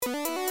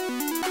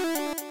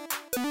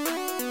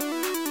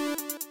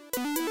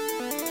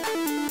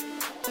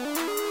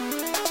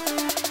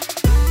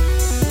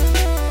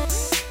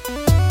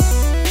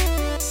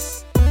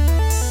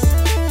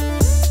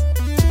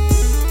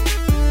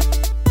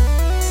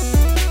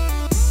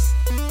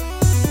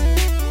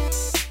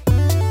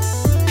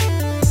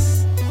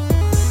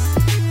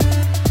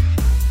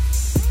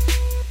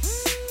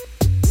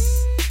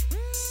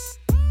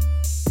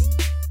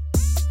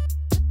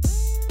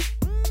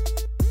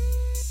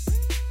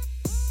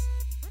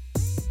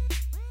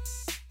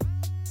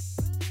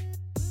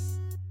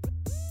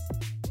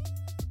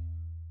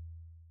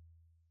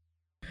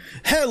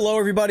Hello,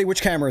 everybody.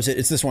 Which camera is it?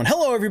 It's this one.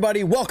 Hello,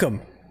 everybody. Welcome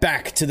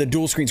back to the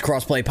Dual Screens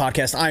Crossplay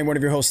Podcast. I'm one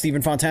of your hosts,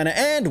 Stephen Fontana,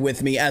 and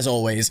with me, as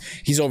always,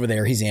 he's over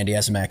there. He's Andy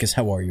Asimakis.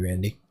 How are you,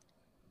 Andy?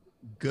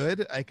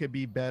 Good. I could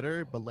be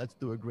better, but let's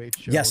do a great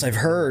show. Yes, I've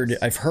heard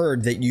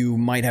that you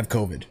might have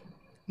COVID.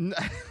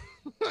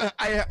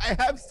 I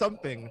have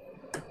something.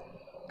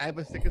 I have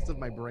a sickness of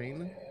my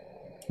brain.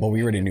 Well,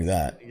 we already knew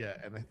that. Yeah,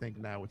 and I think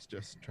now it's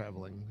just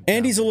traveling.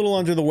 Andy's a little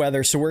under the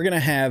weather, so we're going to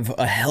have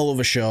a hell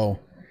of a show,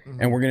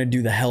 and we're going to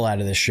do the hell out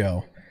of this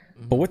show.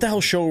 But what the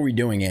hell show are we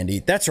doing, Andy?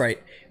 That's right.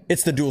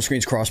 It's the Dual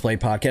Screens Crossplay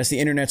Podcast, the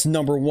internet's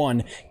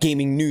 #1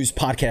 gaming news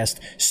podcast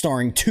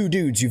starring two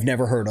dudes you've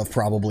never heard of,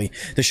 probably.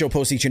 The show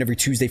posts each and every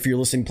Tuesday for your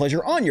listening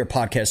pleasure on your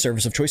podcast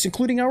service of choice,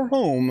 including our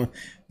home,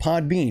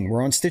 Podbean.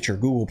 We're on Stitcher,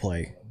 Google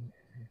Play,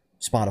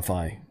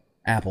 Spotify,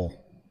 Apple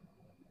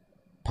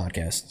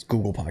Podcasts,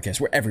 Google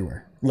Podcasts. We're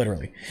everywhere,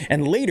 literally.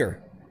 And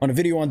later, on a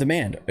video on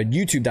demand at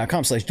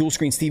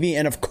youtube.com/dualscreens.tv.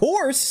 And of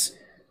course,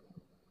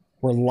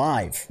 we're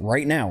live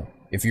right now.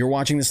 If you're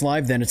watching this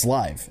live, then it's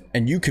live.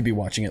 And you could be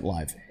watching it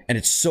live. And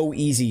it's so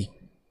easy,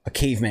 a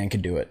caveman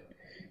could do it.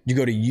 You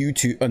go to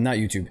YouTube, not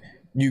YouTube.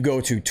 You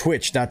go to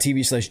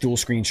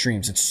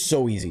twitch.tv/dualscreenstreams. It's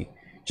so easy.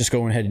 Just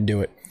go ahead and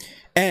do it.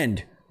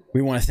 And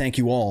we want to thank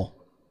you all,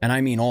 and I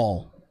mean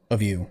all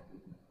of you,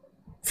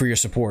 for your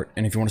support.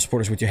 And if you want to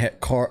support us with your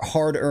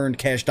hard-earned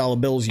cash dollar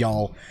bills,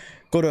 y'all,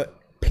 go to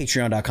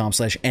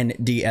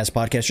patreon.com/NDS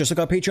podcast. Just look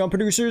up Patreon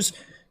producers,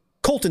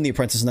 Colton the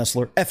Apprentice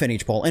Nestler,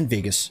 FNH Paul, and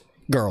Vegas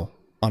Girl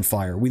on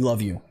Fire. We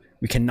love you.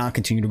 We cannot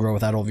continue to grow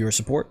without all of your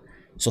support.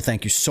 So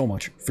thank you so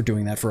much for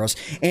doing that for us.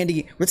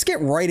 Andy, let's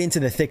get right into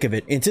the thick of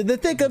it. Into the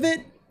thick of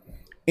it.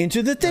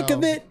 Into the thick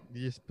of it.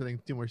 You're just spending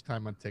too much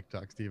time on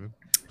TikTok, Steven.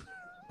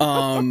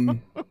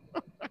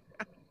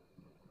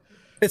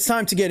 It's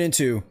time to get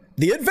into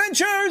the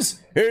adventures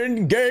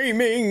in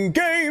gaming.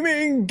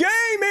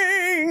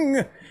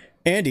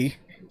 Andy,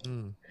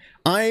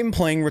 I'm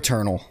playing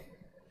Returnal.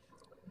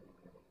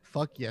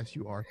 Fuck yes,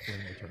 you are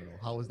playing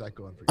Returnal. How is that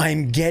going for you?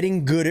 I'm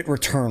getting good at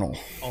Returnal.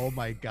 Oh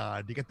my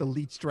god. You get the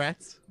lead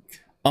strats?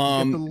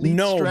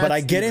 No, but I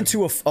get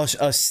into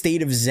a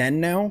state of zen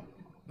now.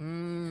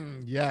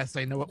 Yes,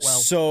 I know it well.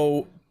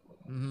 So,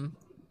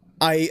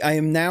 I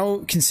am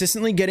now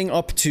consistently getting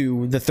up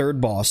to the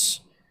third boss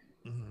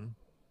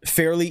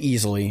fairly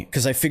easily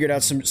because I figured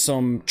out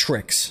some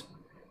tricks.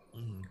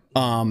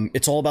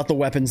 It's all about the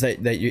weapons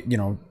that you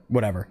know,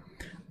 whatever.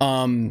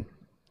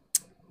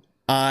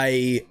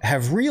 I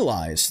have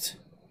realized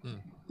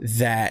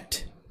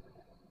that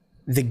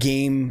the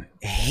game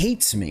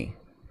hates me.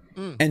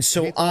 And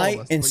so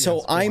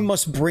I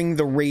must bring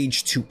the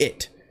rage to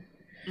it.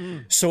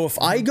 So if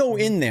I go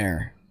in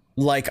there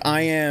like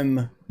I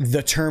am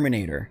the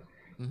Terminator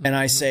and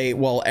I say,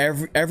 well,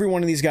 every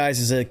one of these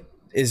guys is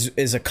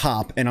a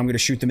cop and I'm going to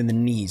shoot them in the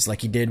knees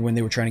like he did when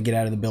they were trying to get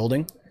out of the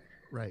building.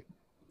 Right.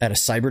 At a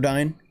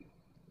Cyberdyne.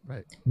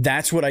 Right.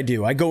 That's what I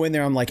do. I go in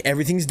there, I'm like,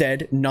 everything's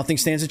dead, nothing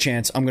stands a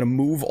chance. I'm going to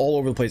move all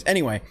over the place.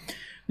 Anyway,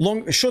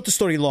 short the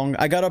story long,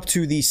 I got up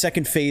to the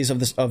second phase of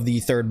the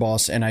third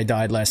boss and I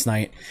died last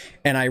night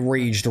and I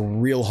raged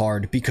real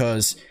hard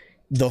because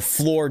the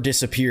floor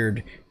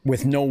disappeared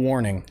with no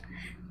warning.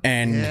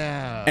 And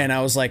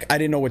I was like, I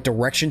didn't know what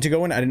direction to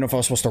go in. I didn't know if I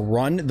was supposed to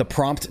run. The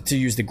prompt to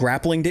use the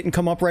grappling didn't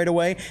come up right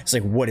away. It's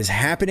like, what is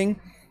happening?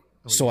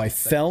 So I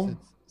fell.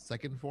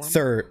 Second form?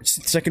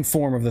 Second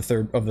form of the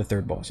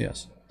third boss,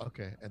 yes.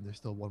 Okay, and there's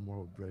still one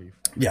more very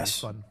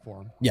fun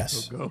form.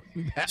 Yes.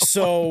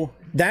 So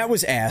that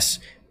was ass.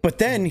 But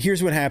then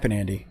here's what happened,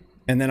 Andy.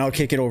 And then I'll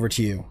kick it over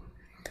to you.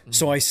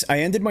 So I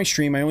ended my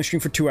stream. I only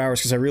streamed for 2 hours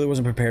because I really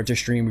wasn't prepared to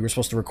stream. We were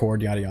supposed to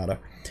record, yada yada.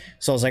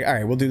 So I was like, all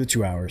right, we'll do the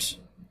 2 hours.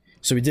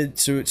 So we did.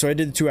 So I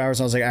did the 2 hours.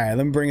 And I was like, all right,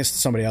 let me bring us to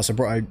somebody else.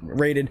 I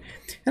raided,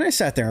 and I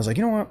sat there. I was like,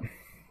 you know what? Let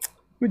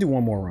me do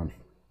one more run.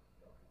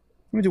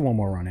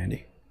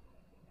 Andy.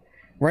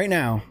 Right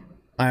now,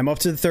 I'm up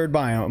to the third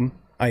biome.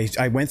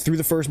 I went through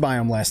the first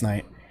biome last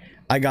night.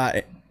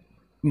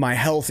 My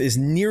health is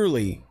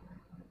nearly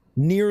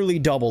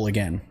double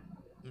again,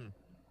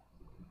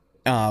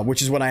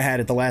 which is what I had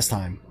at the last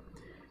time,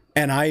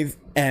 and I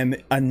am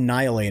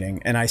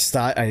annihilating. And I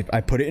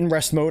put it in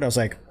rest mode. I was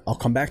like, I'll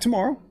come back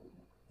tomorrow,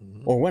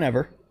 or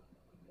whenever,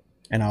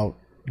 and I'll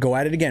go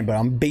at it again. But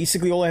I'm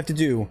basically all I have to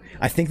do.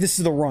 I think this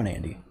is the run,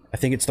 Andy. I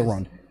think it's the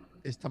run.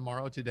 Is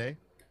tomorrow today?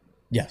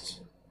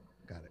 Yes.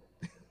 Got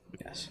it.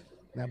 Yes.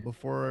 Now,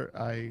 before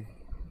I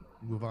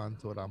move on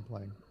to what I'm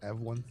playing, I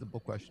have one simple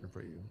question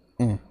for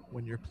you.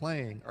 When you're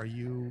playing, are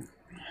you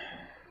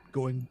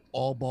going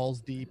all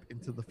balls deep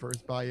into the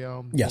first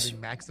biome, getting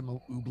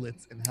maximum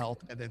ooblets and health,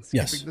 and then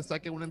skipping the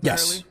second one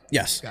entirely?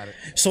 Yes. Got it.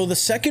 So the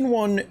second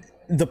one,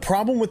 the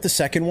problem with the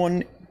second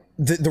one,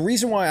 the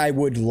reason why I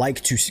would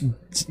like to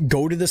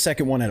go to the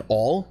second one at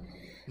all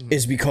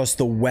is because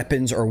the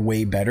weapons are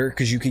way better.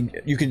 Because you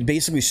can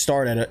basically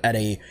start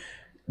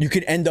you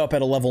could end up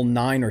at a level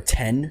 9 or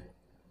 10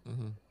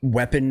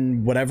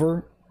 weapon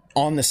whatever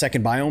on the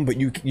second biome, but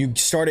you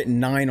start at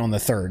 9 on the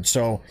third.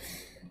 So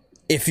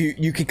if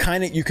you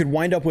could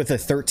wind up with a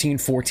 13,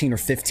 14, or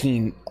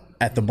 15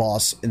 at the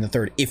boss in the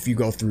third if you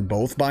go through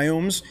both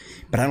biomes,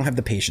 but I don't have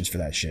the patience for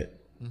that shit.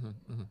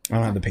 I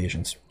don't have the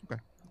patience.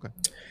 Okay.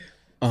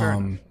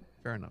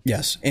 Fair enough.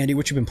 Yes. Andy,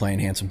 what you been playing,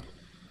 handsome?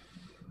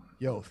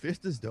 Yo,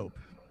 Fist is dope.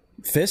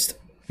 Fist?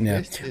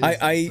 Yeah. Fist is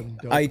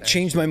I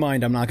changed my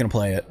mind. I'm not going to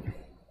play it.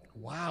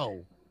 Wow.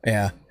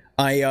 Yeah.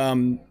 I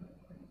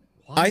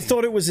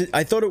thought it was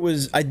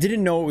I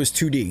didn't know it was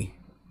 2D.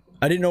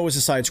 I didn't know it was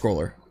a side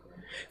scroller.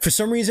 For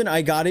some reason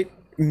I got it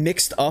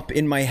mixed up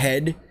in my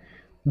head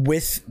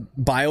with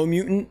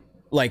Biomutant,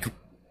 like,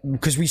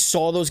 because we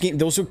saw those games.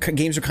 Those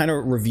games were kind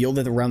of revealed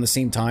at around the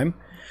same time.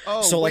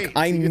 Oh, so wait, like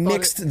I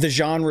mixed the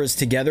genres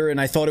together, and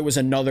I thought it was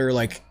another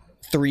like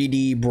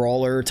 3D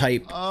brawler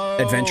type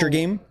adventure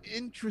game.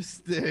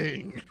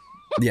 Interesting.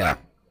 Yeah.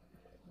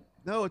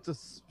 No, it's a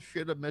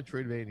shit of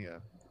Metroidvania.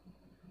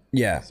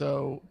 Yeah.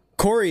 So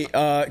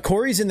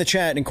Corey's in the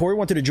chat, and Corey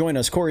wanted to join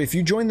us. Corey, if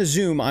you join the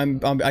Zoom,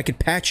 I could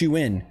patch you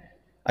in.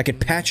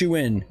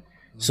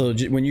 So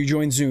when you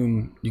join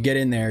Zoom, you get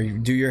in there, you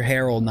do your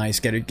hair all nice,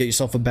 get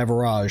yourself a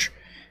beverage,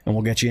 and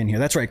we'll get you in here.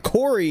 That's right.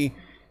 Corey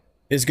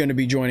is going to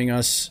be joining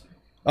us.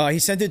 He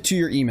sent it to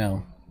your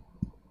email,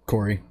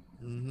 Corey.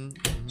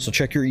 So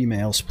check your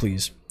emails,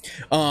 please.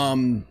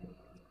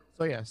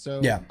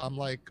 So I'm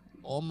like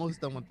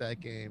almost done with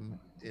that game.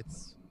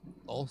 It's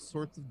all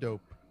sorts of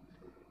dope.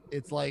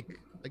 It's like,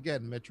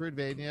 again,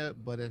 Metroidvania,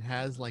 but it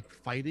has like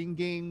fighting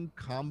game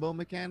combo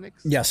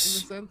mechanics. Yes.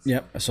 In a sense.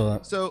 Yep, I saw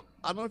that. So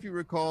I don't know if you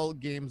recall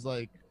games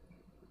like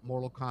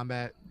Mortal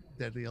Kombat,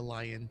 Deadly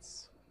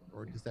Alliance,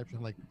 or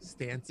Deception, like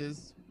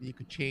stances you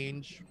could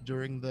change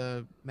during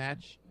the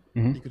match.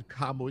 You could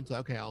combo into,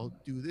 okay, I'll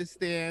do this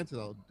stance, and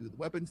I'll do the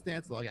weapon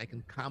stance, so I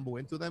can combo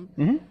into them.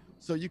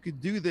 So you could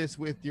do this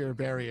with your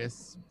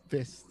various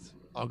fist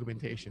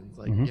augmentations.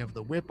 Like you have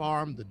the whip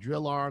arm, the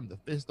drill arm, the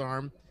fist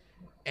arm,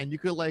 and you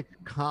could like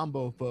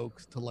combo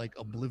folks to like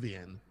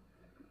oblivion.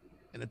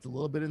 And it's a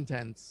little bit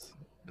intense,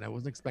 and I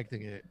wasn't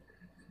expecting it.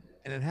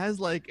 And it has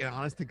like an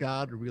honest to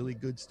God, really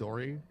good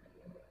story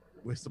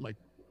with some like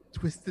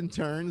twists and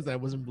turns that I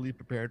wasn't really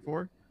prepared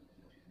for.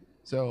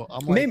 So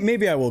I'm like,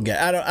 maybe I will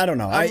get. I don't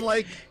know. I'm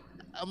like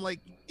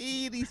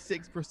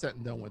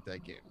 86% done with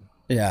that game.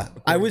 Yeah,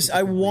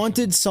 I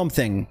wanted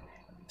something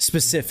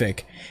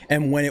specific,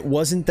 and when it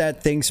wasn't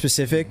that thing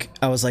specific,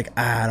 I was like,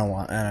 I don't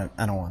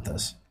want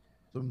this.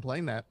 So I'm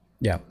playing that.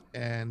 Yeah.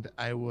 And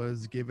I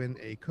was given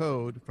a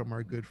code from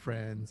our good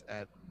friends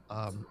at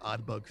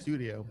Oddbug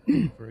Studio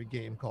for a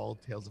game called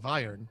Tales of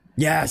Iron.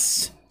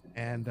 Yes.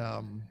 And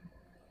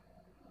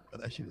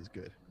that shit is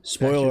good.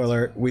 Spoiler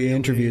alert: we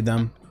interviewed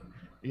them.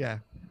 Yeah.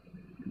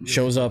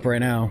 Shows up right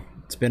now.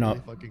 It's been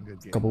up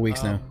a couple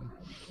weeks now.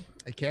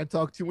 I can't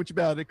talk too much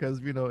about it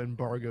because,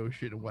 embargo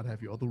shit and what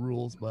have you, all the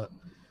rules, but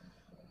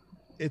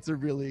it's a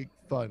really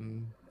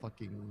fun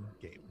fucking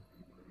game.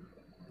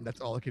 That's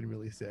all I can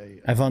really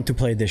say. I want to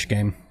play this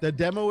game. The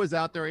demo is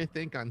out there, I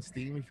think, on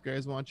Steam if you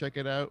guys want to check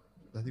it out.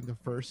 I think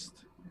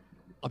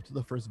up to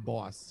the first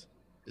boss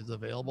is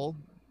available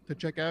to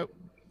check out.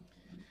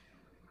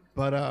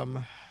 But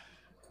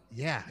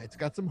yeah, it's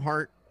got some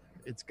heart.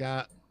 It's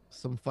got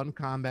some fun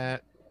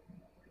combat.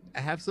 I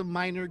have some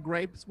minor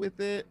gripes with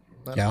it,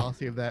 but I'll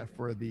save that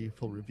for the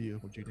full review,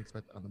 which you can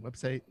expect on the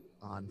website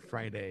on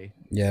Friday.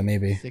 Yeah,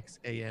 maybe 6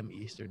 a.m.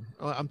 Eastern.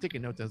 Oh, I'm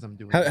taking notes as I'm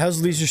doing.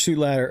 How's Leisure Suit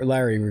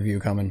Larry review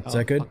coming? Is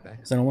that good?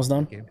 Is that almost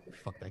done?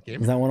 Fuck that game.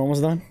 Is that one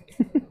almost done?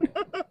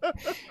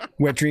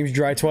 Wet Dreams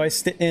Dry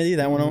Twice, Andy.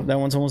 That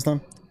one's almost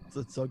done.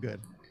 It's so good.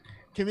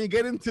 Can we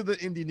get into the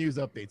indie news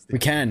updates? We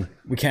can.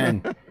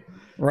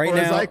 Right or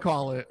now, as I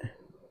call it.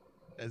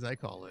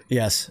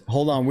 Yes.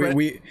 Hold on.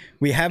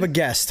 We have a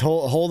guest.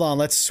 Hold on.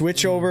 Let's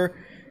switch over.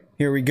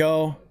 Here we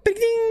go. Bing,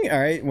 ding. All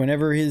right.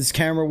 Whenever his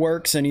camera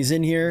works and he's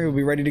in here, he'll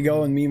be ready to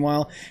go. And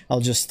meanwhile, I'll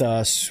just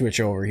switch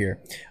over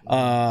here.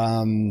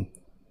 All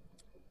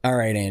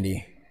right,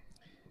 Andy.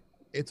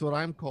 It's what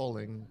I'm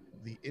calling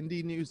the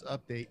Indie News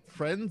Update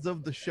Friends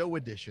of the Show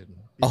edition.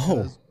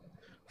 Because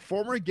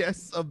former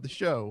guests of the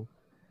show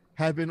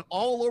have been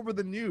all over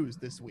the news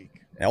this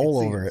week. All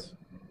over it.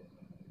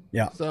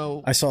 Yeah.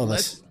 So I saw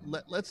this.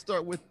 Let's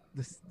start with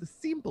the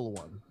simple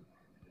one.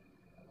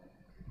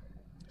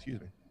 Excuse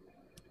me.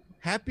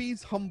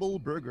 Happy's Humble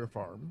Burger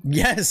Farm.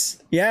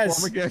 Yes.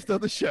 Former guest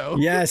of the show.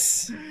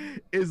 Yes.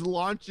 Is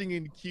launching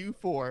in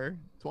Q4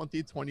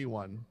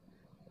 2021.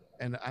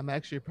 And I'm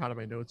actually proud of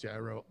my notes here. I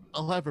wrote,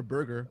 I'll have a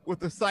burger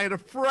with a side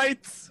of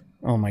frites.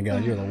 Oh my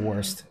God, you're the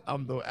worst.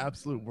 I'm the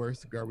absolute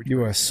worst garbage.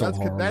 You are so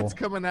horrible. That's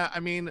coming out. I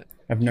mean,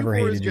 I've never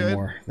hated you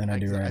more than I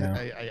do right now.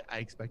 I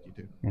expect you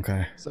to.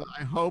 Okay. So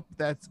I hope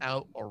that's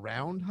out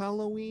around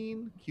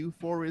Halloween.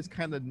 Q4 is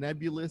kind of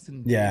nebulous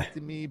and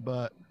to me,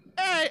 but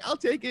hey, I'll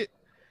take it.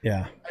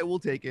 Yeah. I will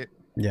take it.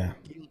 Yeah.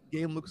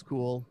 Game looks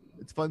cool.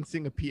 It's fun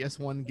seeing a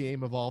PS1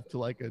 game evolve to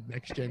like a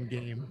next gen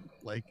game,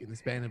 like in the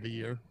span of a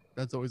year.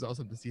 That's always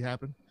awesome to see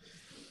happen.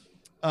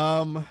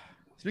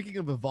 Speaking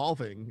of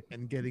evolving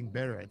and getting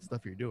better at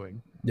stuff you're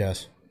doing.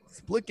 Yes.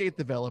 Splitgate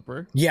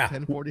developer,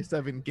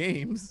 1047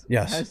 Games,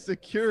 has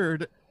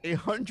secured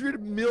 $100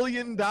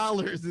 million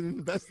in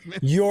investment.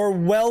 You're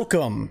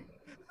welcome.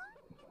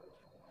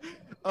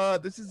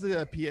 This is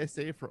a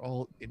PSA for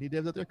all indie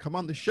devs out there. Come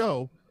on the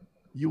show,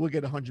 you will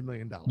get $100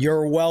 million.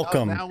 You're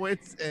welcome. Now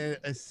it's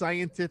a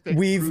scientific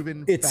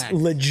proven It's fact.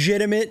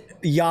 legitimate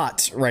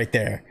yachts right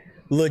there.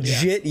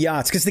 Legit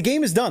yachts. Because the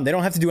game is done. They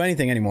don't have to do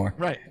anything anymore.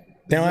 Right.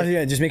 They don't have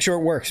to just make sure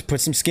it works.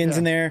 Put some skins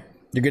in there.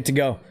 You're good to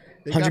go.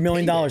 $100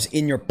 million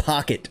in your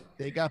pocket.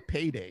 They got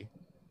payday.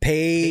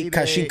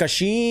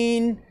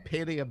 Kashin.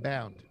 Payday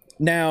abound.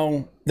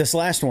 Now, this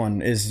last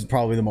one is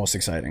probably the most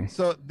exciting.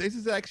 So this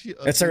is actually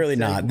it's really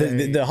not. The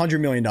 $100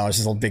 million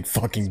is a big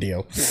fucking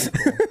deal.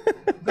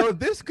 No,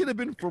 this could have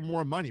been for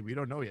more money. We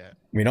don't know yet.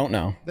 We don't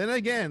know. Then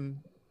again,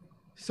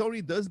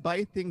 Sony does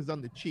buy things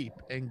on the cheap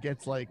and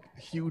gets like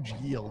huge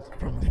yield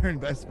from their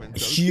investment.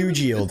 So huge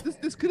yield.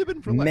 This could have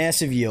been for less.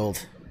 Massive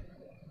yield.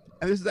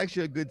 And this is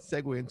actually a good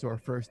segue into our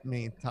first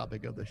main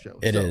topic of the show.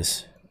 It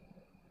is.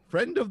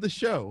 Friend of the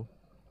show,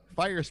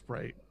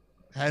 Firesprite,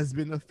 has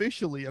been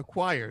officially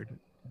acquired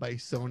by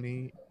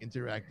Sony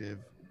Interactive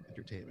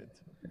Entertainment.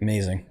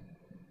 Amazing.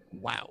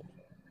 Wow.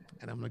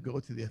 And I'm going to go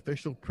to the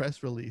official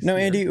press release. No,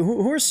 here. Andy,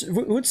 what's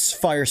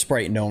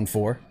Firesprite known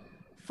for?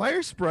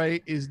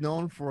 Firesprite is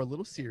known for a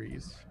little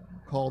series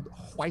called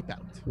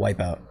Wipeout.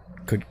 Wipeout.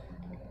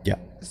 Yeah.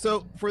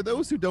 So for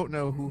those who don't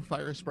know who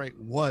Firesprite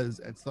was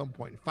at some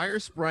point,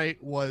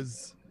 Firesprite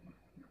was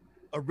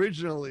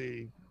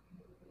originally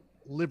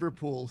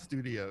Liverpool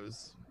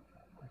Studios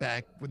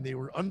back when they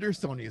were under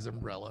Sony's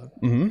umbrella.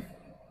 Mm-hmm.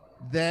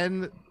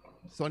 Then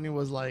Sony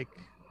was like,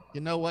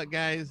 you know what,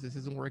 guys, this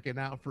isn't working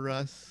out for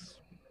us.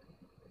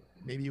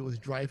 Maybe it was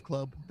Drive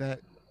Club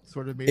that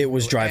sort of made it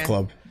was Drive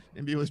Club.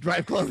 Maybe it was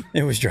Drive Club.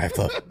 It was Drive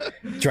Club.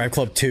 Drive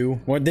Club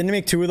 2. What, didn't they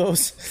make 2 of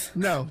those?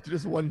 No,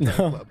 just one Drive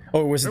Club.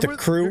 Oh, was it The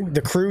Crew?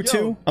 The Crew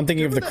 2? I'm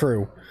thinking of The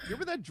Crew.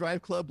 Remember that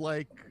Drive Club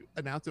like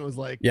announcement was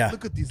like, yeah,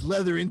 look at these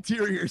leather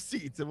interior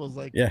seats. It was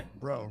like, yeah,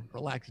 bro,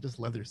 relax, just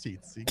leather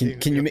seats.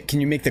 Can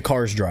you make the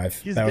cars drive?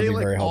 That would be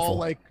very helpful. All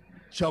like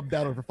chubbed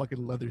out over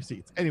fucking leather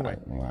seats. Anyway,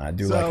 I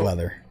do like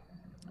leather.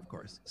 Of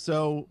course.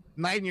 So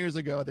 9 years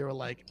ago, they were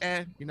like,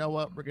 you know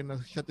what? We're gonna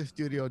shut the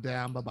studio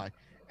down. Bye bye.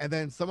 And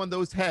then some of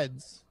those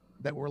heads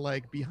that were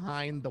like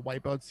behind the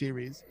Wipeout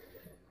series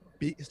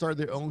started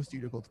their own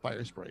studio called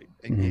Firesprite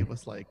and gave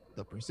us like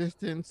The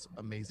Persistence,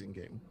 amazing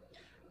game.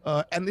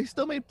 And they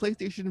still made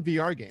PlayStation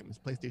VR games.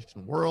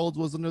 PlayStation Worlds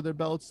was under their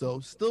belt, so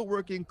still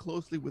working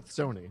closely with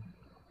Sony.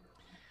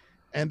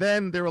 And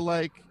then they were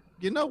like,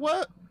 you know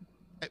what?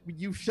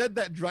 You've shed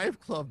that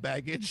Drive Club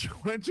baggage.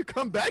 Why don't you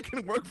come back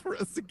and work for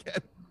us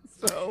again?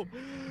 So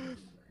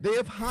they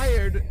have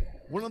hired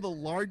one of the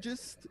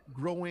largest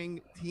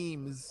growing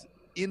teams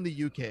in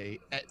the UK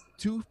at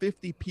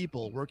 250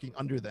 people working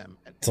under them.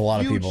 It's a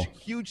lot of people.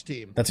 Huge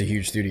team. That's a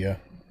huge studio.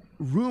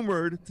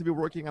 Rumored to be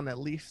working on at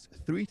least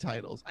 3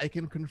 titles. I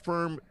can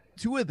confirm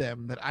 2 of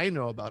them that I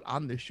know about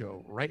on this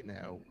show right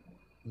now.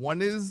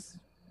 One is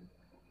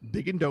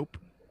Big and Dope,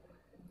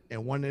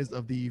 and one is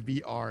of the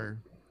VR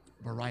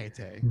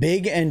variety.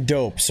 Big and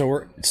Dope.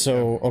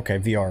 Okay,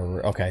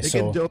 VR. Okay, Big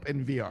and Dope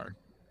and VR.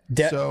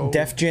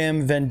 Def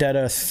Jam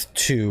Vendetta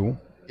 2.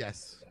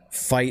 Yes.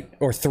 Fight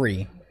or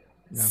 3.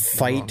 No,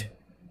 Fight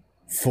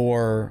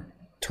for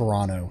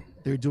Toronto.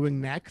 They're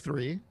doing NAC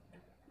 3.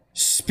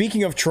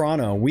 Speaking of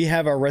Toronto, we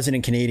have our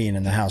resident Canadian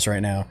in the house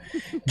right now.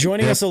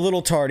 Joining us a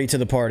little tardy to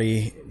the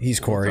party, he's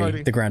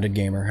Corey, the Grounded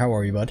Gamer. How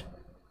are you, bud?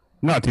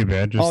 Not too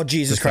bad. Just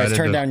Jesus Christ,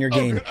 turn down your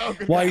gain.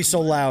 Why are you so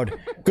loud?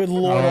 Good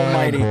Lord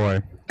Almighty.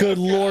 Boy. Good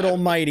Lord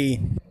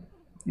Almighty.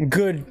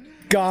 Good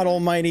God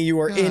Almighty, you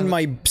are in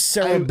my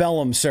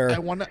cerebellum, sir.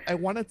 I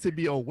wanted to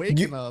be awake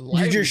and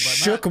alive. You just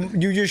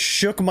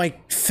shook my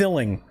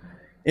filling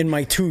in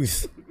my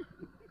tooth.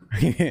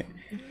 I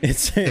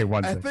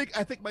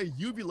think my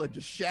uvula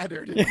just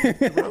shattered.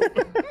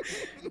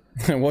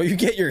 Well, you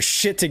get your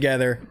shit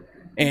together,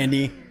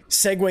 Andy.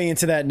 Segue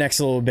into that next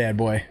little bad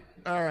boy.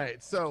 All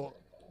right, so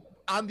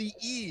on the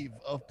eve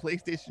of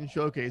PlayStation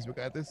Showcase, we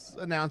got this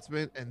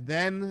announcement, and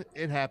then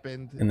it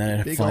happened. And then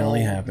it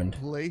finally happened.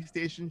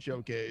 PlayStation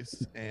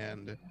Showcase,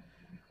 and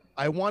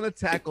I want to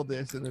tackle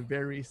this in a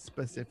very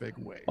specific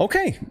way.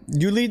 Okay,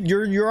 you lead.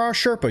 You're our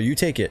Sherpa. You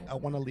take it. I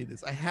want to lead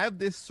this. I have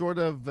this sort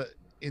of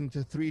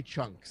into 3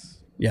 chunks.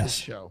 Yes. This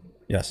show.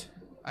 Yes.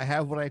 I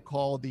have what I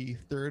call the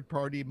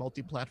third-party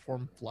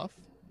multi-platform fluff.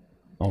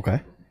 Okay.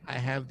 I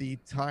have the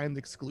timed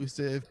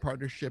exclusive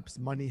partnerships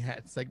money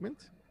hat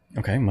segment.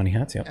 Okay, money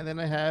hats, yeah. And then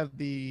I have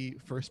the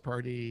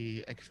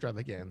first-party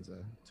extravaganza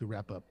to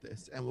wrap up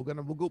this. And we're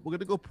gonna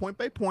go point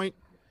by point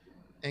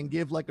and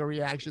give like a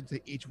reaction to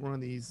each one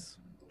of these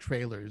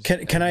trailers.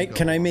 Can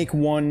I make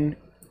one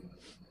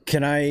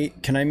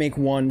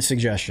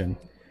suggestion?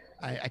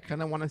 I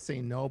kind of want to say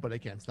no, but I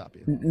can't stop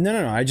you.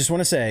 No. I just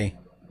want to say,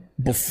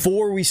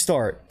 before we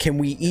start, can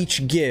we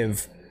each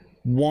give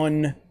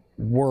one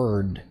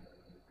word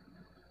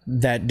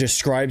that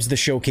describes the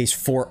showcase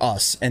for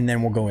us, and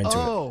then we'll go into it?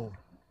 Oh,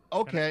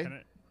 okay.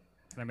 Can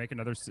I make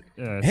another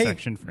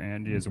section for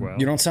Andy as well?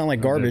 You don't sound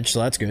like garbage, so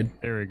that's good.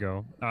 There we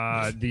go.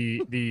 I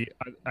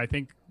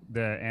think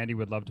Andy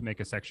would love to make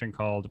a section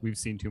called "We've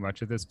seen too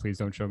much of this. Please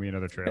don't show me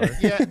another trailer."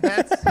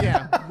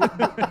 Yeah,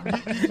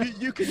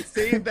 you can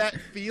save that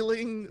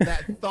feeling,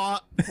 that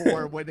thought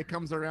for when it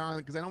comes around,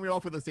 because I know we all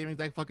feel the same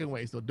exact fucking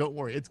way. So don't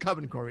worry, it's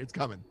coming, Corey. It's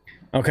coming.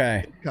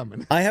 Okay. It's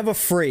coming. I have a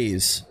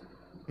phrase.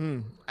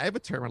 I have a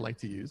term I like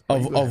to use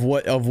of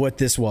what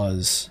this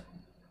was.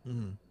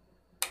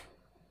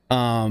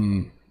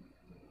 A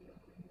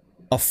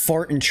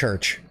fart in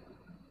church.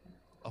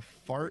 A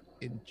fart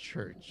in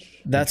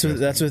church. That's what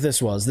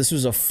this was. This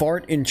was a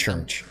fart in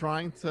church. I'm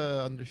trying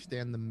to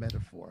understand the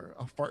metaphor.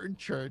 A fart in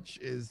church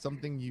is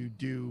something you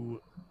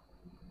do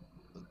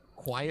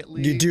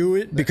quietly. You do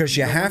it because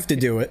you have to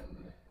do it.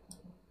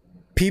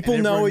 People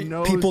know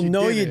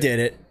you did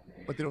it.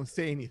 But they don't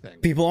say anything.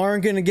 People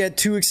aren't going to get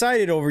too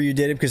excited over you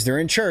did it because they're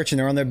in church and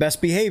they're on their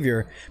best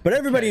behavior. But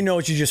everybody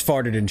knows you just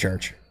farted in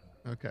church.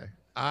 Okay.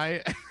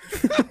 I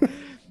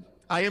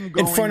am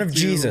going in front of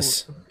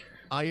Jesus.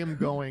 I am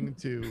going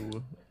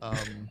to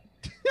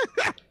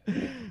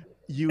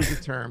use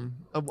a term,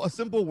 a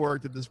simple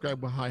word to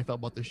describe how I felt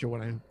about the show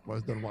when I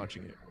was done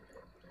watching it.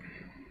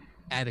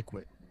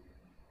 Adequate.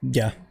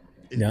 Yeah.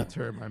 Is the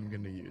term I'm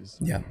going to use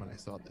when I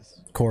saw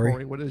this.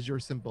 Corey, what is your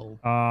simple?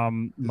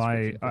 I'm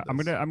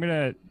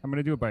gonna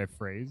do it by a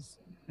phrase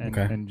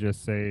and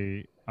just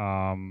say,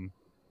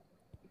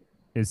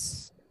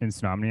 is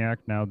Insomniac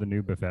now the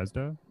new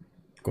Bethesda?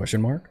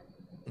 Question mark.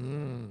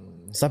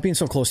 Stop being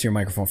so close to your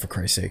microphone, for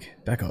Christ's sake.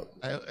 Back up.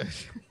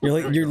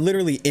 You're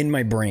literally in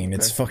my brain.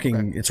 It's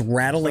it's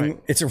rattling.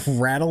 Right. It's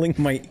rattling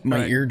my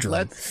eardrum.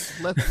 Let's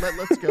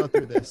go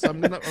through this. So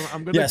I'm gonna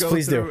yes, go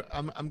please through.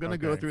 Do. I'm gonna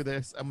go through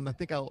this. I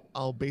think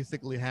I'll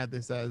basically have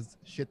this as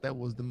shit that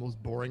was the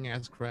most boring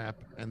ass crap,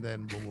 and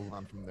then we'll move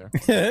on from there.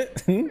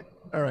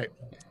 All right.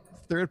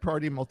 Third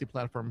party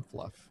multi-platform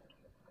fluff.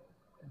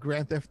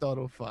 Grand Theft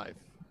Auto 5.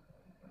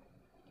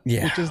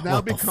 Yeah, which has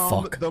now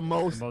become the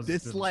most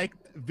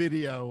disliked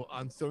video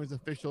on Sony's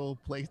official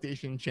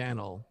PlayStation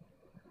channel,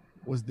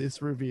 was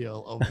this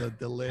reveal of the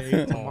delay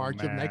to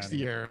March of next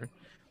year.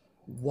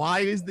 Why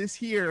is this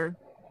here?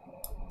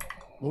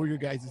 What were your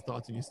guys'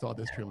 thoughts when you saw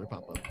this trailer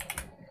pop up?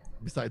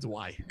 Besides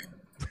why?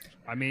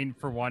 I mean,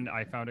 for one,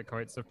 I found it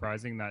quite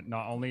surprising that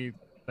not only,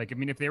 like, I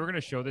mean, if they were going to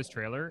show this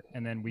trailer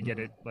and then we get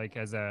it like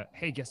as a,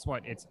 hey, guess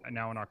what? It's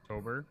now in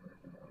October.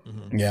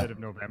 Instead of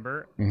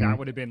November, that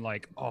would have been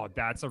like, oh,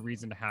 that's a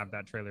reason to have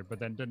that trailer. But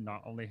then to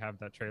not only have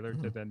that trailer,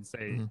 to then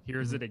say,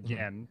 here's it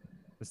again,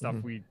 the stuff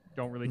we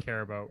don't really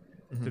care about,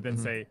 to then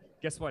say,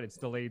 guess what, it's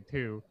delayed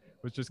too,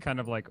 was just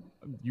kind of like,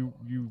 you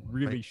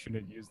really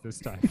shouldn't use this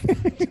time.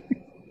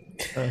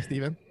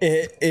 Steven?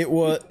 Here's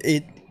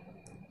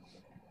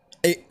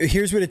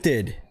what it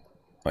did,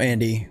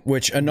 Andy,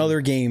 which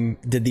another game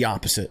did the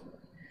opposite.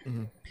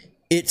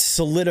 It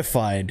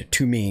solidified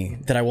to me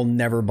that I will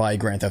never buy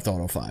Grand Theft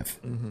Auto 5.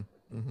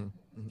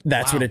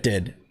 That's what it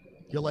did.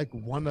 You're like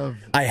one of.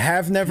 I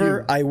have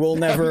never. I will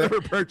never.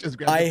 Never purchased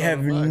Grand Theft I have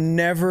Auto 5.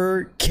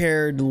 never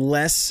cared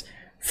less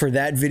for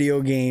that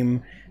video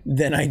game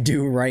than I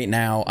do right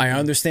now. I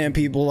understand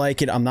people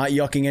like it. I'm not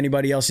yucking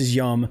anybody else's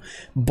yum,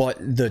 but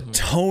the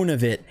tone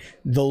of it,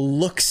 the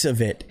looks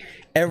of it,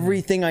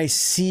 everything I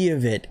see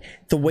of it,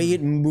 the way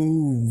it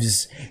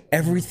moves,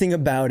 everything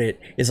about it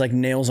is like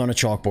nails on a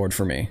chalkboard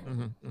for me.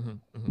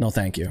 No,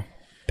 thank you.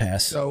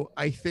 Pass. So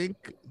I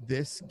think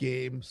this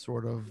game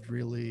sort of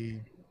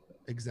really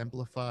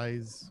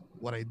exemplifies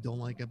what I don't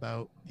like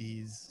about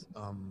these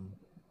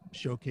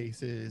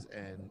showcases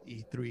and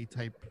E3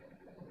 type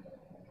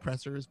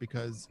pressers,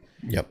 because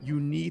you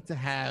need to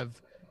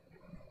have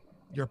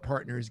your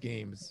partner's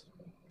games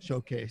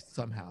showcased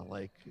somehow.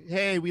 Like,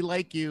 hey, we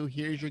like you,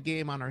 here's your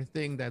game on our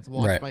thing that's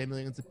watched by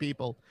millions of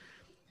people.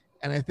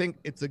 And I think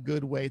it's a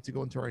good way to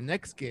go into our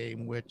next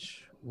game,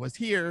 which was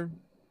here,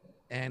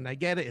 and I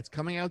get it, it's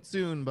coming out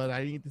soon, but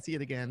I need to see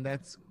it again.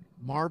 That's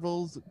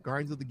Marvel's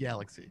Guardians of the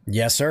Galaxy.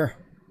 Yes, sir.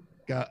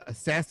 Got a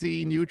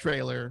sassy new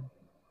trailer,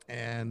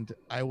 and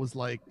I was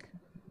like,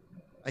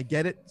 I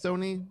get it,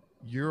 Sony,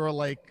 you're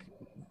like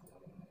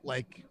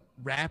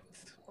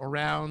wrapped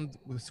around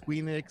with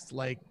Squeenix,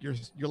 like you're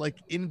like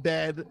in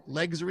bed,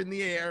 legs are in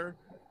the air,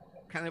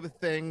 kind of a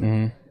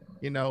thing.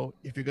 You know,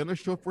 if you're gonna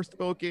show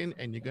Forspoken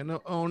and you're gonna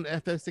own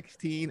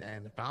FF16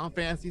 and Final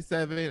Fantasy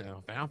 7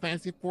 and Final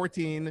Fantasy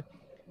 14,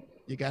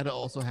 you gotta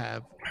also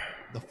have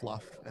the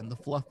fluff, and the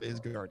fluff is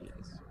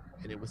Guardians,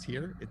 and it was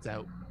here. It's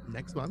out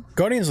next month.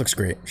 Guardians looks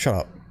great. Shut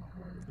up.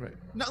 Right.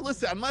 No,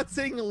 listen, I'm not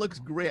saying it looks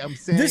great. I'm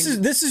saying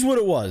this is what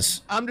it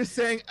was. I'm just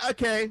saying,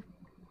 okay,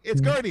 it's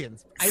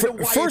Guardians. I know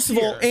why first of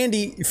all,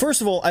 Andy,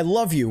 first of all, I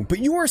love you, but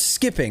you are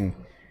skipping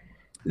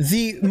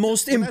the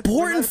most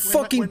important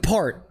fucking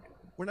part.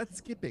 We're not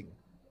skipping.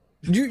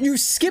 You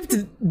skipped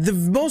the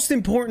most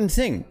important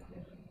thing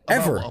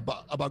ever.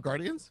 About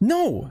Guardians?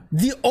 No,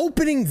 the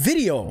opening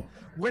video.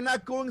 We're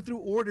not going through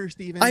order,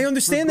 Steven. I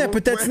understand that,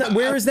 but that's not.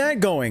 Where is that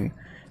going?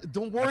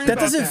 Don't worry. That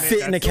doesn't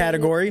fit in a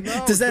category.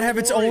 Does that have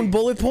its own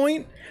bullet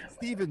point?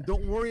 Steven,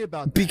 don't worry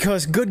about that.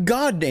 Because good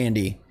God,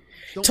 Andy,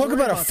 talk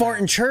about a fart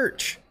in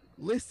church.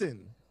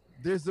 Listen,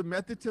 There's a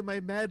method to my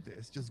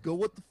madness. Just go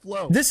with the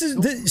flow. This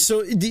is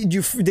so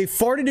they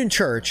farted in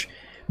church,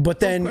 but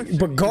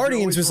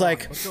Guardians was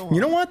like, you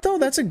know what though?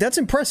 That's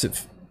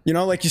impressive. You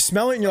know, like you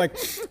smell it and you're like,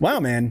 wow,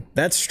 man,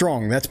 that's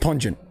strong. That's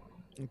pungent.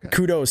 Okay.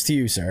 Kudos to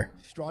you, sir.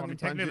 Well, I mean,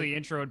 technically, the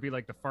intro would be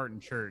like the fart in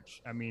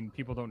church. I mean,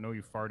 people don't know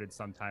you farted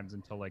sometimes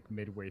until like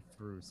midway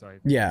through. So I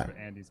think that's what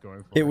Andy's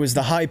going for. It was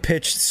the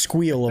high-pitched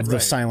squeal of the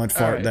silent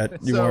fart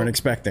that you weren't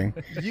expecting.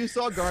 You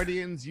saw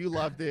Guardians. You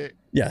loved it.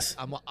 Yes.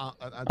 I'm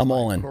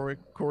all in.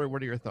 Corey,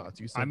 what are your thoughts?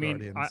 You saw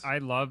Guardians. I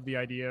love the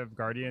idea of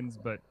Guardians,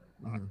 but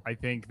I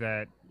think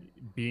that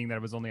being that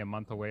it was only a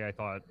month away, I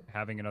thought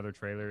having another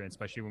trailer, and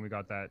especially when we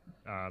got that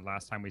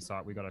last time we saw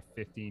it, we got a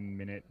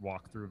 15-minute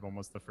walkthrough of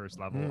almost the first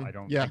level. I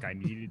don't think I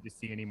needed to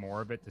see any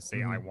more of it to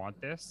say I want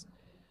this.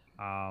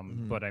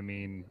 But I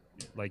mean,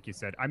 like you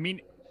said, I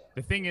mean,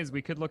 the thing is,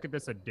 we could look at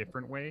this a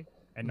different way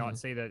and not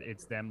say that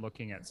it's them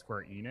looking at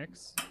Square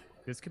Enix.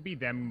 This could be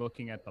them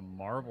looking at the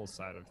Marvel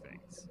side of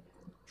things.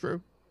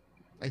 True.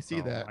 I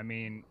see that. I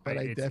mean, but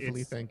I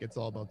definitely think it's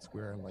all about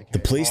Square and like the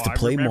place to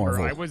play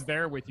Marvel. I was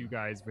there with you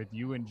guys, with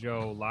you and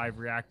Joe, live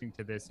reacting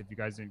to this. If you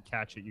guys didn't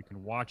catch it, you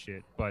can watch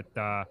it. But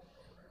I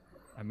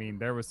mean,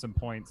 there was some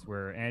points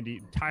where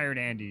tired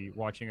Andy,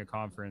 watching a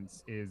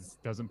conference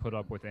doesn't put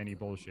up with any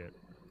bullshit.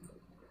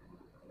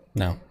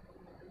 No.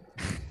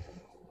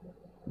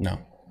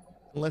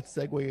 Let's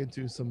segue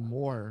into some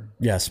more.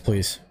 Yes,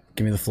 please.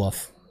 Give me the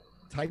fluff.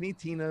 Tiny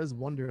Tina's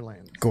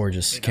Wonderland.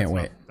 Gorgeous. Can't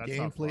wait.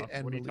 Gameplay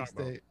and release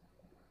date.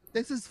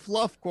 This is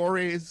fluff,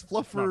 Corey. It's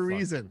fluff for a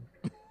reason.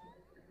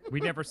 We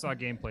never saw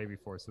gameplay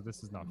before, so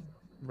this is not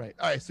right.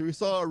 All right, so we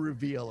saw a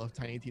reveal of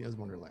Tiny Tina's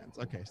Wonderlands.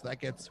 Okay, so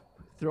that gets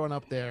thrown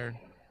up there.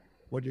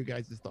 What are your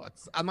guys'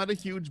 thoughts? I'm not a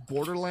huge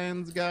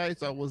Borderlands guy,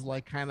 so I was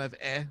like kind of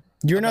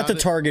You're not the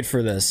target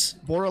for this.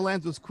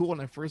 Borderlands was cool when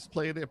I first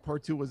played it.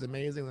 Part 2 was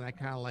amazing. Then I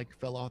kind of like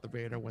fell off the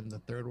radar when the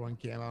third one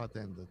came out.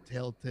 Then the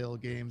Telltale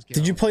games came out.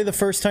 Did you play the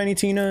first Tiny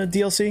Tina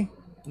DLC?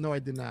 No, I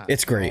did not.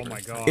 It's great. Oh my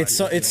god! It's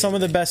some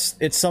of the best.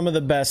 It's some of the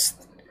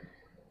best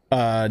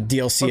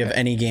DLC of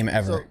any game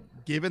ever.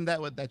 So, given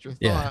that's your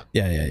thought.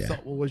 Yeah. So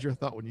what was your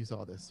thought when you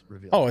saw this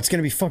reveal? Oh, it's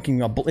gonna be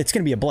it's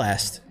gonna be a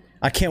blast.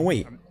 I can't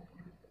wait.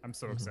 I'm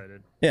so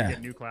excited. Yeah. To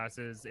get new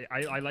classes.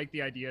 I like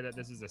the idea that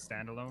this is a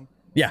standalone.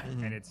 Yeah.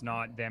 And it's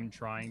not them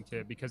trying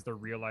to, because they're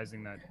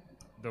realizing that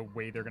the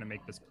way they're going to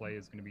make this play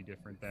is going to be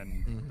different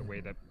than the way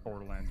that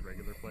Borderlands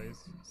regular plays.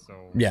 So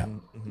yeah.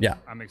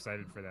 I'm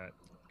excited for that.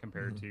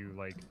 Compared to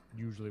like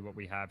usually what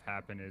we have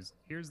happen is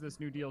here's this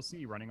new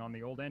DLC running on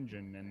the old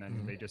engine, and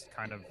then they just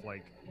kind of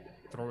like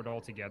throw it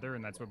all together,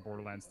 and that's what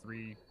Borderlands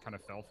 3 kind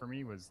of fell for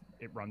me, was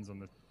it runs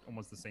on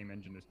almost the same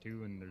engine as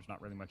 2, and there's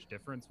not really much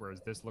difference, whereas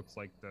this looks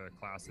like the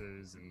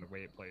classes and the way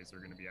it plays are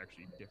going to be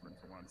actually different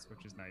for once,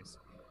 which is nice.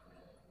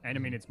 And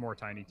I mean, it's more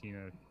Tiny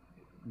Tina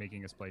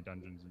making us play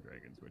Dungeons and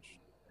Dragons, which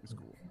is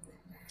cool.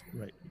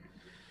 Right.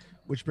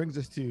 Which brings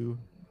us to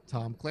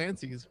Tom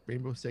Clancy's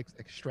Rainbow Six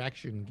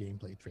Extraction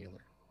gameplay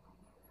trailer.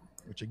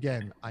 Which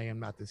again, I am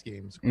not this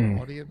game's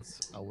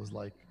audience. I was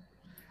like,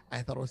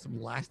 I thought it was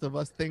some Last of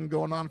Us thing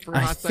going on for a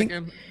hot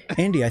second.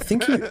 Andy, I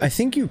think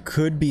you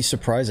could be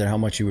surprised at how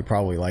much you would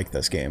probably like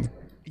this game.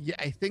 Yeah,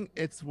 I think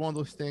it's one of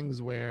those things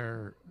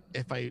where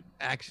if I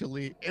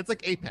actually, it's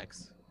like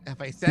Apex.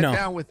 If I sat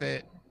down with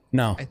it,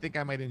 I think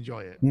I might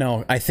enjoy it.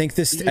 No, I think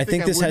this. I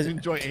think this has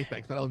enjoy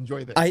Apex, but I'll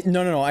enjoy this.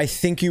 No. I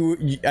think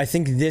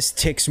this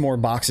ticks more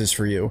boxes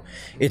for you.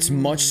 It's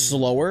much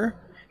slower.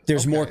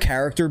 There's more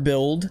character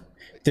build.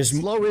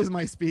 Slow is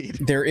my speed.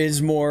 There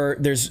is more.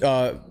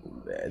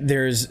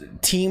 There's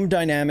team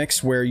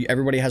dynamics where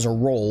everybody has a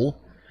role,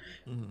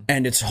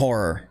 and it's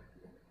horror.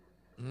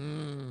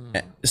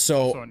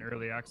 So also in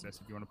early access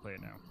if you want to play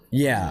it now.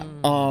 Yeah.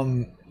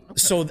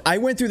 So I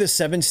went through the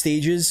 7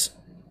 stages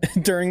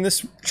during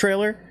this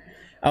trailer.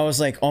 I was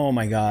like, oh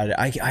my god,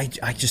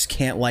 I just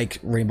can't like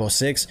Rainbow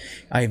Six.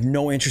 I have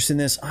no interest in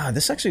this.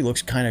 This actually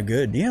looks kind of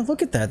good. Yeah,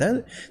 look at that.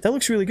 That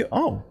looks really good.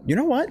 Oh, you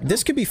know what?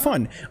 This could be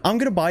fun. I'm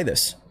gonna buy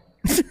this.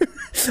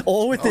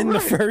 All within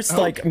the first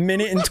like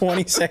minute and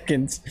 20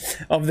 seconds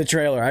of the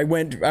trailer. I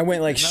went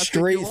like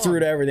straight through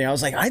to everything. I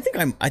was like, I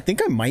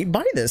think I might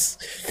buy this,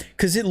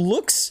 because it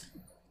looks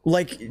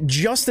like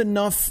just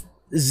enough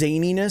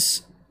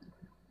zaniness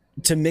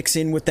to mix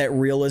in with that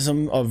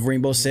realism of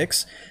Rainbow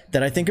Six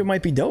that I think it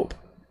might be dope.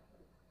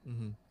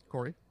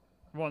 Corey?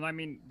 Well, I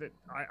mean,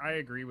 I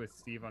agree with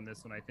Steve on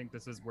this one. I think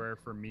this is where,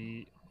 for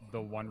me,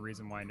 the one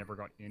reason why I never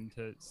got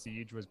into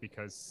Siege was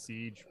because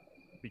Siege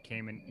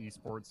became an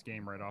esports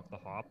game right off the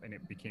hop, and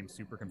it became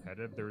super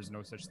competitive. There is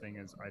no such thing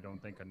as, I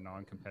don't think, a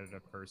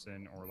non-competitive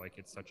person, or like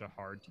it's such a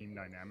hard team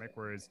dynamic.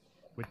 Whereas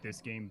with this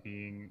game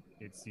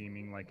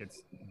seeming like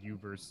it's you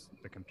versus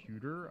the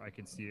computer, I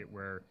could see it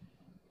where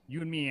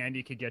you and me,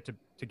 Andy, could get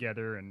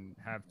together and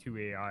have 2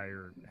 AI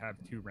or have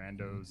 2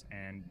 randos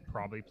and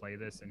probably play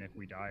this. And if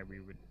we die, we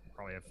would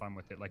probably have fun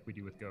with it like we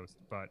do with Ghost.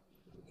 But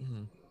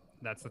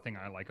that's the thing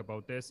I like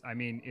about this. I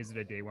mean, is it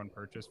a day one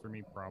purchase for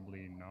me?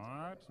 Probably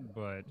not,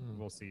 but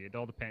we'll see. It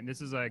all depends. This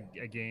is a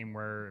game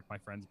where if my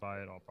friends buy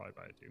it, I'll probably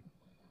buy it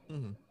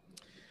too.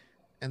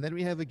 And then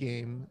we have a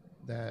game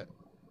that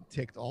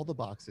ticked all the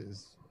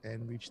boxes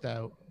and reached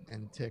out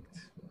and ticked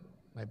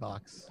my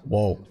box.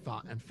 Whoa.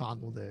 And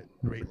fondled it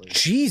greatly.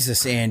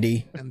 Jesus,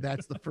 Andy. And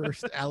that's the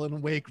first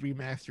Alan Wake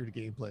remastered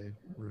gameplay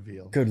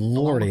reveal. Good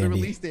Lord, Andy. The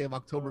Andy. release day of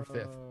October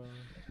 5th.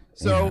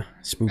 So, yeah,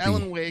 spooky.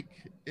 Alan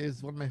Wake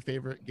is one of my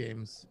favorite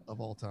games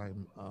of all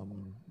time.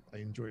 I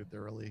enjoyed it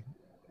thoroughly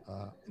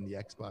in the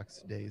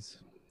Xbox days.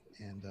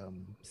 And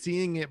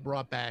seeing it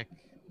brought back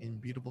in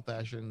beautiful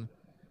fashion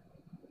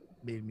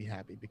made me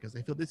happy because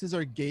I feel this is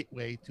our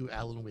gateway to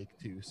Alan Wake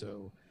 2.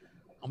 So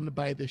I'm going to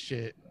buy this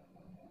shit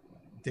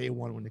day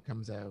one when it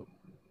comes out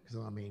because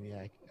I'm a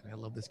maniac and I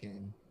love this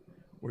game.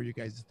 What are you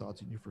guys'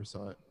 thoughts when you first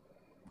saw it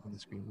on the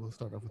screen? We'll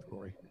start off with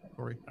Corey.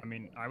 Corey? I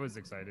mean, I was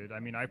excited. I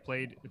mean, I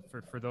played,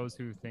 for those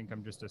who think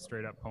I'm just a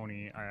straight up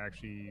pony, I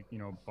actually,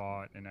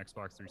 bought an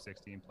Xbox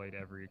 360 and played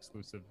every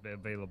exclusive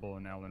available,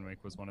 and Alan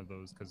Wake was one of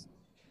those because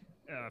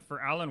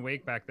for Alan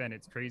Wake back then,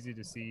 it's crazy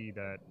to see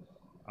that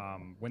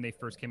when they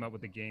first came out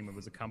with the game, it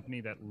was a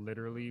company that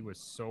literally was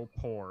so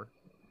poor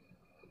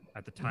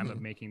at the time of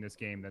making this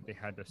game that they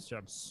had to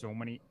shove so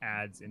many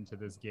ads into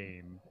this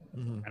game.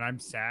 And I'm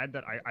sad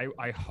that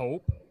I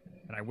hope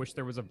and I wish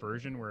there was a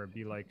version where it'd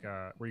be like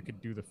where you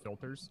could do the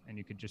filters and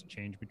you could just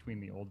change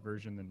between the old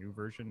version and the new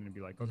version and it'd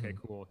be like, okay,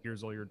 cool,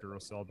 here's all your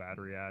Duracell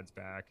battery ads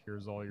back,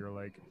 here's all your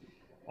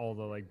all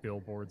the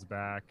billboards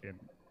back, and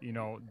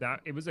that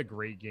it was a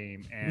great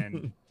game.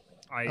 And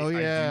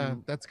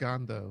that's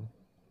gone though.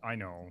 I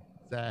know.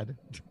 Sad.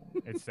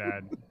 It's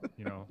sad,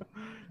 No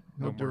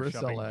more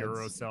Duracell ads.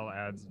 Duracell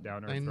ads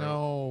down our I throat.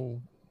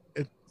 know.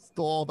 It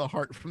stole the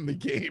heart from the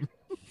game.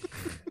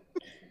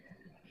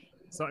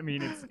 So I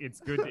mean, it's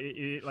good.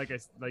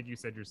 Like you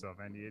said yourself,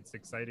 Andy, it's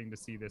exciting to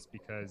see this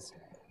because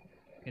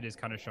it is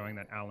kind of showing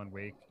that Alan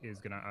Wake is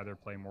going to either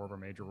play more of a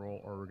major role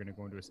or we're going to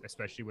go into,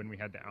 especially when we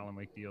had the Alan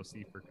Wake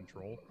DLC for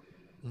Control.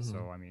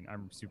 So I mean,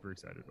 I'm super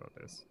excited about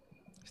this.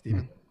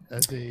 Steven,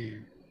 as a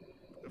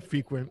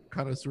frequent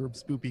connoisseur of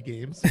spoopy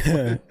games,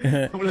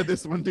 what did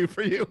this one do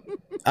for you?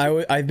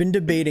 I've been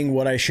debating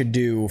what I should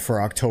do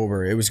for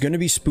October. It was going to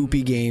be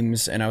spoopy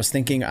games, and I was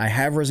thinking I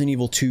have Resident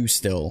Evil 2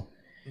 still.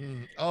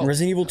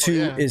 Resident Evil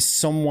 2 is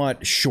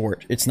somewhat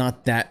short. It's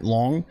not that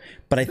long,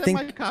 but I think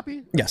my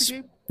copy. Yes.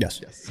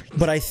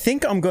 But I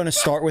think I'm going to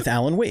start with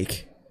Alan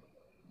Wake.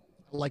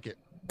 I like it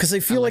because I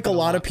feel like a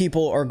lot of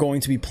people are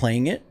going to be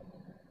playing it.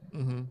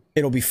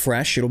 It'll be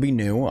fresh. It'll be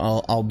new.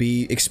 I'll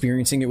be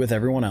experiencing it with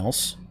everyone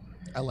else.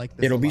 I like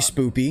this. It'll be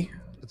spoopy.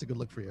 That's a good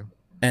look for you.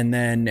 And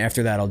then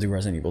after that, I'll do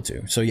Resident Evil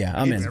 2. So yeah,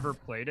 I'm in. Have you ever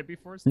played it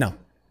before? No.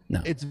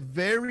 It's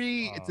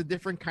it's a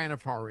different kind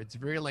of horror. It's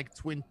very like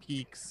Twin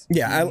Peaks.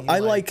 Yeah, I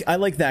like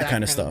that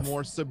kind of stuff.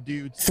 More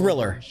subdued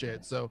thriller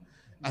shit. So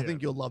I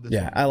think you'll love this.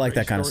 Yeah, I like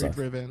that kind of stuff.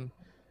 Driven.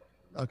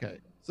 Okay,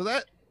 so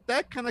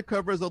that kind of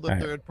covers all the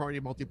third-party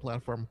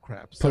multi-platform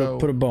crap. So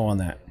put a bow on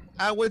that.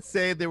 I would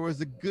say there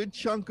was a good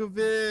chunk of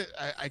it.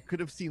 I could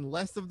have seen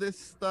less of this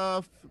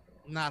stuff.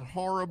 Not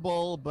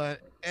horrible,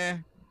 but I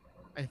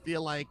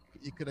feel like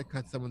you could have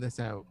cut some of this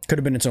out. Could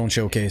have been its own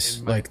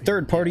showcase, like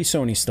third-party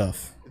Sony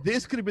stuff.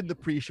 This could have been the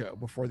pre-show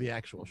before the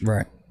actual show.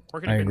 Right.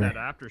 Or could have been that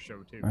after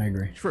show too. I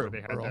agree. True. Where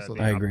they had the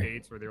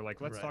updates where they were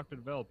like, let's talk to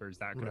developers.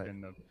 That could have been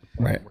the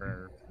point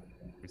where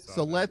we saw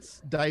So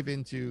let's dive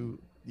into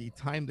the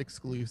timed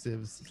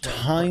exclusives.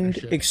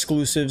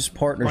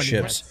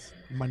 Partnerships.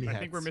 Money hats. I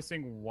think we're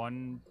missing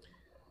one.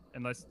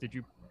 Unless, did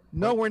you?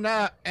 No, we're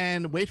not.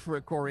 And wait for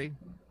it, Corey.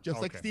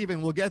 Just like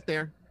Steven, we'll get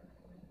there.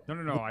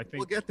 No. I think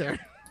we'll get there.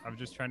 I was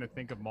just trying to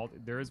think of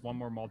there is one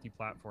more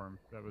multi-platform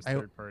that was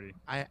third party.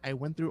 I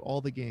went through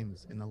all the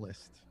games in the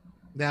list.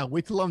 Now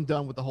wait till I'm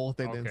done with the whole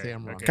thing, then say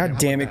I'm wrong. God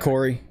damn it,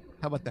 Corey!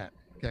 How about that?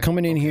 Okay.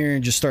 Coming in here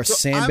and just start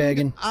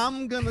sandbagging.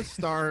 I'm gonna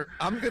start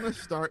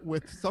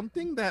with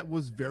something that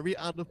was very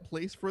out of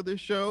place for this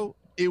show.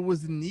 It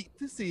was neat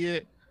to see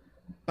it,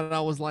 but I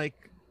was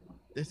like,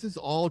 this is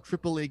all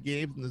AAA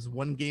games, and this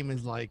one game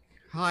is like,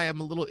 hi,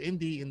 I'm a little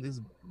indie in this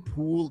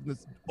pool, in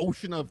this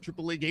ocean of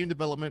AAA game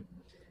development,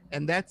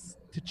 and that's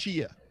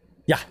Tachia.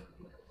 Yeah.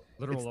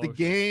 It's the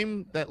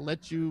game that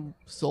lets you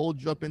soul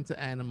jump into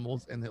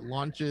animals, and it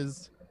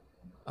launches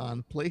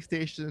on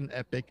PlayStation and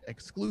Epic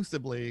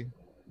exclusively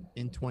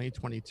in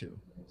 2022.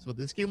 So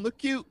this game looked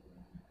cute.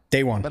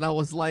 Day one. But I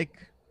was like,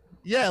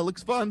 yeah, it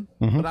looks fun.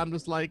 But I'm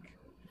just like,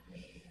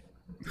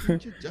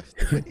 didn't you just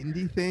do an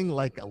indie thing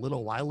like a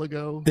little while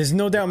ago? There's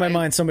no doubt in my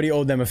mind somebody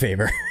owed them a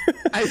favor.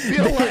 I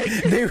feel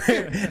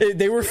like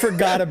they were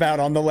forgot about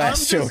on the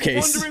last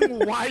showcase. I'm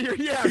wondering why you're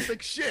it's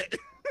like shit.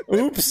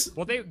 Oops.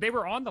 Well, they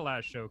were on the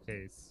last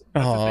showcase.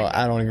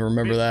 I don't even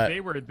remember that. They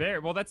were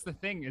there. Well, that's the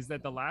thing, is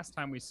that the last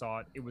time we saw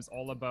it, it was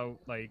all about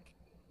like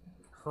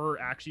her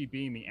actually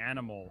being the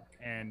animal,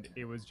 and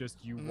it was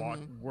just you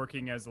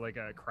working as like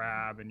a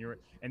crab,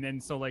 and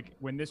then so like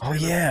when this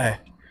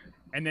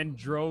and then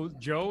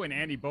Joe and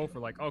Andy both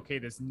were like, okay,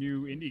 this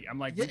new indie. I'm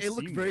like, it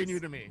looked very new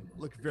to me.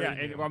 Looked very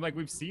new. And I'm like,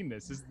 we've seen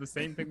this. This is the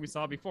same thing we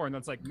saw before. And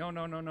that's like, no,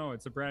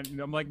 it's a brand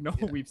new. I'm like, no,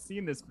 we've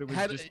seen this, but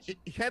it was it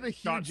had a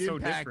huge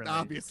impact,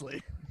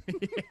 obviously.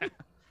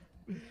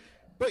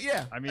 But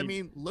yeah, I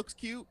mean, looks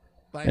cute,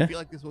 but I feel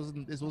like this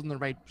wasn't the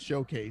right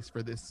showcase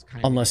for this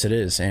kind. Unless it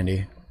is,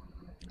 Andy.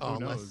 Oh,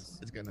 unless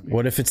it's gonna be.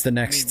 What if it's the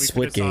next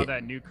Splitgate? We saw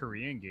that new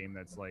Korean game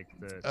that's like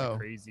the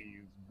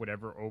crazy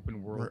whatever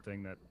open world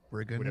thing that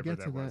we're gonna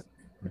get to that.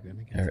 We're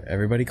gonna get.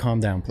 Everybody,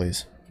 calm down,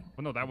 please.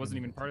 Well, no, that wasn't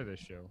even part of this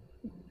show.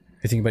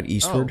 You think about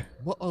Eastward?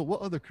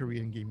 What other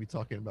Korean game you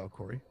talking about,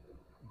 Corey?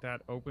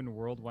 That open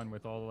world one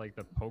with all like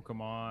the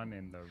Pokemon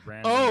and the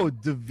random. Oh,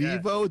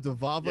 Devavo,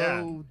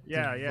 Devavo,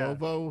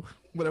 Devovo,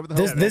 whatever the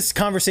hell. This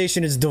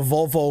conversation is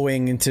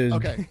devolving into.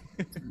 Okay,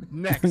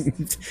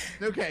 next.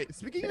 Okay,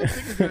 speaking of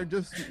things that are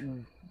just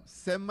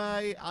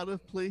semi out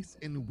of place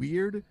and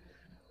weird,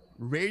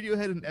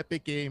 Radiohead and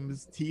Epic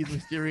Games tease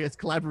mysterious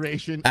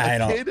collaboration.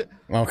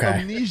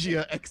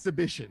 Amnesia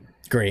exhibition.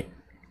 Great,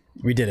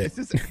 we did it.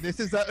 This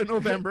is out in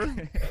November.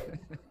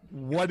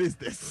 What is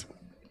this?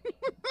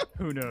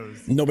 Who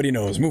knows? Nobody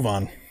knows. Move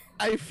on.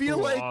 I feel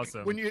like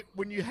when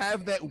you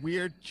have that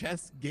weird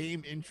chess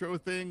game intro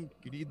thing,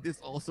 you need this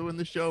also in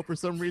the show for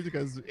some reason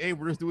because hey,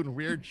 we're just doing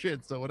weird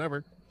shit, so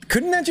whatever.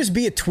 Couldn't that just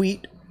be a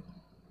tweet?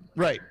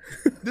 Right.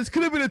 This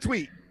could have been a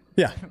tweet.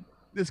 Yeah.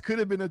 This could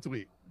have been a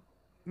tweet.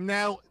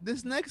 Now,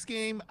 this next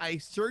game, I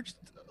searched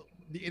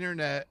the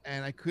internet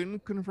and I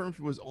couldn't confirm if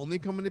it was only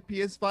coming to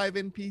PS5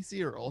 and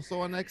PC or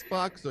also on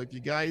Xbox. So if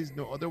you guys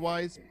know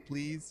otherwise,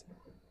 please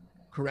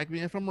correct me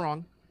if I'm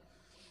wrong.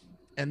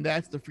 And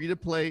that's the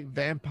free-to-play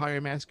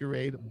Vampire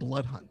Masquerade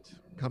Blood Hunt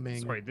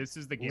coming. Sorry, this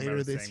is the game later I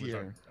was this saying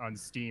year. On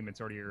Steam.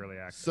 It's already early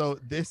access. So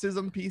this is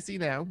on PC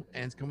now,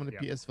 and it's coming to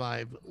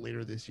PS5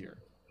 later this year.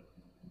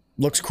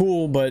 Looks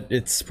cool, but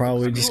it's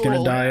probably just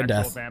gonna die a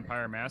death.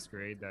 Vampire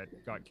Masquerade that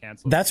got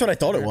canceled. That's what I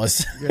thought it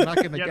was. You're not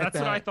gonna get that's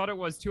that. what I thought it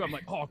was too. I'm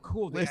like, oh,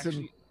 cool. They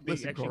actually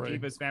Corey.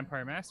 gave us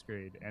Vampire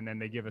Masquerade, and then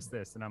they give us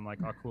this, and I'm like,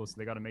 oh, cool. So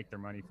they got to make their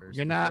money first.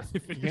 You're not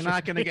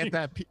gonna get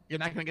that. You're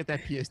not gonna get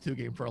that PS2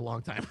 game for a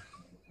long time.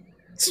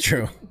 It's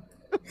true.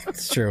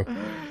 It's true.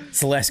 It's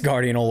the Last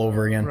Guardian all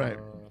over again. Right.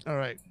 All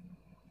right.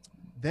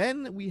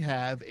 Then we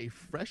have a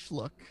fresh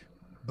look,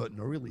 but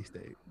no release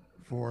date,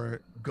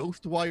 for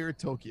Ghostwire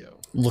Tokyo.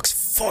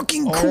 Looks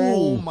fucking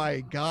cool. Oh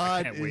my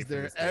god. Is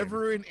there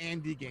ever an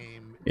Andy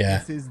game? Yeah.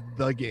 This is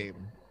the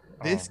game.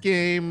 This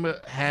game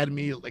had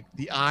me like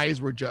the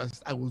eyes were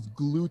just, I was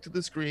glued to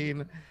the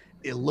screen.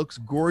 It looks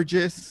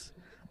gorgeous.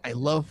 I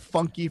love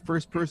funky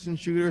first person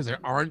shooters. There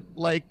aren't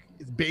like,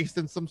 it's based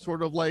in some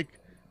sort of like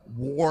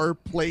war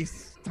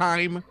place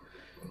time.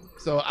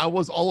 So I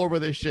was all over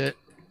this shit.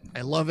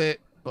 I love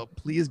it, but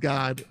please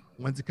God,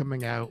 when's it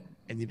coming out?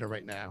 I need it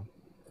right now.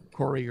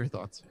 Corey, your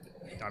thoughts?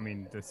 I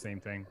mean, the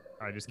same thing.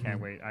 I just can't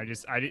wait.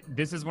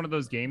 This is one of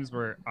those games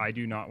where I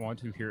do not want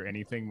to hear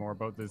anything more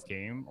about this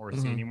game or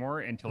see anymore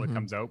until it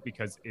comes out,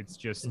 because it's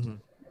just,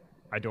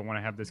 I don't want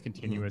to have this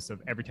continuous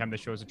of every time they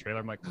show us a trailer,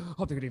 I'm like, oh,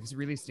 they're going to give us a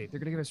release date. They're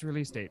going to give us a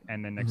release date.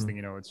 And then next thing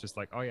you know, it's just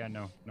like, oh yeah,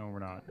 no, we're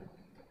not.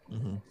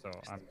 So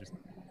I'm just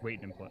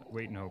waiting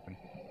and hoping.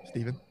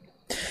 Steven?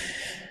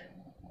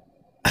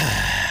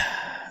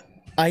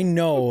 I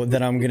know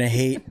that I'm gonna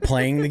hate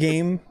playing the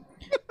game,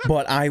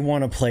 but I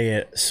want to play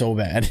it so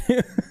bad.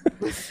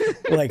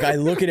 Like, I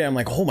look at it, I'm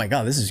like, oh my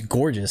god, this is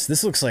gorgeous.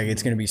 This looks like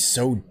it's gonna be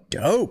so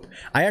dope.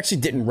 I actually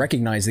didn't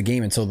recognize the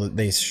game until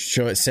it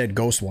said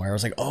Ghostwire. I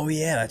was like, oh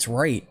yeah, that's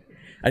right.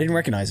 I didn't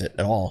recognize it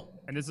at all.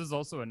 And this is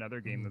also another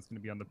game that's going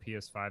to be on the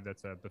PS5.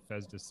 That's a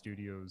Bethesda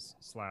Studios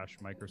 /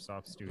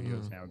 Microsoft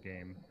Studios now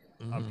game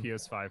on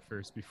PS5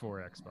 first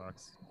before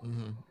Xbox.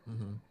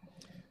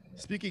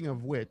 Speaking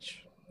of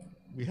which,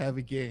 we have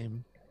a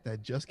game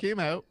that just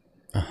came out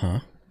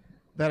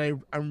that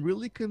I'm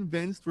really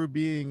convinced we're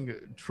being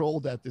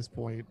trolled at this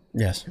point.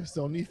 Yes.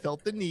 Sony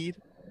felt the need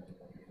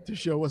to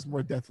show us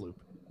more Deathloop.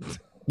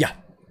 Yeah.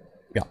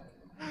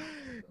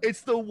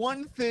 It's the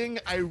one thing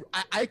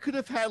I could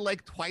have had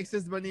like twice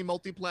as many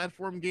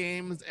multi-platform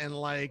games and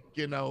like,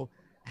 you know,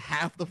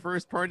 half the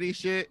first party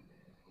shit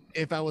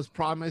if I was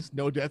promised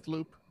no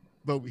Deathloop,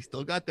 but we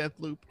still got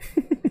Deathloop.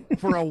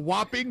 For a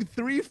whopping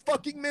 3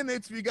 fucking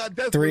minutes, we got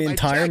Deathloop. 3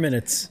 entire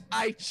minutes.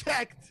 I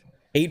checked.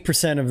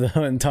 8% of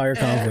the entire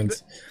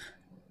conference.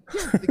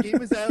 Yeah, the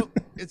game is out.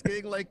 It's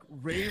getting like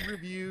rave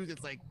reviews.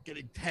 It's like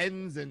getting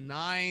 10s and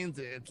 9s.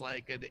 It's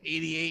like an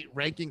 88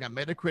 ranking on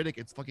Metacritic.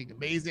 It's fucking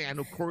amazing. I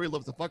know Corey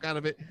loves the fuck out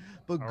of it,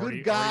 but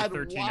good God,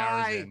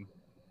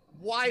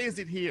 why is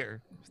it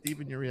here?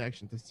 Steven, your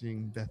reaction to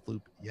seeing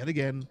Deathloop yet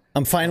again?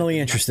 I'm finally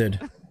interested.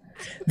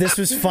 This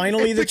was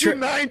finally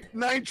the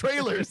nine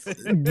trailers.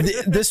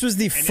 This was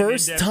the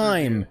first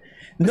time.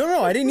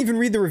 No, I didn't even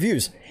read the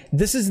reviews.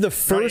 This is the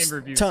first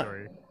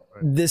time.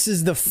 This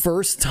is the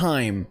first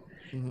time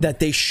that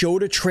they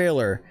showed a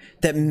trailer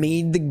that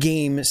made the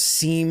game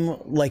seem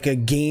like a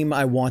game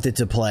I wanted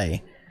to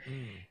play.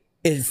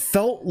 It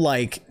felt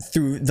like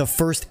through the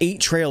first 8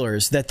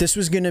 trailers that this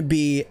was going to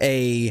be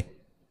a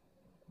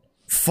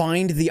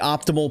find the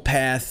optimal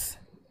path,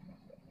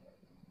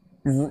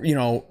 you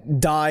know,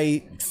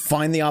 die,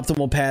 find the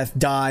optimal path,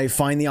 die,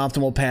 find the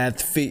optimal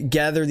path,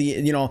 gather the,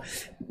 you know,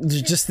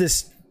 just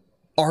this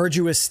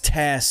arduous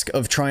task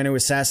of trying to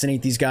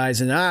assassinate these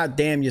guys, and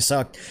damn, you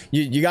sucked.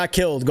 You got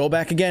killed. Go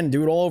back again.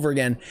 Do it all over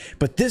again.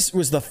 But this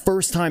was the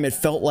first time it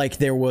felt like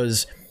there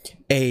was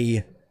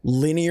a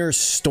linear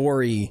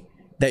story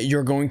that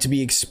you're going to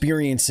be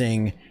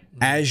experiencing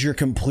as you're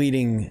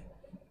completing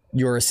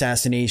your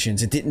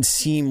assassinations. It didn't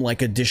seem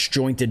like a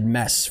disjointed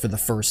mess for the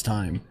first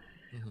time.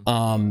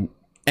 And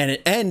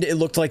it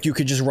looked like you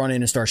could just run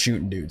in and start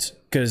shooting dudes,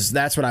 because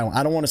that's what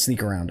I don't want to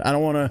sneak around. I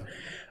don't want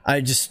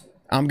to.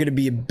 I'm gonna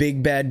be a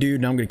big bad dude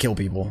and I'm gonna kill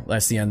people.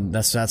 That's the end.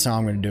 That's how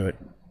I'm gonna do it.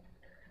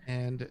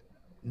 And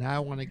now I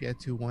want to get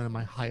to one of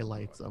my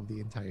highlights of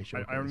the entire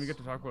show. I don't even get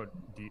to talk about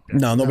deep.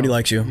 No, nobody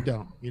likes you. You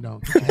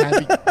don't.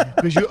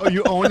 Because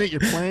you own it.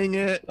 You're playing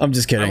it. I'm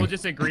just kidding. I will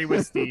just agree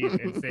with Steve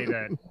and say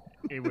that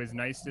it was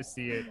nice to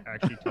see it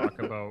actually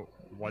talk about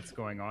what's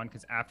going on,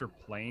 because after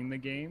playing the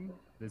game,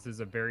 this is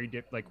a very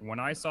like when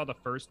I saw the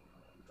first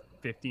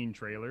 15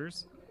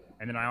 trailers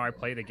and then now I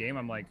play the game,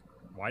 I'm like,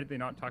 why did they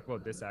not talk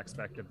about this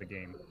aspect of the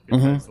game?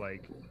 Because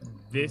like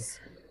this,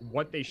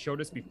 what they showed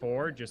us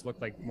before just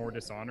looked like more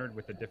Dishonored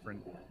with a different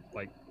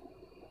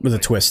with a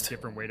twist,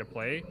 different way to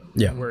play.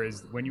 Yeah.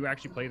 Whereas when you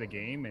actually play the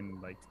game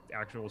and like the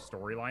actual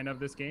storyline of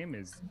this game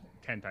is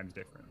 10 times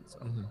different. So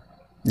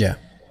yeah.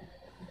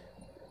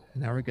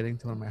 Now we're getting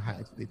to one of my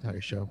highlights of the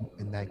entire show,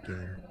 and that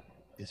game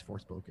is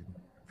Forspoken.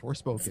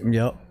 Forspoken.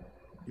 Yep.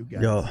 You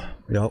guys.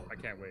 Yep. I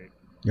can't wait.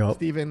 Yep.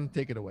 Steven,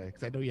 take it away,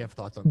 because I know you have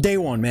thoughts on Day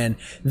one, man.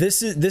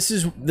 This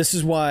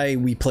is why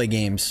we play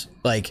games.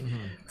 Like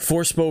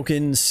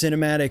Forspoken,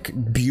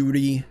 cinematic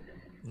beauty,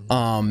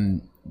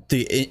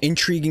 the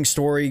intriguing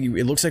story.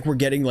 It looks like we're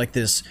getting like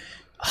this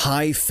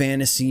high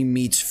fantasy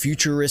meets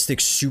futuristic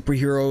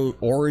superhero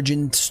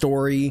origin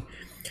story.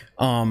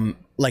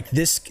 Like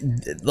this,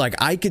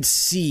 like I could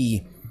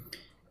see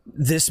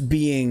this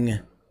being,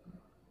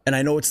 and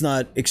I know it's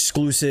not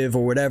exclusive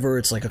or whatever,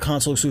 it's like a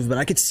console exclusive, but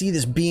I could see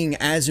this being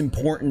as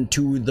important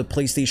to the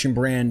PlayStation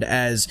brand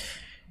as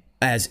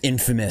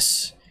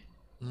Infamous,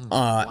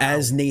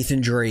 as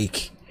Nathan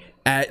Drake.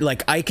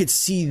 Like I could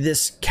see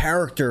this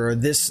character,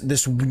 this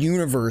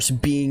universe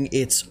being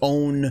its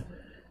own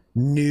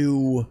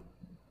new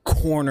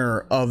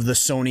corner of the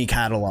Sony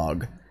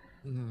catalog.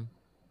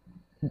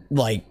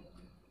 Like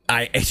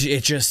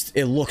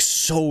it looks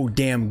so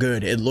damn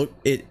good.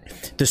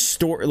 The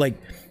story, like,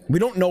 we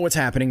don't know what's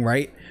happening,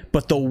 right?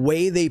 But the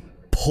way they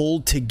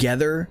pulled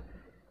together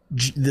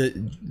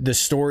the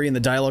story and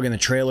the dialogue in the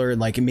trailer, and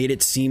like it made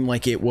it seem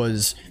like it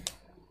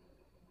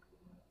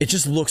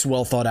just looks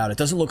well thought out. It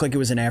doesn't look like it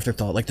was an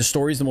afterthought. Like the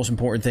story is the most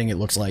important thing, it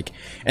looks like.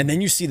 And then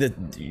you see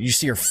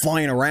her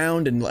flying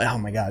around, and oh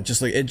my god,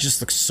 it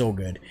just looks so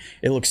good.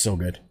 It looks so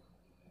good.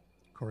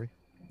 Corey?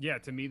 Yeah,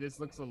 to me, this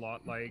looks a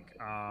lot like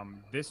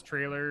this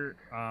trailer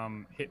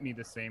hit me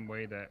the same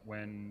way that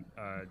when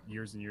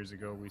years and years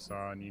ago we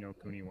saw Ni no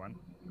Kuni 1.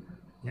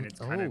 And it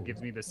kind of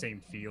gives me the same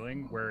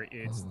feeling where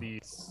it's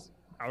this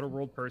outer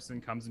world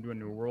person comes into a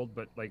new world,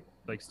 but like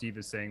Steve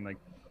is saying, like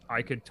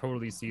I could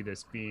totally see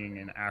this being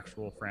an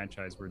actual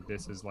franchise where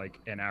this is like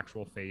an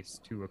actual face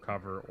to a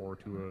cover or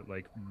to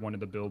like one of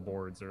the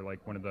billboards or like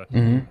one of the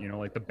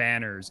like the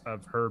banners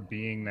of her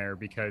being there,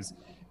 because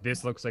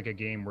this looks like a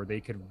game where they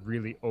could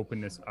really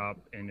open this up.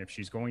 And if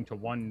she's going to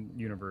one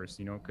universe,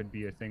 it could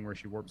be a thing where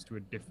she warps to a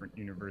different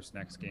universe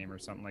next game or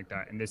something like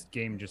that. And this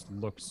game just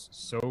looks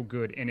so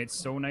good, and it's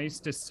so nice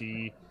to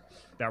see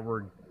that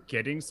we're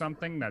getting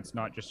something that's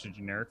not just a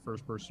generic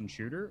first-person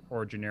shooter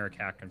or a generic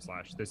hack and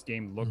slash. This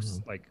game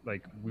looks like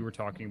we were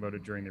talking about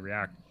it during the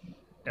React.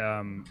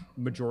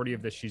 Majority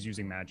of this, she's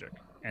using magic,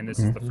 and this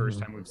is the first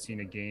time we've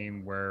seen a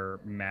game where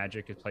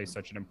magic has played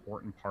such an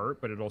important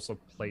part, but it also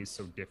plays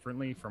so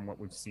differently from what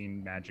we've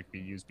seen magic be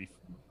used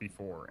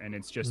before. And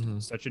it's just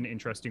such an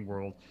interesting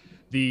world.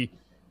 The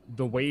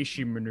way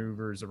she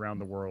maneuvers around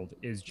the world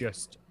is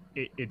just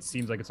it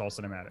seems like it's all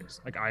cinematics.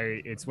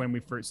 It's when we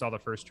first saw the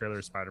first trailer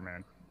of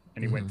Spider-Man,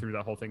 and he went through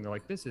that whole thing. They're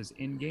like, this is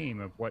in game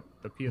of what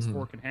the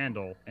PS4 can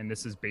handle, and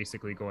this is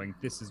basically going,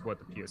 this is what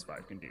the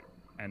PS5 can do.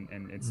 And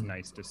it's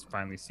nice to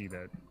finally see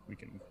that we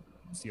can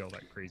see all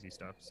that crazy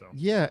stuff. So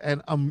yeah,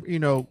 and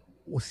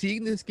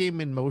seeing this game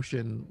in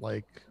motion,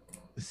 like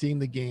seeing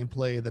the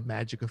gameplay, the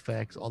magic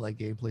effects, all that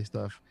gameplay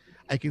stuff,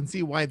 I can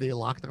see why they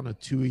locked on a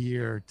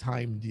 2-year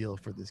time deal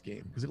for this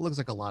game, because it looks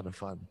like a lot of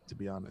fun, to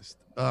be honest.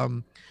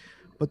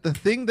 But the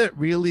thing that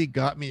really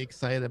got me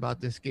excited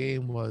about this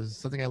game was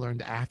something I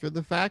learned after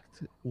the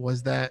fact,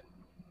 was that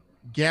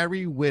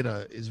Gary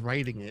Whitta is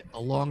writing it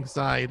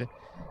alongside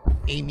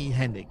Amy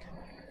Hennig.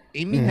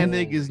 Amy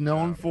Hennig is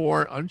known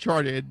for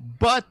Uncharted,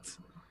 but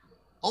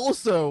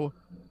also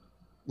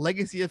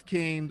Legacy of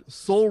Kain,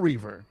 Soul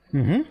Reaver.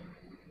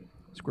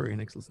 Square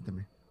Enix, listen to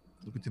me.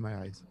 Look into my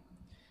eyes.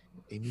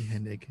 Amy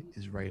Hennig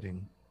is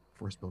writing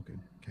Forspoken,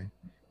 okay?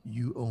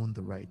 You own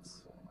the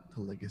rights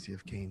to Legacy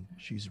of Kain.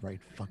 She's right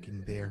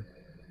fucking there.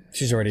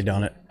 She's already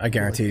done it. I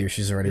guarantee you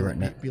she's already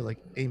written it. Be like,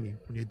 Amy,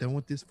 when you're done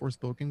with this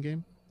Forspoken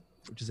game,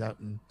 which is out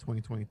in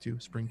 2022,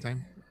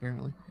 springtime,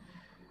 apparently,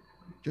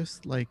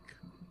 just like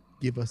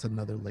give us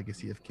another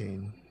Legacy of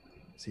Kain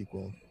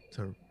sequel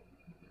to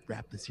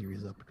wrap the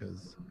series up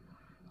because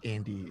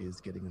Andy is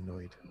getting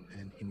annoyed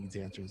and he needs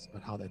answers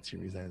about how that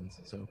series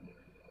ends. So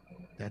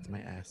that's my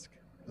ask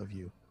of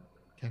you.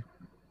 Okay.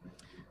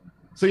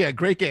 So yeah,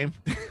 great game.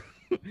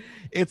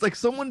 It's like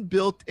someone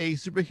built a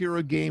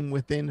superhero game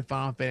within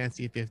Final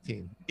Fantasy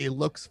 15. It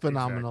looks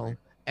phenomenal,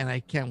 and I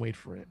can't wait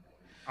for it.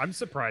 I'm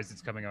surprised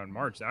it's coming out in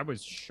March. I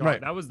was shocked.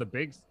 Right. That was the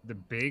big.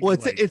 Well,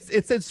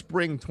 it said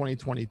spring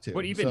 2022.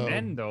 But even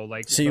then, though,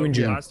 like see you in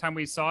June. Last time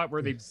we saw it,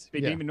 where they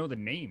didn't even know the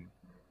name,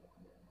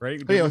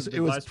 right? Oh, yeah, it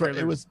was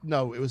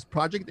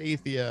Project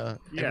Athia.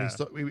 Yeah,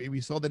 and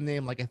we saw the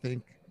name like I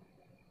think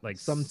like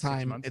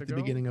sometime at the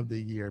beginning of the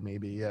year,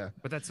 maybe. Yeah.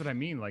 But that's what I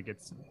mean. Like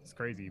it's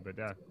crazy, but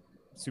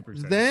super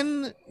exciting.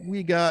 Then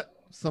we got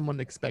some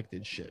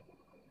unexpected shit,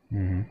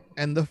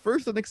 and the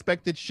first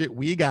unexpected shit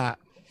we got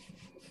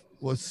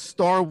was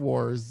Star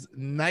Wars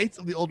Knights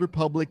of the Old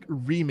Republic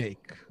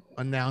remake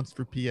announced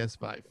for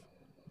PS5.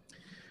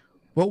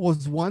 What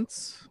was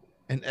once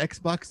an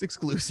Xbox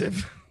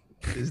exclusive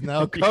is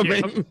now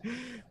coming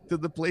to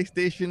the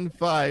PlayStation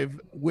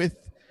 5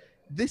 with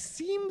this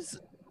seems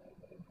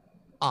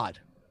odd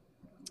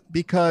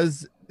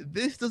because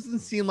this doesn't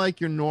seem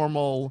like your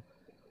normal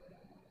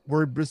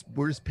we're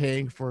just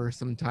paying for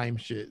some time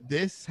shit.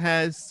 This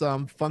has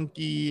some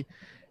funky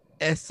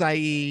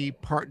SIE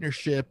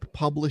partnership,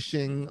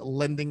 publishing,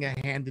 lending a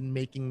hand in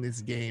making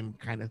this game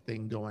kind of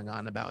thing going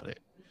on about it.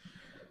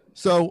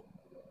 So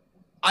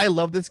I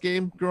love this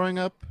game growing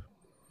up.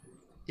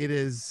 It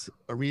is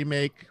a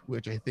remake,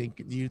 which I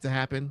think needed to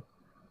happen.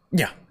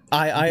 Yeah,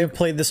 I have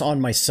played this on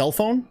my cell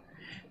phone,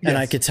 and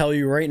I could tell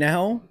you right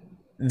now,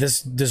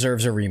 this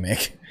deserves a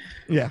remake.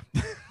 Yeah.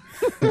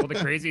 Well, the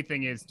crazy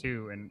thing is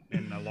too, and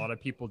a lot of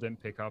people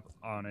didn't pick up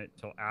on it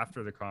till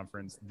after the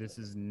conference. This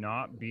is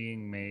not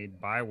being made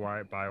by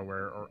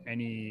BioWare or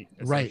any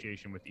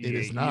association with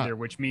EA either,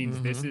 which means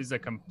this is a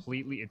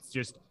completely. It's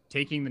just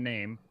taking the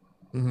name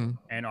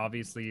and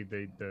obviously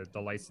the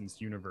licensed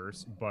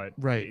universe, but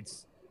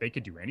they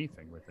could do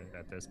anything with it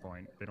at this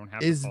point. They don't have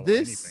to follow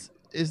anything.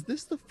 Is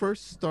this the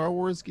first Star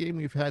Wars game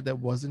we've had that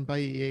wasn't by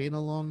EA in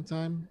a long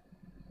time?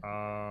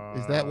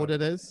 Is that what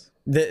it is?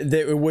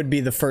 It would be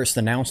the first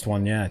announced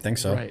one, yeah, I think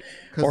so. Right.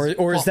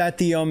 Or is that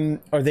the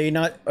are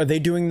they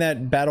doing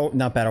that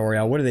not battle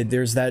royale? What are they?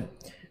 There's that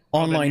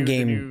online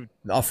game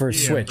for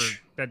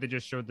Switch that they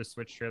just showed the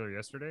Switch trailer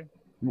yesterday.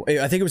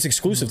 I think it was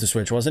exclusive to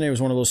Switch, wasn't it? It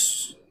was one of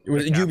those. It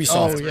was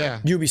Ubisoft. Oh yeah,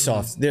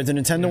 Ubisoft. There's the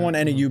Nintendo one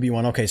and a Ubi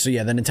one. Okay, so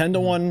yeah, the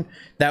Nintendo one,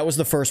 that was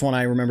the first one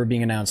I remember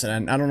being announced,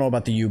 and I don't know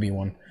about the Ubi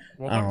one.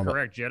 Well, I'm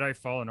correct. Jedi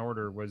Fallen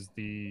Order was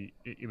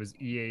it was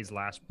EA's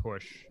last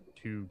push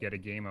to get a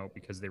game out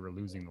because they were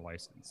losing the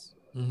license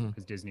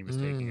because Disney was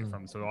taking it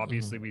from. So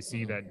obviously we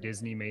see that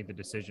Disney made the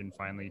decision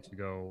finally to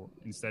go,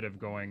 instead of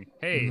going,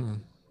 hey,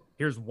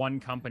 here's one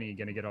company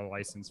going to get a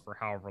license for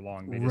however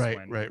long. They just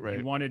went,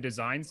 you want to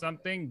design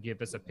something,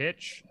 give us a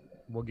pitch,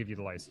 we'll give you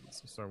the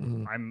license. So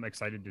I'm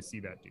excited to see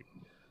that, dude.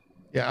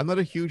 Yeah, I'm not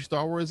a huge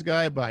Star Wars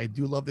guy, but I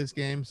do love this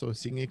game. So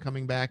seeing it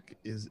coming back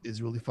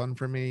is really fun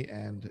for me.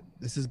 And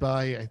this is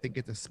by, I think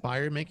it's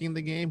Aspire making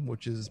the game,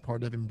 which is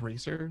part of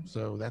Embracer.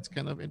 So that's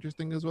kind of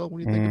interesting as well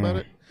when you think about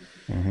it.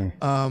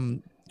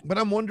 But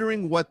I'm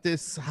wondering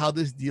how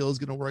this deal is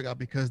going to work out,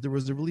 because there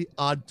was a really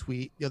odd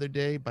tweet the other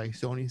day by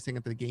Sony saying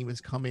that the game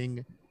is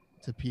coming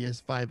to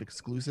PS5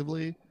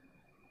 exclusively.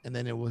 And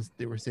then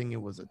they were saying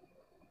it was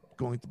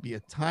going to be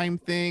a time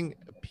thing,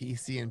 a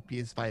PC and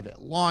PS5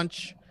 at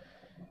launch.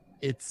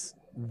 It's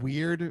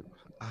weird.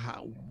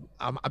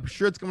 I'm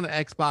sure it's coming to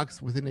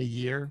Xbox within a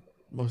year,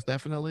 most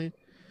definitely.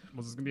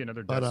 Well, this is gonna be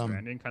another Death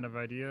Stranding kind of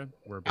idea,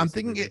 where I'm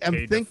thinking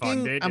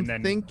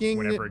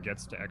whenever it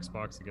gets to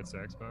Xbox, it gets to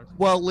Xbox.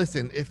 Well,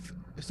 listen, if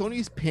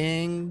Sony's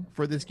paying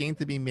for this game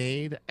to be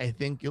made, I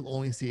think you'll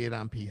only see it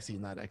on PC,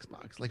 not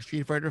Xbox. Like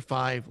Street Fighter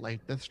 5,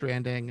 like Death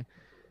Stranding,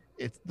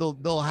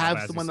 they'll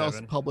have someone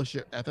else publish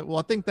it. Well,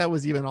 I think that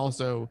was even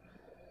also.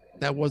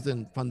 That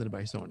wasn't funded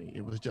by Sony.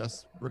 It was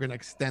just, we're going to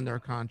extend our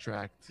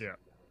contract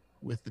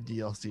with the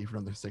DLC for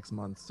another 6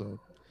 months. So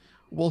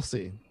we'll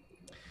see.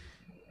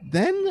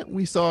 Then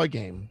we saw a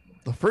game,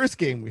 the first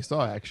game we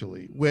saw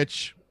actually,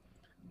 which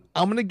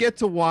I'm going to get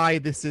to why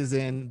this is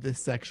in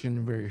this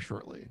section very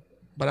shortly.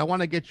 But I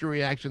want to get your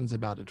reactions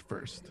about it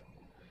first.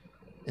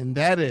 And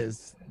that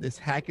is this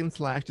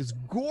this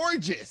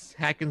gorgeous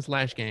hack and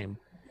slash game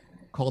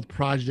called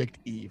Project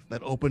Eve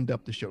that opened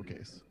up the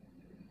showcase.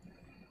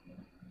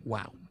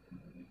 Wow.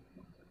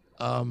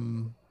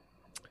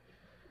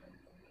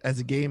 As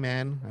a gay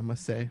man, I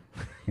must say,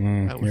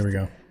 here we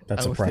go.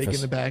 That's I was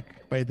taken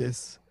aback by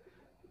this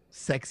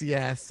sexy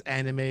ass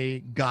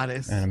anime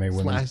goddess,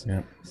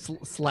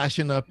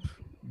 slashing up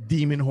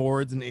demon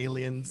hordes and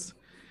aliens.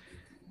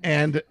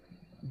 And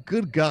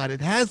good God,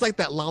 it has like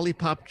that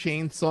lollipop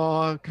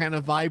chainsaw kind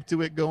of vibe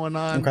to it going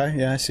on. Okay,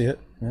 yeah, I see it.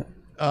 Yeah.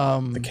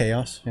 The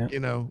chaos, yeah.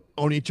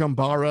 Oni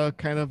Chambara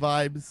kind of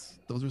vibes.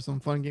 Those were some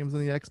fun games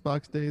in the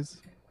Xbox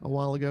days a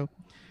while ago.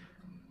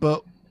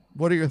 But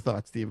what are your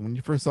thoughts, Steven? When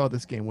you first saw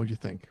this game, what did you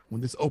think?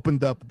 When this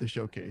opened up the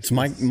showcase?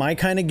 It's my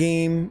kind of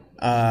game.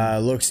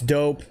 Looks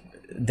dope.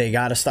 They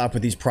got to stop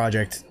with these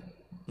Project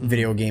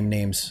video game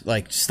names.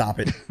 Like, stop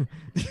it.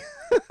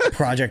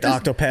 Project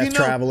Octopath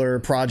Traveler,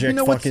 Project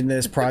fucking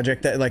this,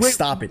 Project that. Like,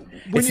 stop it.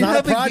 It's not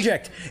a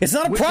project. It's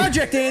not a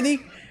project, Andy.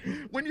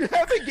 When you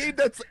have a game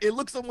it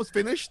looks almost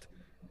finished,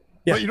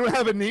 but you don't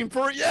have a name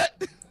for it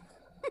yet.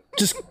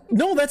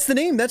 No, that's the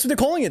name. That's what they're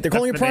calling it. They're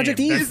calling it Project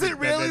Eve. Is it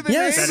really the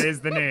name? That is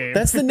the name.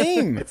 That's the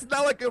name. It's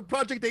not like a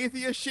Project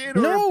Atheist shit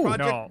or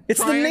no, it's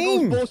the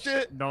name.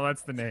 Bullshit. No,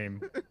 that's the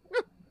name.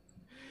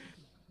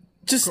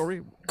 Just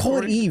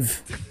call it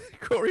Eve.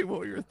 Corey, what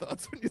were your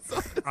thoughts when you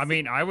saw this? I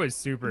mean, I was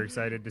super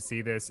excited to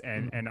see this,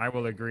 and I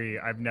will agree.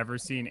 I've never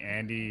seen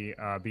Andy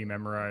be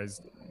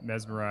mesmerized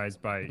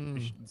by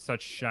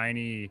such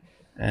shiny,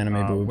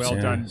 anime boobs. Well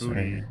done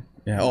booty.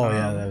 Yeah. Oh,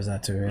 yeah, that was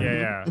that too.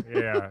 Yeah.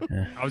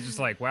 I was just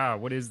like, wow,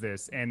 what is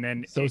this? And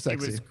then it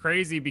was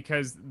crazy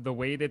because the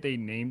way that they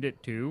named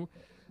it too,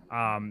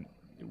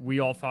 we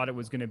all thought it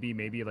was going to be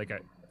maybe like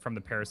from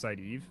the Parasite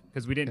Eve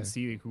because we didn't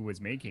see who was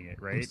making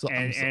it, right?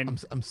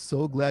 I'm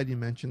so glad you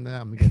mentioned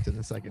that. I'm gonna get to it in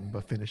a second,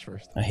 but finish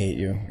first. I hate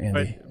you,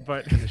 Andy.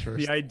 But finish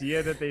first. The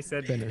idea that they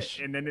said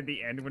and then at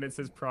the end when it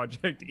says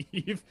Project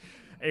Eve,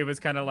 it was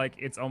kind of like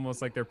it's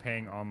almost like they're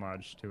paying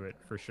homage to it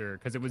for sure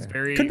because it was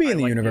very could be in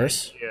the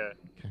universe.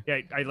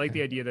 Yeah, I like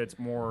the idea that it's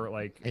more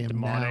like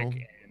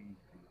demonic and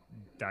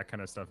that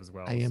kind of stuff as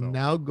well. I am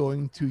now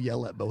going to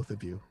yell at both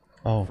of you.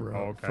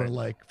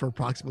 For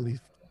approximately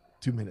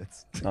 2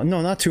 minutes. No,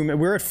 not 2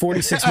 minutes. We're at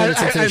 46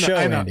 minutes into the show,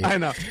 Andy. I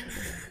know.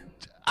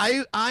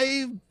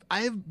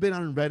 I've been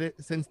on Reddit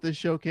since this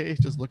showcase,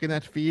 just looking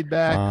at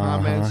feedback,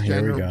 comments,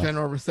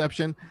 general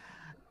reception.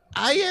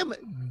 I am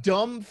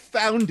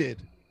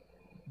dumbfounded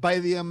by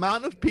the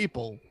amount of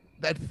people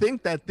that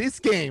think that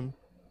this game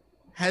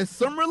has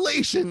some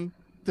relation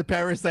to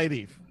Parasite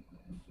Eve.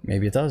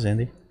 Maybe it does,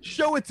 Andy.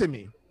 Show it to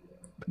me.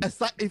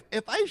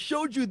 If I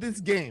showed you this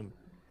game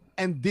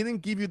and didn't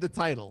give you the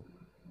title,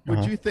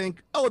 would you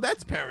think, oh,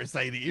 that's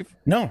Parasite Eve?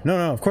 No,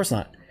 of course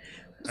not.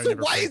 So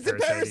why is it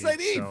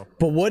Parasite Eve?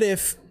 But what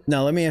if,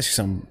 now let me ask you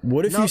something.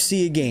 What if you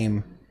see a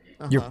game,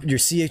 you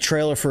see a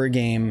trailer for a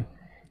game,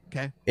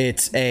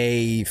 it's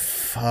a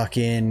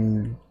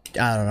fucking,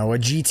 I don't know, a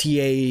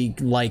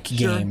GTA-like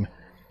game.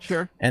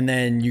 Sure. And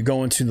then you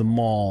go into the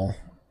mall,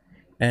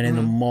 and in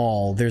the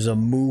mall, there's a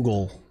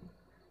Moogle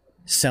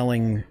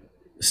selling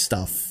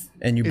stuff.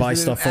 And you buy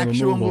stuff from a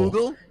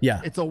Moogle.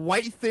 Yeah. It's a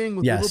white thing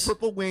with little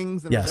purple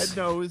wings and a red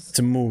nose. It's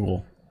a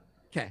Moogle.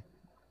 Okay.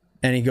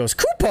 And he goes,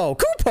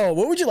 Kupo,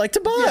 what would you like to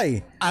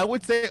buy? Yeah, I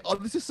would say, oh,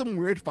 this is some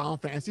weird Final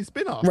Fantasy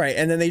spin-off. Right,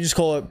 and then they just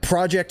call it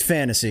Project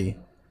Fantasy.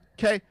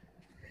 Okay.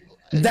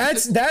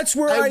 That's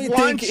where I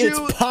think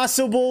it's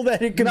possible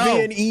that it could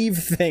be an Eve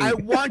thing. I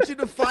want you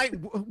to find,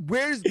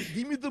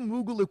 give me the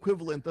Moogle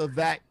equivalent of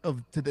that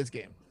to this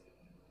game.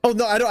 Oh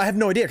no, I have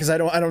no idea because I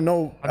don't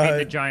know. I mean,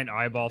 the giant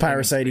eyeball.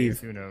 Parasite Eve.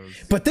 Who knows?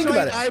 But think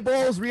about it.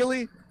 Eyeballs,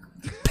 really?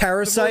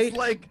 Parasite.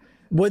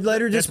 What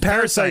letter does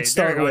Parasite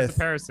start with?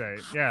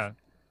 Parasite. Yeah.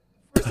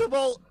 First of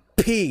all,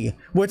 P.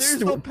 What's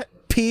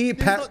P?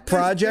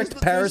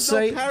 Project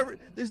Parasite.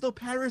 There's no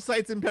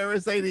parasites in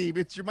Parasite Eve.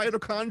 It's your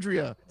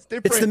mitochondria. It's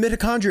different. It's the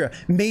mitochondria.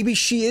 Maybe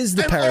she is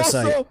the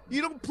parasite. Also,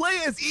 you don't play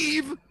as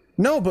Eve.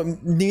 No,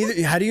 but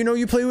neither. How do you know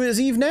you play as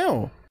Eve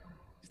now?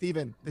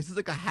 Steven, this is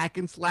like a hack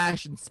and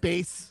slash in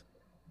space.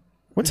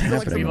 What's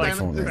happening? Like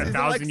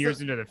 1,000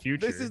 years into the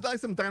future. This is like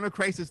some Dino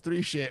Crisis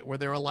 3 shit where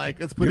they were like,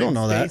 let's put it in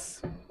space.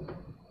 That.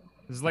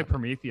 This is like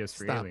Prometheus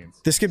for aliens.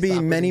 This could be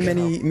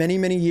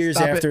many years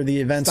after the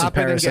events of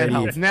Parasite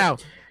Eve. Now,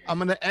 I'm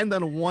going to end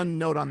on one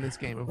note on this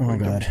game before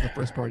we get to the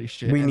first party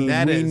shit. We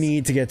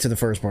need to get to the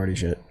first party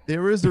shit.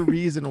 There is a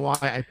reason why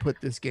I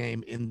put this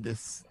game in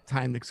this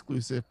timed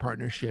exclusive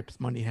partnerships,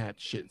 money hat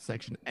shit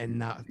section and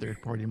not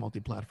third party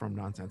multi-platform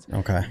nonsense.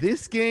 Okay.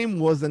 This game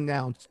was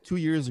announced 2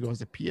 years ago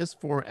as a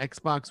PS4,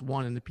 Xbox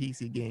One, and a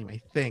PC game,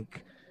 I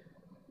think.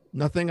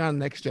 Nothing on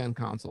next gen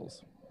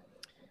consoles.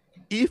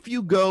 If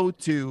you go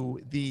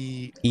to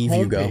the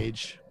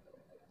homepage,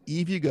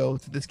 if you go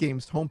to this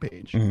game's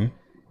homepage,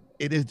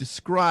 it is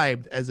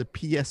described as a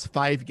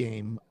PS5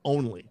 game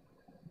only.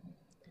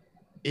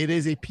 It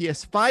is a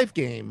PS5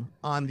 game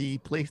on the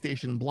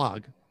PlayStation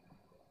blog.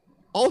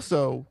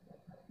 Also,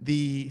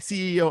 the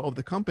CEO of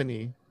the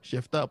company,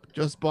 Shift Up,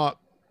 just bought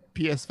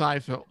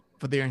PS5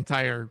 for their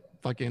entire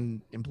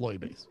fucking employee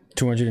base.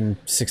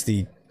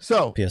 260.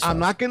 So PS5. I'm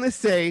not going to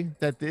say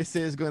that this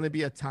is going to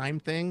be a time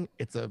thing.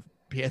 It's a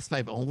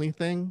PS5 only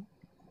thing.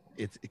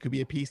 It could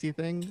be a PC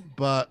thing,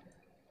 but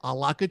a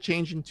lot could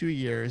change in 2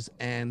 years.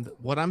 And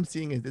what I'm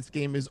seeing is this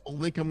game is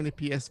only coming to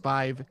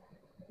PS5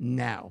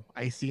 now.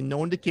 I see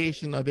no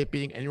indication of it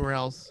being anywhere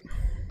else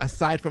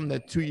aside from the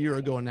 2 year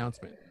ago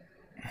announcement.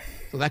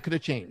 So that could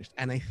have changed.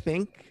 And I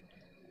think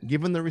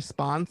given the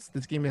response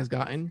this game has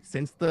gotten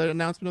since the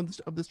announcement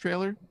of this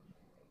trailer,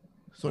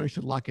 Sony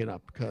should lock it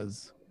up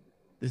because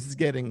this is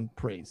getting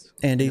praise.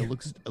 Andy, it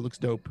looks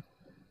dope.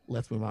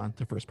 Let's move on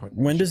to first party.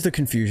 When does the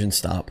confusion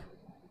stop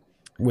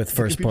with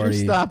first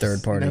party,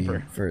 third party?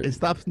 It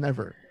stops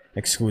never.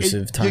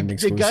 Exclusive, timed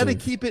exclusive. You got to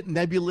keep it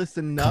nebulous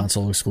enough.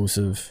 Console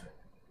exclusive.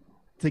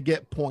 to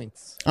get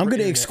points. I'm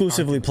going to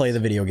exclusively play the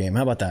video game.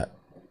 How about that?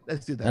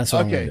 Let's do that. That's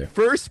what I'm gonna do.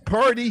 First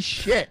party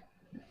shit.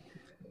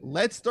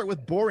 Let's start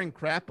with boring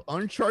crap.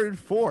 Uncharted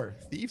 4,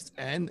 Thief's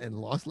End and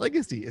Lost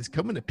Legacy is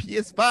coming to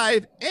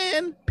PS5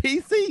 and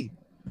PC.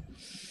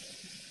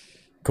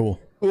 Cool.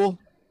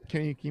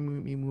 Can you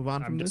move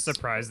on from this? I'm just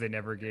surprised they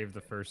never gave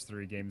the first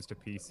 3 games to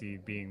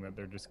PC, being that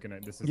they're just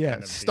gonna. This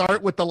is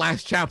start with the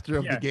last chapter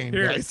of the game,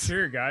 guys.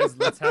 Here, guys.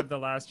 Let's have the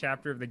last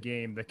chapter of the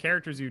game. The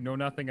characters you know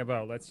nothing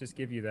about. Let's just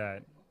give you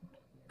that.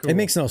 Cool. It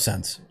makes no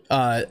sense.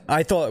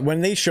 I thought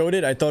when they showed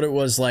it, I thought it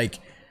was like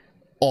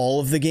all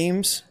of the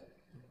games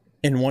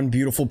in one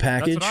beautiful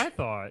package. That's what I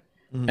thought.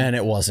 And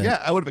it wasn't.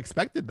 Yeah, I would have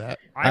expected that.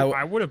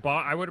 I would have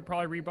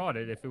probably rebought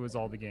it if it was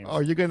all the games. Oh,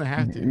 you're gonna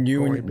have to.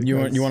 You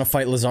want to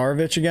fight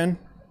Lazarevich again?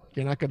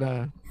 You're not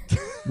gonna.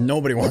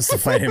 Nobody wants to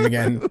fight him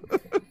again.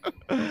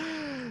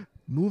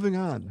 Moving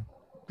on,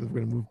 because we're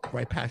gonna move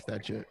right past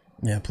that shit.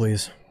 Yeah,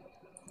 please.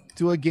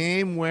 To a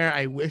game where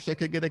I wish I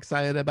could get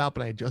excited about,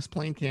 but I just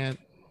plain can't,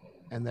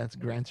 and that's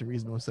Gran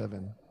Turismo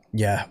 7.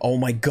 Yeah. Oh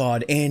my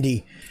God,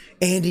 Andy.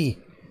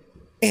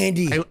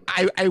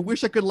 I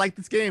wish I could like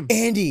this game.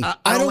 Andy,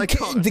 I don't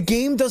care. The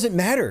game doesn't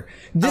matter.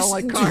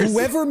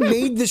 Whoever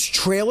made this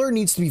trailer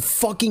needs to be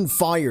fucking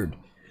fired.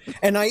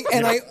 And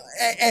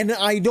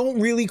I don't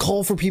really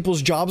call for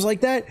people's jobs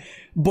like that,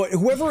 but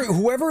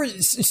whoever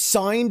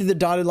signed the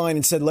dotted line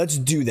and said, let's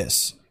do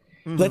this.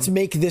 Let's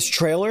make this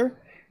trailer.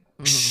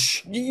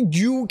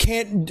 You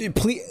can't,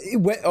 please.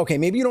 Okay,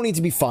 maybe you don't need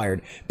to be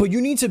fired, but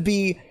you need to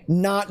be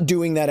not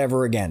doing that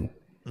ever again.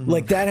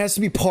 Like, that has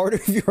to be part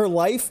of your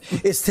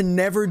life, is to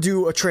never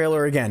do a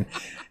trailer again.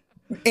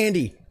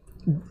 Andy,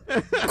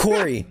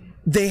 Corey,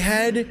 they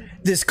had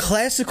this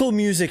classical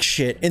music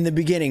shit in the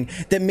beginning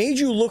that made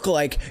you look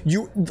like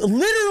you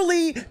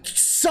literally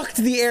sucked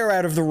the air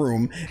out of the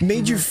room,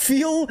 made you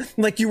feel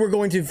like you were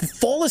going to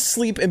fall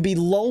asleep and be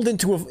lulled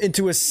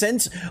into a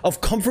sense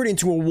of comfort,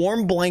 into a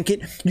warm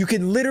blanket. You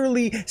could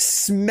literally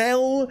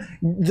smell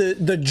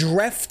the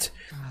drift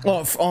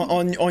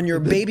on your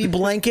baby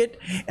blanket,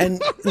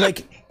 and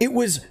like, it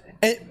was,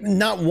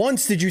 not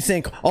once did you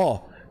think,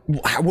 oh,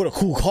 what a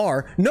cool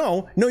car.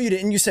 No, you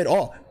didn't. You said,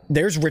 oh,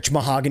 there's rich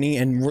mahogany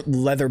and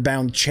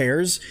leather-bound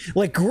chairs.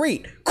 Like,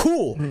 great,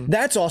 cool,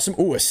 that's awesome.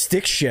 Ooh, a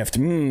stick shift.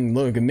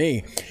 Look at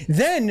me.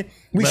 Then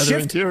we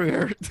shift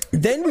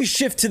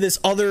to this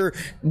other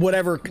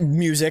whatever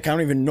music. I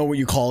don't even know what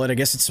you call it. I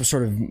guess it's some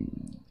sort of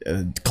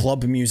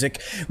club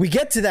music. We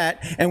get to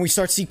that and we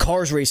start to see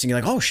cars racing. You're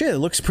like, oh shit, it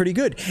looks pretty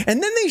good.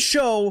 And then they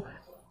show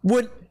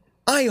what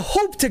I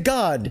hope to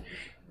God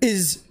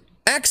is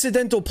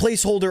accidental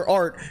placeholder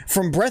art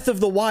from Breath of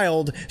the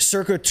Wild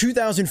circa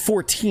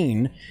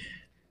 2014.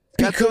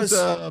 Because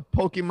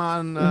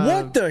Pokemon,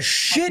 what the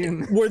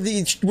shit were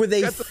they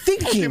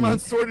thinking? Pokemon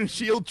Sword and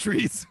Shield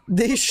trees.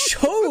 They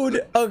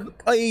showed a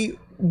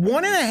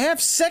 1.5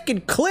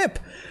 second clip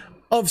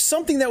of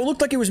something that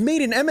looked like it was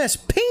made in MS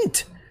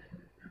Paint.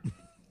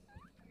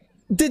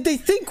 Did they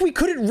think we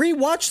couldn't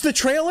rewatch the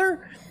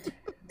trailer?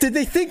 Did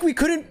they think we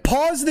couldn't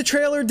pause the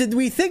trailer? Did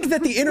we think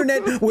that the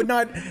internet would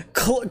not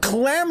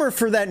clamor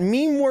for that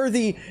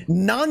meme-worthy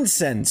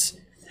nonsense?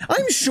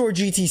 I'm sure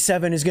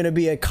GT7 is going to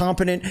be a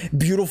competent,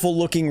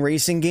 beautiful-looking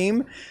racing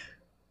game.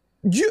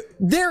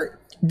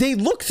 They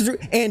looked through.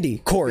 Andy,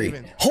 Corey,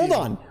 hold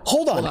on,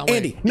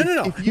 Andy.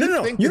 No. You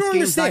don't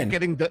understand.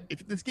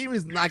 If this game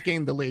is not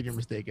getting delayed, you're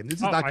mistaken. This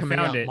is not coming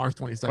out March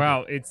 22nd.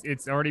 Well,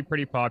 it's already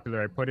pretty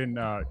popular. I put in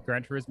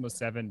Gran Turismo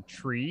 7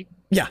 tree.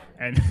 Yeah,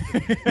 and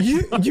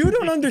you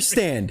don't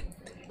understand.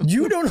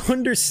 You don't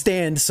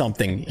understand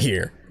something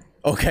here,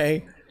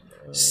 okay?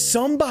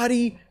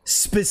 Somebody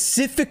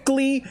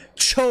specifically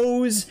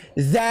chose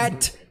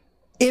that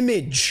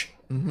image.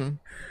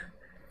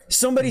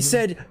 Somebody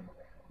said,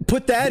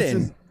 put that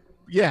in.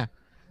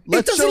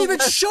 It doesn't even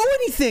show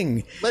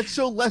anything. Let's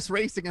show less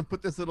racing and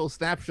put this little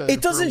snapshot.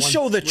 It doesn't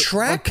show the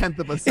track. 1/10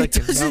 of a second.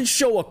 It doesn't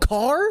show a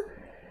car.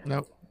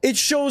 No. It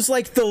shows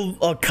like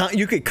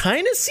you could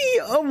kind of see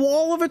a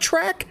wall of a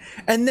track,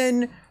 and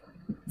then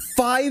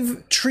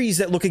 5 trees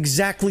that look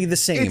exactly the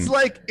same.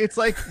 It's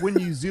like when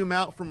you zoom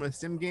out from a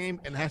sim game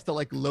and has to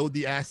like load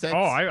the assets. Oh,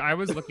 I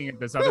was looking at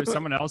this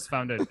someone else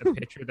found a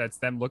picture that's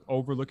them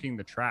overlooking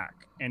the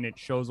track, and it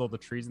shows all the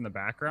trees in the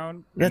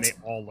background, and they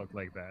all look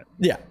like that.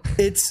 Yeah,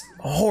 it's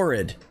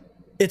horrid.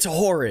 It's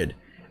horrid.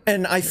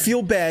 And I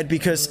feel bad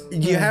because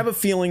you have a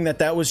feeling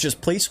that was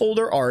just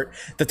placeholder art,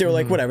 that they were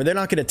like, whatever, they're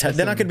not going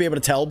to be able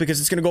to tell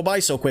because it's going to go by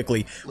so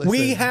quickly.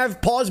 We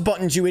have pause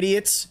buttons, you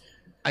idiots.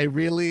 I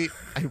really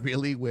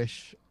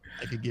wish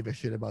I could give a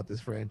shit about this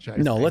franchise.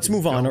 No, let's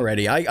move on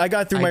already. I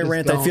got through my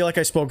rant. I feel like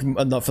I spoke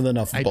enough of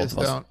both of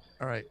us.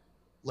 All right,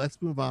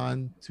 let's move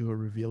on to a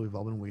reveal we've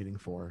all been waiting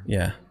for.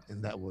 Yeah.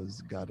 And that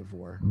was God of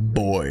War.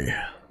 Boy.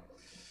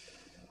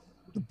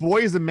 The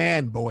boy is a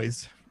man,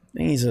 boys.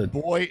 The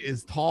boy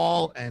is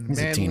tall and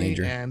manly, a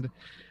teenager. And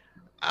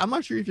I'm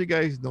not sure if you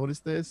guys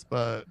noticed this,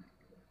 but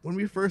when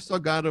we first saw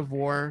God of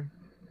War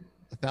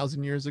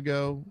 1,000 years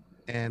ago,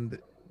 and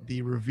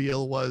the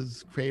reveal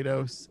was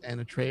Kratos and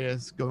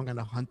Atreus going on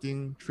a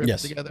hunting trip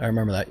together. I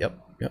remember that. Yep.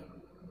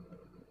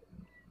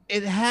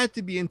 It had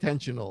to be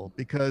intentional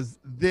because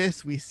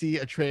we see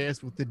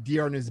Atreus with the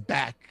deer on his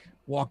back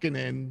walking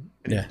in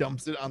and he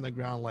dumps it on the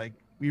ground like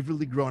we've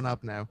really grown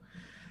up now.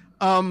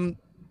 I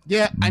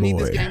need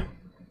this game.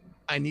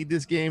 I need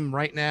this game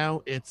right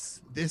now.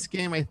 This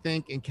game I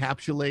think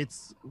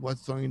encapsulates what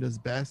Sony does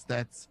best.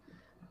 That's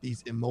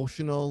these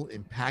emotional,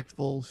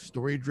 impactful,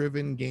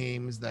 story-driven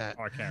games that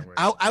I can't wait.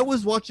 I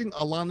was watching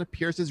Alana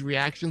Pierce's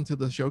reaction to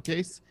the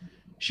showcase.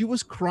 She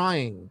was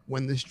crying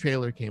when this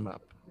trailer came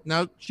up.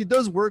 Now, she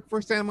does work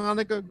for Santa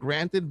Monica,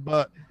 granted,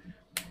 but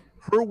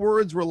her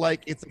words were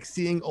like, it's like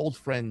seeing old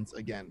friends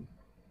again.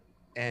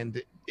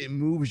 And it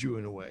moves you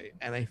in a way.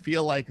 And I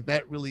feel like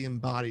that really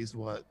embodies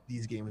what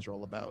these games are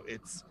all about.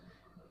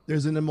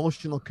 There's an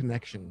emotional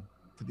connection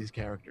to these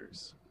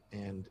characters.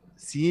 And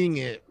seeing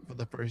it for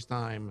the first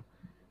time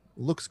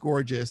looks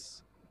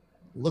gorgeous,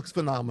 looks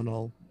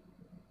phenomenal.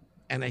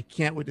 And I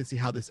can't wait to see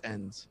how this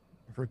ends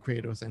for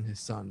Kratos and his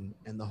son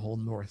and the whole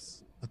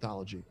Norse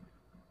mythology.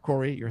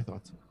 Corey, your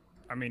thoughts?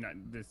 I mean,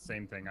 the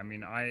same thing. I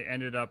mean, I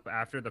ended up,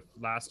 after the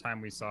last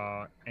time we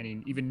saw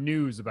any even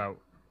news about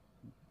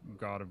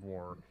God of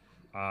War,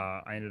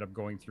 I ended up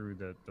going through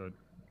the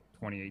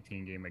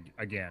 2018 game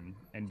again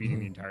and beating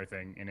the entire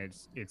thing. And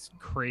it's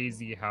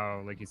crazy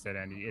how, like you said,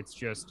 Andy, it's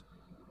just,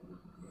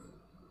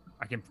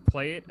 I can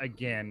play it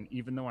again,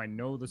 even though I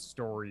know the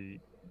story,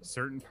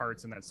 certain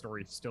parts in that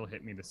story still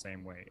hit me the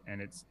same way.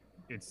 And it's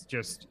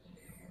just,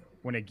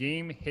 when a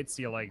game hits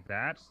you like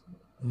that,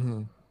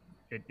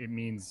 it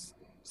means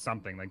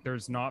something. Like,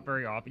 there's not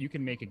very often you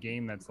can make a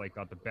game that's like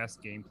got the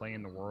best gameplay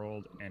in the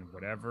world and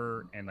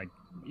whatever, and like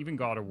even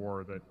God of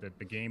War,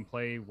 the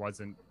gameplay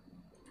wasn't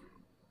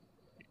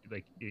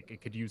like,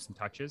 it could use some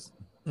touches,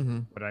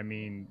 but I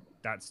mean,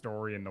 that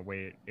story and the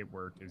way it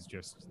worked is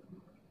just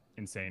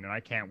insane, and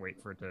I can't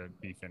wait for it to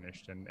be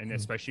finished, and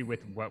especially with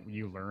what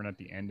you learn at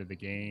the end of the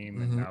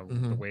game, and now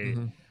the way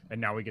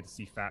and now we get to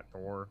see Fat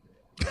Thor.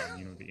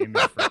 The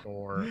image for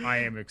Thor. I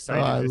am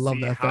excited to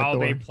see how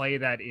they play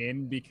that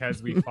in,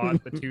 because we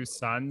fought the two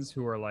sons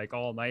who are like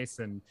all nice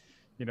and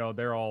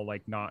they're all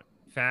like not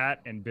fat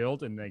and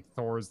built, and like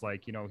Thor's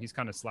like he's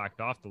kind of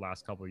slacked off the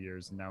last couple of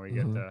years, and now we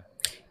get to.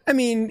 I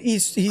mean,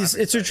 he's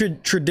it's a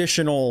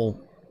traditional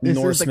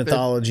Norse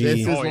mythology.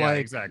 This is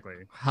exactly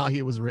how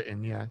he was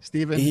written. Yeah,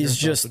 Steven. He's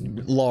just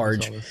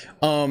large.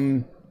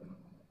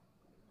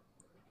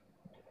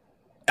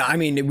 I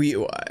mean,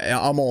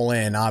 I'm all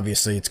in.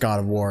 Obviously, it's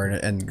God of War,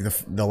 and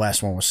the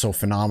last one was so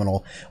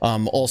phenomenal.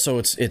 Also,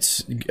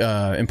 it's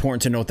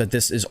important to note that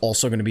this is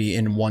also going to be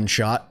in one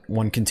shot,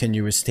 one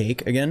continuous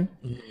take again.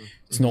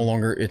 It's no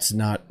longer. It's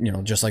not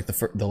just like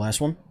the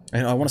last one.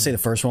 I want to say the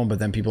first one, but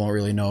then people don't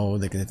really know.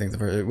 They think the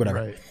first,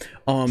 whatever.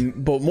 Right.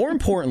 But more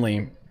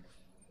importantly,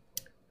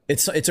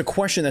 it's a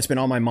question that's been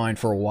on my mind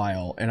for a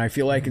while, and I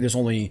feel like there's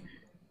only.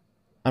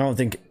 I don't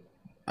think.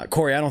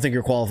 Corey, I don't think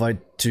you're qualified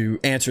to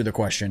answer the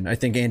question. I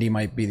think Andy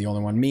might be the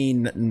only one. Me,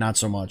 not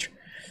so much.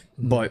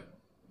 But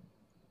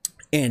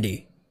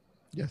Andy,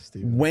 yes,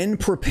 Steve. When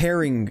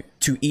preparing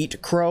to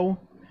eat crow,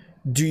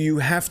 do you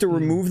have to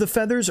remove the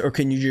feathers, or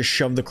can you just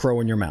shove the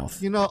crow in your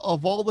mouth?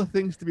 Of all the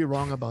things to be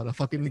wrong about a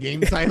fucking game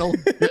title,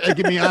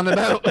 get me on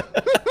about.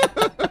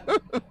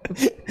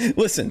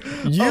 Listen,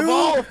 of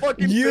all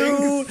fucking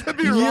things to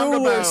be wrong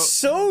about. Were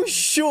so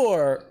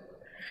sure.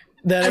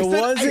 That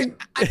wasn't.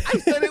 I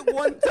said it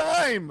one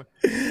time.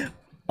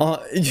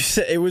 You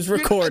said it was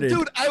recorded,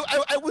 dude.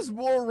 I was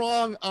more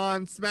wrong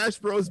on Smash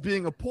Bros.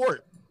 Being a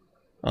port.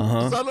 So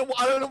I don't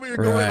know what you're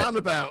going on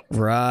about.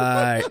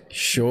 Right.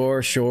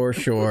 Sure.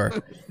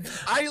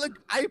 I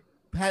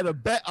had a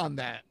bet on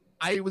that.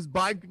 I was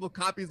buying people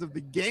copies of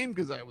the game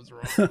because I was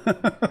wrong.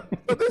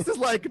 But this is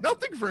like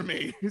nothing for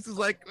me. This is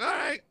like, all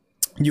right.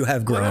 You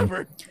have grown.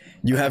 Whatever.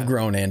 You have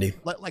grown, Andy.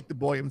 Like the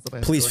boy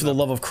himself. Please, for the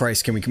love of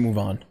Christ, can we move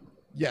on?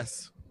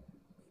 Yes.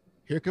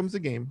 Here comes a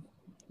game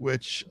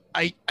which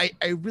I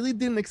really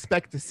didn't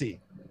expect to see.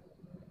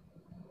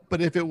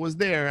 But if it was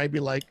there, I'd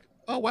be like,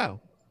 oh, wow.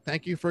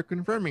 Thank you for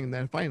confirming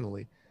that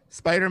finally.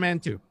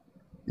 Spider-Man 2.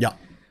 Yeah.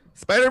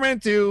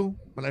 Spider-Man 2,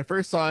 when I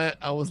first saw it,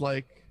 I was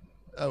like,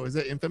 oh, is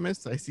it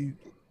Infamous? I see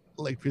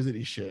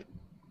electricity shit.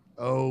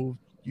 Oh,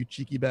 you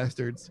cheeky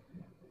bastards.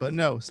 But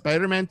no,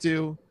 Spider-Man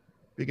 2,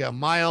 we got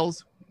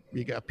Miles,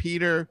 we got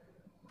Peter,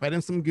 fighting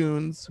some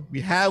goons.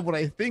 We have what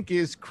I think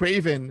is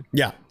Kraven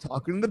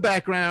talking in the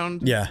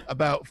background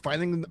about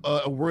finding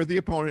a worthy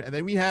opponent. And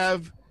then we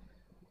have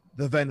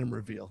the Venom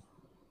reveal.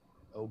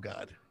 Oh,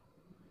 God.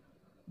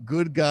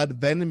 Good God,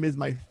 Venom is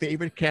my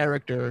favorite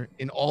character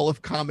in all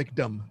of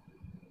comicdom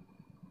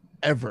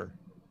ever.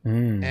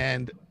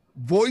 And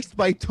voiced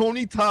by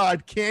Tony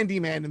Todd,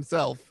 Candyman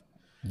himself.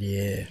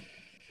 Yeah.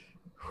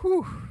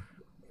 Whew.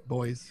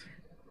 Boys.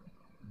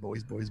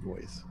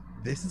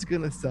 This is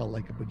going to sell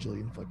like a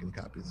bajillion fucking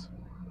copies.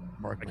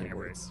 Mark my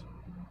words.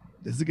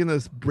 This is going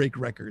to break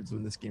records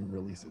when this game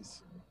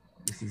releases.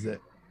 This is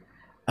it.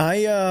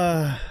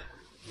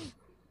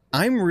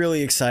 I'm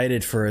really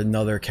excited for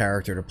another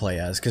character to play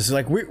as, because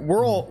like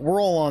we're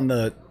all on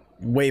the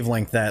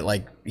wavelength that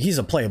like he's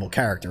a playable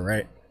character,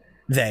 right?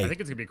 I think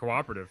it's gonna be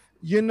cooperative.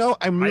 You know,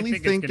 I'm really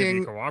it's gonna be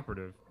thinking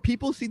cooperative.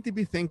 People seem to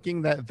be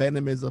thinking that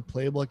Venom is a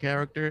playable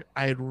character.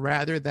 I'd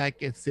rather that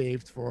get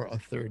saved for a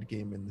third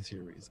game in the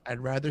series. I'd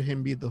rather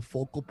him be the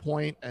focal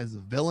point as a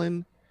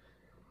villain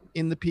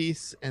in the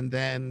piece, and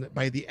then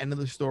by the end of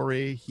the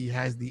story, he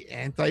has the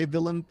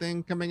anti-villain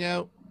thing coming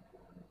out,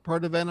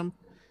 part of Venom,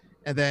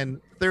 and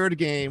then third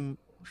game,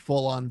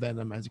 full-on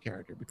Venom as a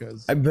character,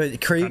 because but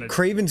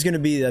Kraven's going to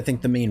be, I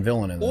think, the main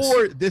villain in this.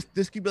 Or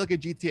this could be like a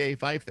GTA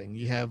 5 thing.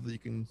 You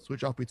can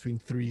switch off between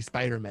 3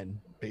 Spider-Men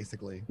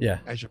basically. Yeah.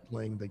 As you're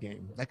playing the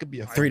game, that could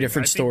be a 3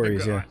 different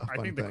stories. I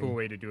think the cool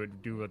way to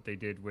do what they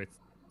did with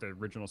the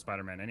original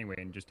Spider-Man anyway,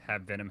 and just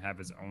have Venom have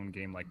his own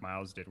game like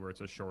Miles did, where it's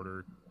a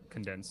shorter,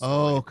 condensed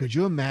story. Oh, could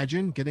you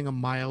imagine getting a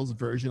Miles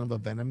version of a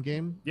Venom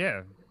game?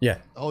 Yeah.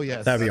 Oh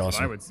yes, that'd be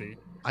awesome. I would see.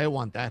 I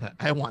want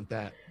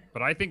that.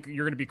 But I think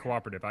you're going to be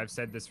cooperative. I've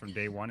said this from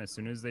day one. As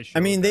soon as they show,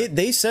 I mean,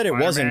 they said it Spider-Man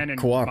wasn't and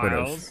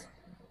cooperative. Miles,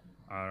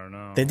 I don't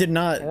know. They did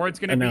not. Or it's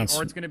going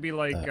to be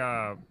like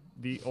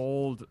the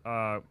old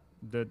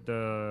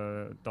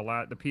the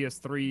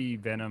PS3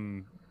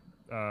 Venom,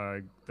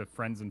 the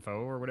Friends and Foe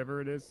or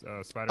whatever it is.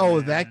 Spider-Man.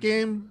 Oh, that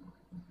game.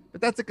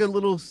 But that's like a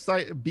little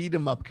beat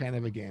 'em up kind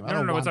of a game.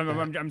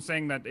 I'm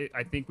saying that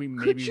I think we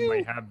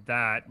might have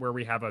that where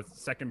we have a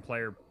second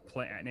player,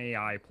 an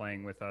AI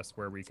playing with us,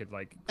 where we could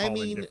like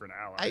call in different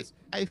allies.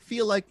 I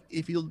feel like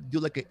if you do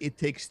like a It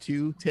Takes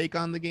Two take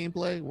on the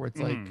gameplay, where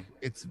it's like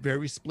it's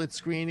very split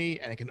screeny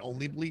and it can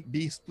only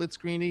be split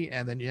screeny,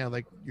 and then you have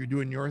like you're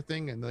doing your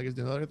thing and then there's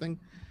another thing.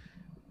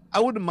 I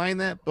wouldn't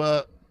mind that,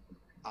 but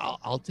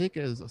I'll take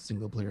it as a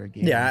single player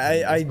game.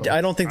 Yeah,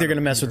 I don't think they're gonna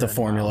mess with the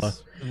formula.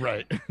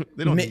 Right.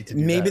 They don't need to do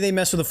maybe that. they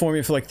mess with the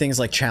formula for like things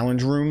like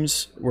challenge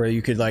rooms, where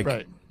you could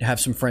like have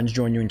some friends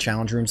join you in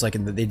challenge rooms, like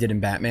they did in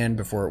Batman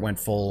before it went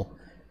full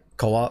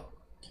co-op.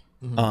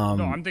 No,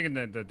 I'm thinking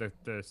that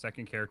the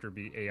second character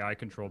be AI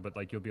controlled, but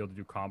like you'll be able to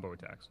do combo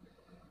attacks.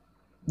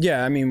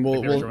 Yeah, I mean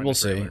we'll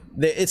see.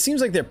 It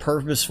seems like they're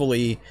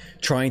purposefully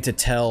trying to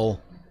tell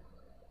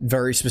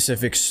very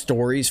specific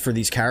stories for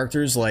these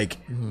characters, like.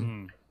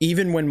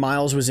 Even when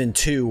Miles was in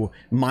 2,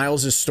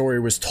 Miles'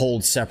 story was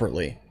told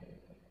separately.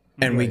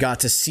 And we got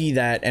to see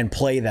that and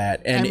play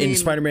that. And in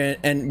Spider-Man,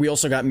 and we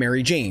also got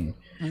Mary Jane.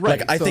 Right,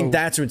 like, I think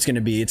that's what it's going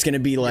to be. It's going to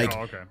be like,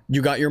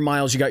 you got your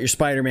Miles, you got your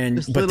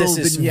Spider-Man, but this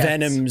is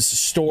Venom's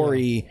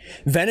story.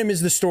 Yeah. Venom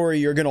is the story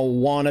you're going to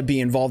want to be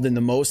involved in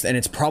the most, and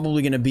it's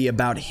probably going to be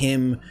about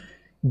him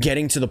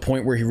getting to the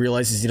point where he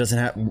realizes he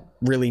doesn't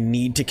really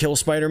need to kill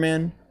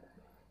Spider-Man.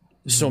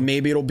 So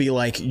maybe it'll be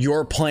like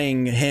you're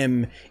playing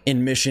him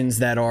in missions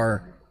that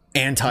are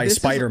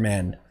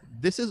anti-Spider-Man.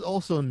 This is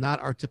also not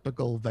our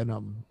typical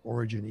Venom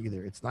origin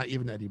either. It's not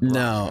even Eddie Brock.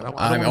 No,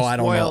 I don't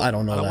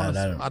know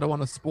that. I don't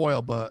want to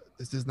spoil, but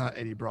this is not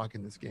Eddie Brock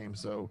in this game.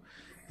 So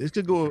this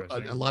could go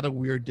a lot of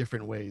weird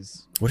different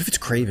ways. What if it's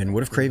Kraven?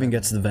 What if Kraven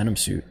gets the Venom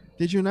suit?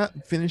 Did you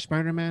not finish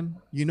Spider-Man?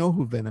 You know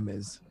who Venom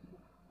is.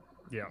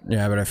 Yeah.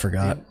 Yeah, but I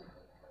forgot.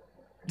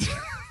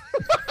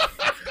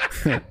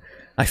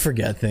 I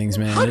forget things,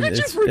 man. How did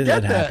you forget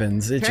that? It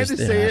happens. It Can just I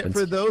just say happens. it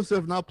for those who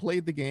have not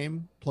played the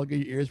game? Plug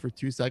your ears for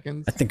 2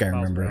 seconds. I think I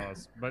remember.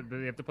 Miles. But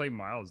they have to play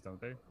Miles,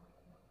 don't they?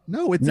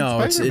 No,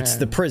 it's it's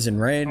the prison,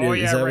 right? Oh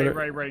yeah,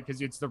 right.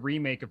 Because it's the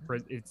remake of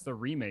it's the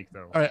remake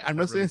though. All right, I'm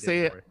just gonna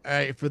say it. All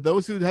right, for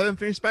those who haven't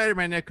finished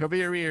Spider-Man yet, cover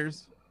your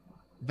ears.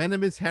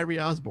 Venom is Harry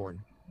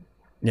Osborn.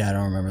 Yeah, I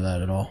don't remember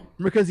that at all.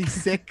 Because he's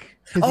sick.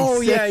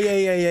 Yeah.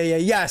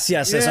 Yes.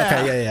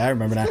 Okay, yeah. I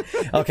remember now.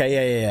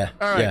 Okay, yeah.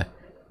 All right. Yeah.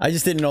 I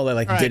just didn't know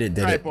that did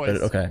it. Boys.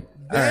 But okay.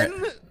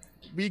 Then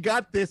we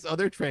got this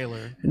other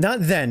trailer. Not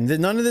then.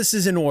 None of this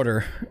is in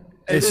order.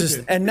 It's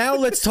just, and now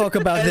let's talk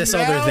about this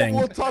other thing.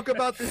 We'll talk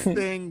about this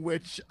thing,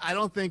 which I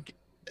don't think.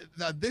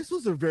 This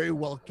was a very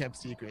well kept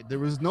secret. There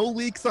was no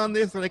leaks on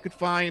this that I could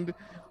find.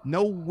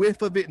 No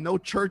whiff of it. No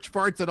church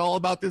farts at all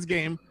about this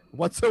game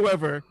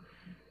whatsoever.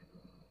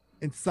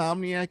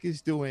 Insomniac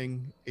is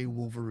doing a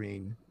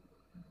Wolverine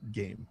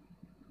game.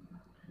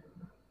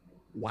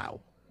 Wow.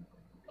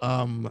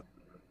 When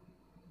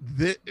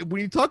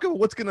you talk about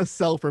what's going to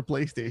sell for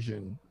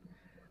PlayStation,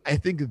 I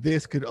think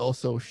this could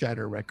also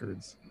shatter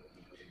records.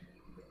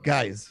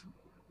 Guys,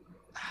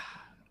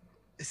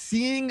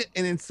 seeing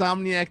an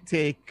Insomniac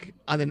take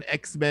on an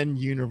X-Men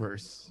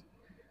universe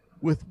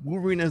with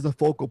Wolverine as a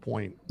focal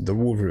point. The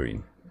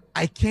Wolverine.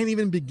 I can't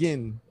even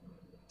begin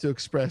to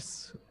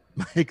express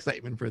my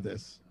excitement for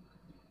this.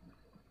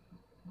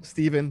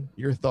 Steven,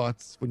 your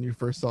thoughts when you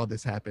first saw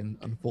this happen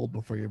unfold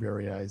before your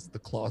very eyes. The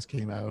claws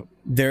came out.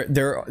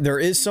 There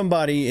is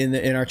somebody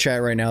in our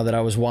chat right now that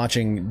I was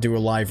watching do a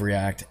live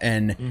react,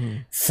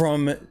 and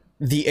from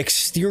the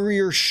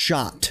exterior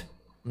shot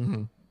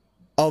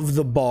of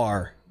the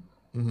bar,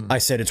 I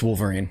said it's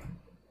Wolverine.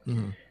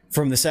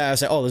 From the side, I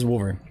said, "Oh, there's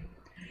Wolverine."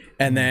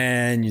 And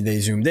then they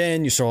zoomed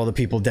in. You saw all the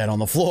people dead on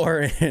the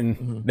floor,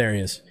 and there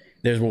he is.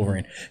 There's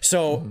Wolverine.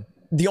 So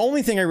the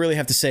only thing I really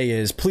have to say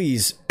is,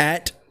 please,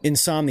 at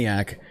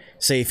Insomniac,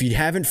 say if you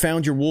haven't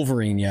found your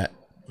Wolverine yet,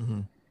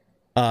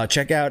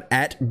 check out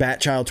at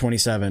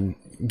Batchild27.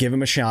 Give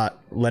him a shot.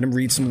 Let him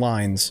read some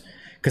lines,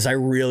 because I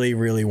really,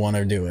 really want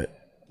to do it.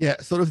 Yeah,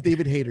 so does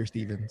David Hayter,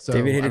 Steven. So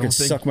David Hayter can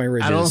suck my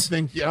ridges. I don't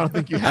think you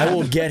have. I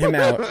will get him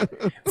out.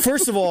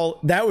 First of all,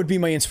 that would be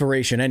my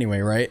inspiration anyway,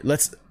 right?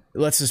 Let's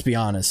just be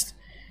honest.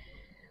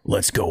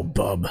 Let's go,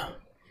 bub.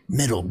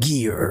 Metal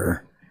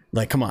Gear.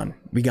 Like, come on.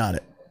 We got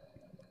it.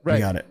 Right. We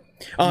got it.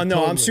 No,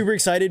 totally. I'm super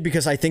excited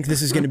because I think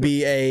this is going to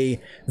be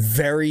a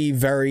very,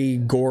 very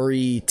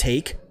gory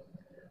take.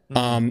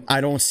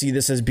 I don't see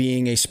this as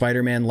being a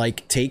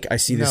Spider-Man-like take. I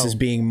see this as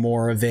being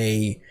more of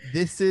a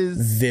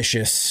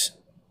vicious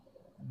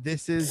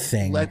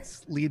thing.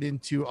 Let's lead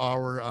into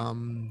our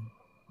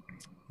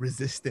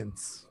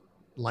Resistance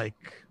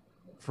like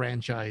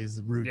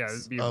franchise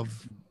roots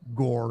of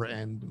gore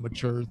and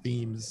mature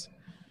themes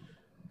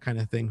kind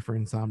of thing for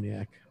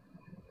Insomniac.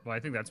 Well, I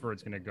think that's where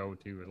it's going to go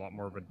to, a lot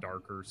more of a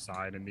darker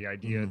side, and the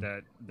idea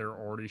that they're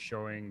already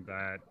showing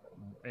that,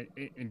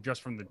 and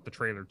just from the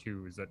trailer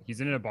too, is that he's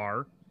in a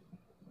bar.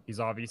 He's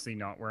obviously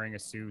not wearing a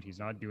suit. He's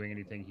not doing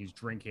anything. He's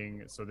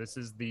drinking. So this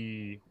is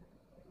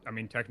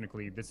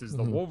technically, this is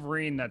the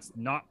Wolverine that's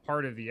not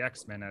part of the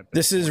X-Men at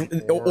this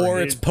point,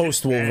 or it's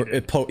post Wolverine.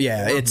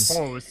 It's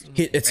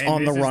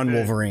on the run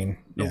Wolverine.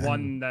 The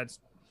one that's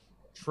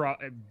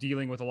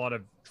dealing with a lot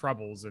of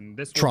troubles, and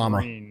this trauma.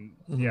 Wolverine,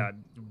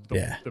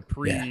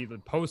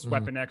 the post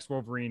Weapon X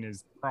Wolverine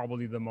is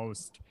probably the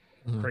most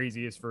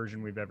craziest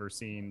version we've ever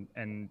seen.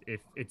 And if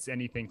it's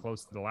anything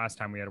close to the last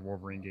time we had a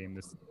Wolverine game,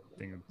 this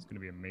thing is going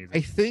to be amazing.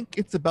 I think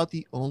it's about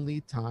the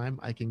only time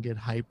I can get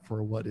hyped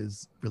for what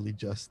is really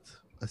just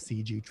a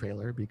CG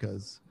trailer,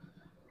 because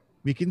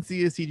we can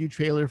see a CG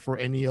trailer for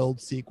any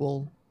old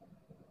sequel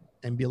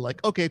and be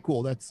like, okay,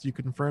 cool, you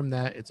confirm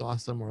that, it's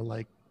awesome. Or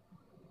like,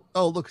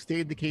 oh, look,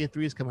 State of Decay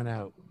 3 is coming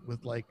out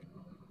with like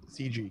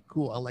CG.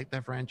 Cool, I like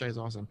that franchise,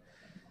 awesome.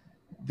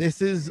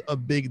 This is a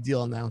big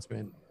deal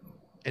announcement.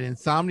 And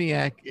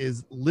Insomniac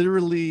is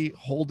literally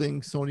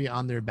holding Sony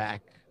on their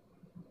back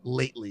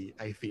lately,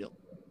 I feel.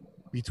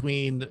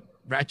 Between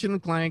Ratchet and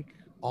Clank,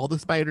 all the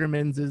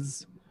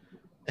Spider-Mans,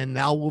 and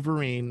now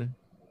Wolverine.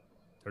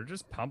 They're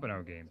just pumping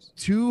out games.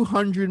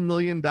 $200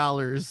 million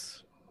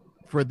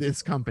for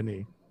this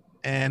company.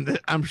 And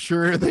I'm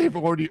sure they've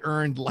already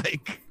earned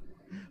like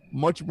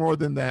much more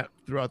than that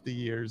throughout the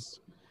years.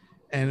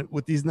 And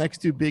with these next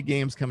two big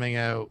games coming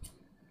out,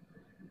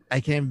 I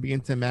can't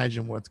begin to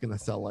imagine what it's going to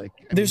sell like.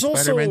 There's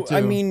also,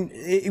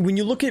 when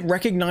you look at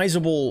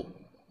recognizable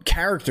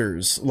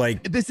characters,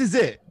 like this is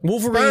it.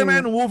 Wolverine,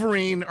 Spider-Man and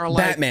Wolverine are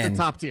like Batman. The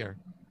top tier.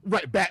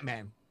 Right,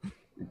 Batman.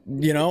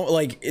 You know,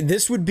 like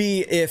this would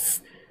be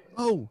if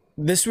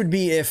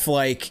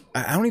like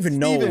I don't even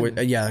know. Go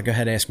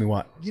ahead, ask me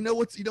what. You know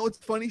what's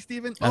funny,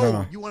 Steven? I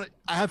don't know.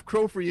 I have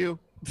Crow for you.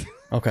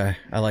 Okay,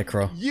 I like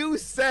Crow. You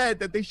said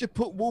that they should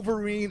put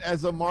Wolverine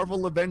as a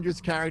Marvel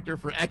Avengers character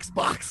for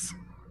Xbox.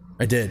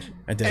 I did.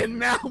 And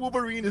now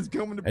Wolverine is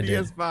coming to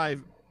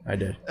PS5. I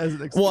did. As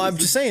an well, I'm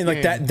just saying,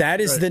 like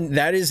that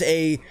is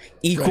a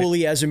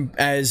equally as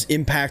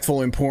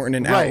impactful, important,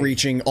 and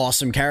outreaching,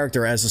 awesome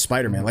character as a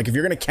Spider-Man. Like if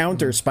you're gonna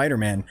counter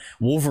Spider-Man,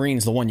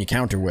 Wolverine's the one you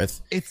counter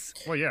with. He's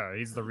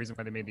the reason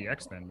why they made the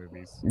X-Men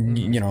movies.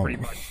 You know,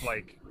 pretty much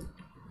like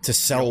to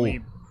sell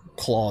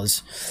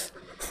claws.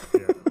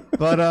 Yeah.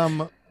 But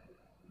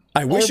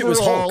I wish it was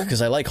Hulk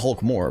because I like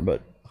Hulk more,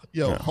 but.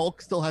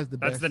 Hulk still has the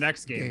best. That's the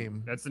next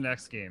game. That's the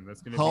next game.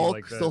 That's gonna Hulk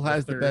be like still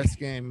has the best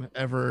game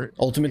ever.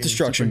 Ultimate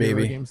Destruction,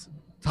 baby. Games.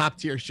 Top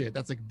tier shit.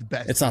 That's like the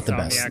best. It's not the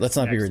best. Let's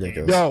not be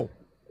ridiculous. No.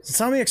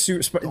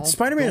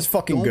 Spider-Man is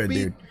fucking good,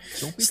 dude.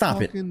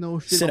 Stop it.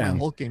 Sit down.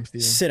 Hulk game,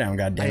 Steven. Sit down,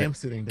 goddamn. I am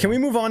sitting down. Can we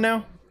move on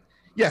now?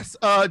 Yes.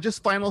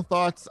 Just final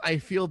thoughts. I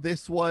feel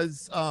this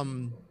was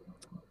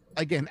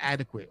again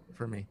adequate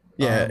for me.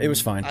 Yeah, it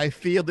was fine. I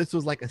feel this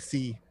was like a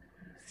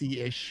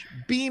C-ish,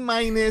 B-,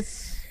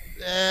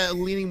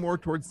 leaning more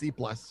towards C+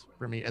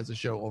 for me as a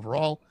show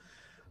overall.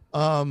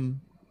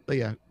 But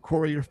yeah,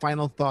 Corey, your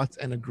final thoughts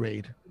and a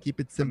grade.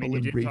 Keep it simple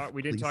and brief.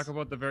 We did talk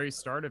about the very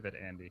start of it,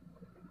 Andy.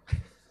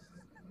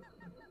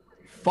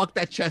 Fuck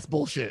that chess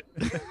bullshit.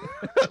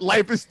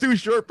 Life is too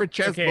short for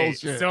chess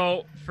bullshit.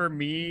 So for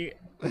me,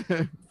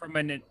 from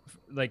an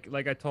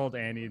like I told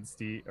Andy and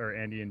Steve, or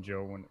Andy and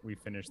Joe when we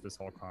finished this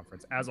whole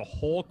conference, as a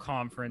whole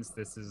conference,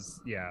 this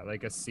is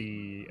like a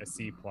C+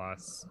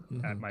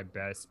 at my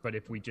best. But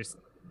if we just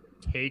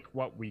take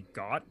what we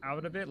got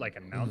out of it, like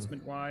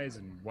announcement wise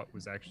and what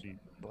was actually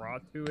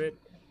brought to it,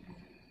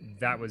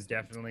 that was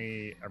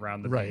definitely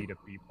around the B to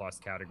B+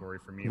 category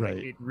for me. Like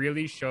it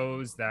really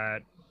shows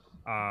that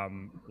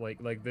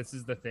like this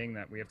is the thing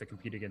that we have to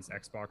compete against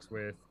Xbox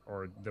with,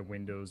 or the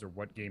Windows, or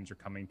what games are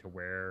coming to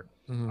where.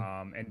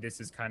 And this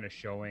is kind of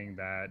showing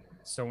that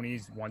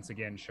Sony's once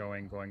again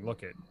going,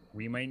 look it,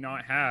 we might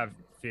not have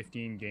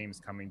 15 games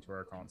coming to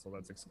our console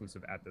that's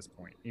exclusive at this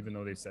point, even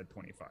though they've said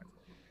 25,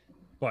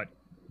 but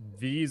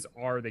these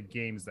are the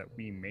games that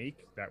we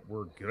make that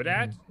we're good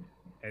at,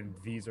 and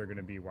these are going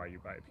to be why you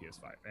buy a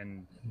PS5.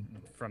 And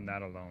from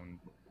that alone,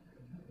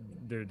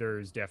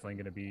 there's definitely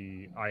going to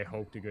be, I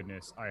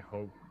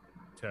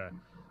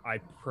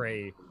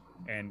pray,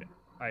 and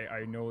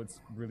I know it's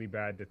really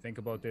bad to think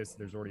about this.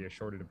 There's already a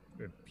shortage of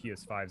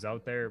PS5s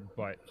out there,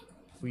 but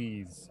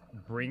please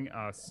bring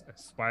us a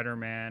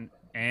Spider-Man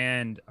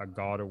and a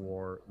God of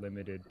War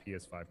limited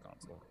PS5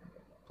 console.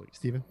 Please.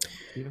 Steven?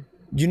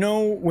 You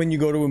know when you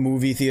go to a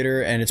movie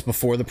theater and it's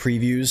before the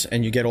previews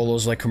and you get all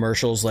those like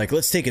commercials like,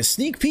 let's take a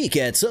sneak peek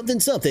at something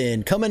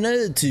coming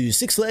to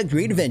Six Flags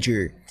Great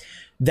Adventure.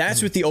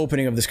 That's what the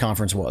opening of this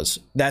conference was.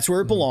 That's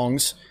where it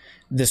belongs.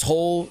 This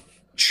whole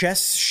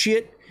chess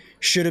shit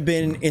should have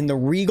been in the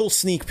Regal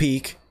sneak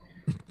peek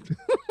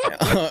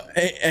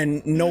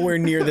and nowhere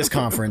near this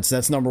conference.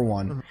 That's number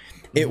one.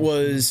 It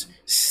was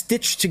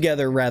stitched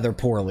together rather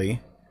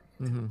poorly.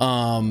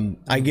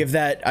 I give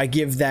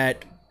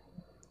that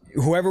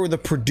whoever the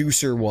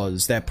producer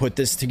was that put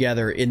this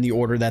together in the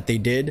order that they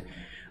did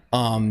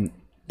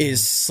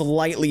is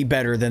slightly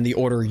better than the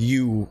order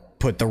you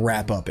put the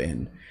wrap up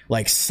in.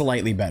 Like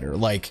slightly better,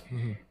 like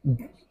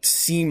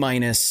C-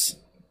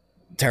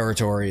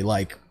 territory.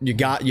 Like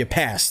you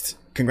passed.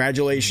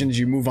 Congratulations,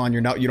 you move on.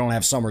 You don't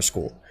have summer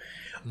school.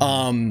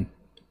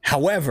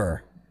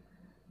 However,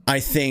 I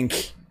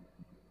think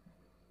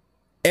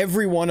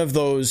every one of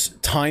those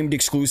timed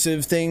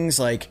exclusive things,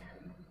 like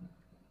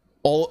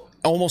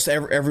almost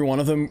every one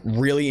of them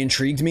really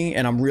intrigued me,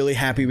 and I'm really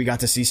happy we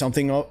got to see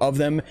something of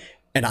them.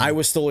 And I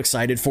was still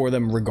excited for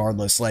them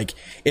regardless. Like,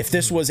 if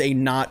this was a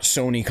not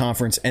Sony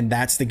conference and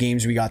that's the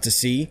games we got to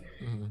see,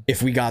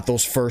 if we got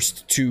those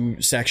first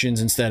two sections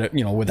instead of,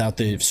 without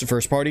the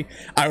first party,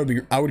 I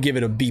would give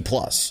it a B+.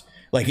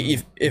 Like,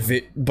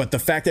 but the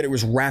fact that it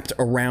was wrapped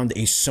around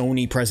a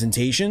Sony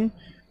presentation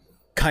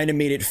kind of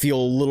made it feel a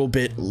little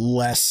bit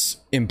less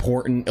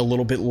important, a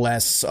little bit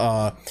less,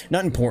 not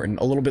important,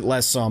 a little bit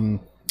less,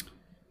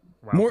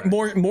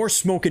 more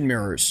smoke and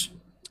mirrors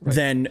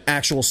than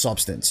actual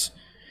substance.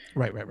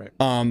 Right.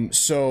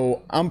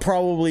 So I'm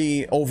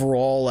probably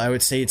overall, I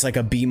would say it's like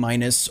a B-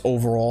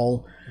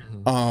 overall.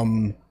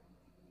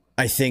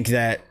 I think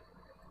that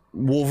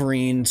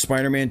Wolverine,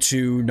 Spider-Man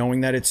 2,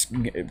 knowing that it's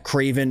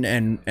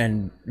Kraven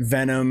and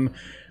Venom,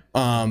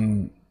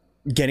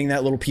 getting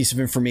that little piece of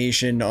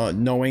information,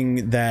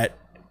 knowing that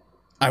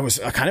I was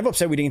kind of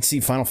upset we didn't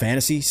see Final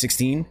Fantasy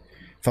 16.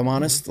 If I'm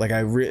honest, like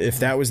if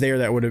that was there,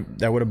 that would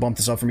have bumped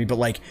this up for me. But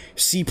like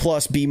C+,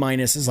 B-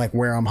 is like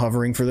where I'm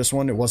hovering for this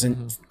one. It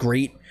wasn't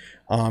great,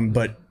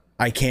 but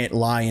I can't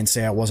lie and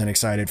say I wasn't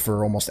excited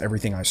for almost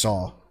everything I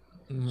saw.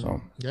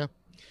 So yeah,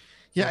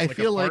 so I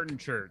feel a like fart in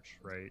church,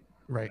 right?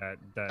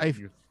 That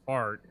you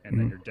fart and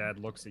then your dad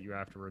looks at you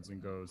afterwards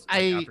and goes,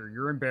 after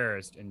you're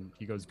embarrassed, and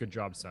he goes, "Good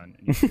job, son,"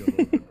 and you feel a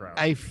little bit proud.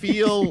 I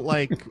feel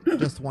like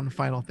just one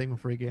final thing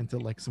before we get into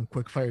like some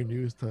quick fire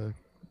news to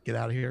get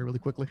out of here really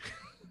quickly.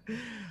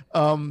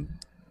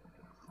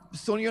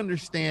 Sony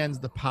understands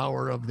the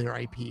power of their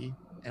IP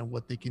and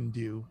what they can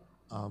do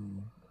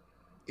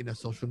in a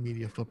social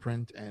media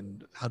footprint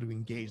and how to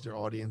engage their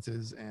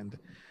audiences and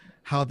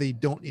how they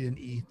don't need an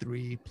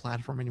E3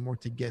 platform anymore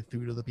to get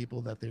through to the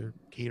people that they're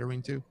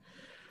catering to.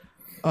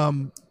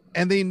 And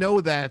they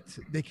know that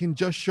they can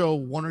just show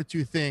one or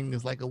two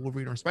things like a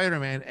Wolverine or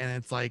Spider-Man, and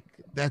it's like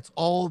that's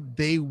all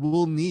they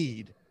will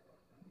need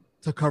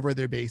to cover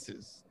their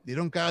bases. They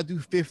don't gotta do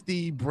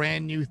 50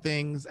 brand new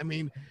things. I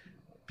mean,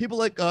 people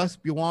like us,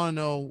 we want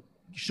to know,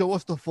 show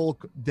us the full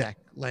deck.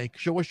 Like,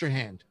 show us your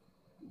hand,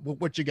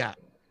 what you got,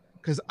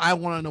 because I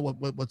want to know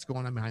what's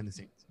going on behind the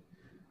scenes.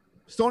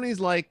 Sony's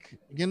like,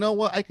 you know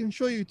what? I can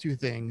show you two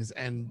things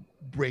and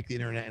break the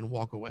internet and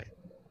walk away.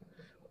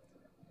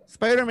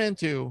 Spider-Man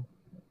 2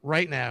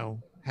 right now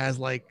has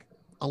like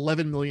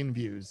 11 million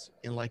views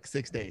in like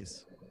 6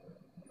 days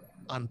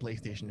on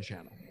PlayStation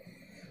channel.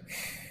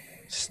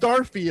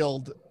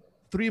 Starfield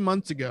 3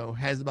 months ago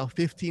has about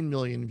 15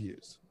 million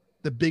views.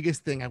 The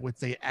biggest thing I would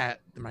say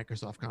at the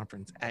Microsoft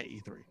conference at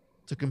E3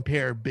 to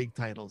compare big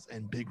titles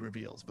and big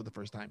reveals for the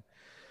first time.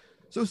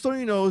 So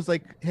Sony knows,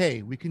 like,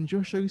 hey, we can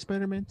just show you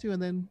Spider-Man 2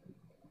 and then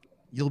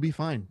you'll be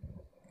fine.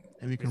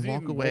 And we can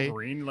walk away.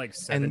 Wolverine like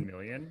 7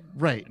 million,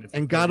 right?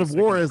 And God of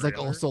War is like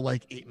also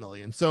like 8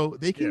 million. So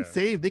they can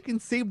save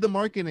the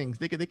marketing.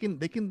 They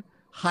can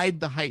hide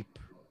the hype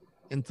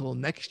until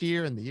next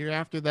year and the year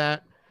after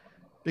that,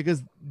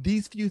 because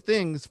these few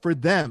things for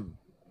them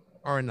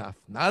are enough.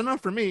 Not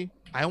enough for me.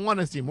 I want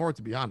to see more,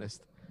 to be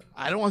honest.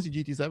 I don't want to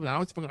see GT7. I don't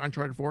want to see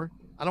Uncharted 4.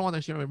 I don't want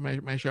that shit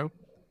on my show.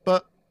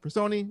 But for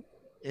Sony,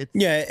 it's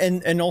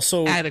and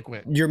also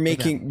adequate. You're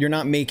making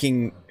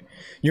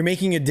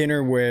a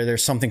dinner where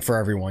there's something for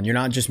everyone. You're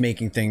not just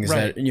making things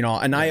that,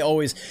 and I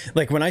always,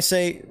 like, when I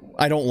say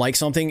I don't like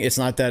something, it's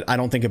not that I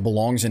don't think it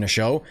belongs in a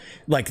show.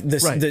 Like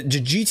this, the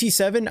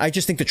GT7, I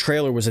just think the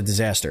trailer was a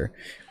disaster.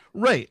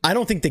 Right. I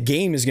don't think the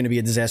game is going to be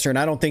a disaster, and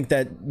I don't think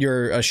that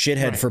you're a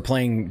shithead for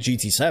playing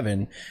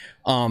GT7.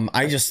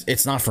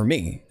 It's not for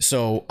me.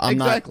 So I'm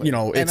not,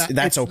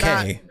 that's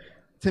okay.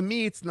 to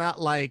me, it's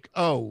not like,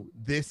 oh,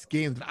 this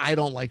game that I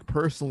don't like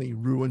personally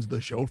ruins the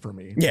show for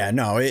me. Yeah,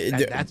 no,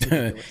 that's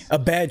ridiculous. A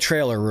bad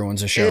trailer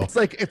ruins a show. It's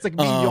like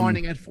me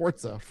yawning at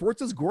Forza.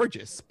 Forza's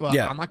gorgeous, but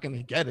I'm not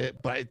gonna get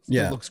it. But it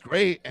still looks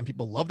great, and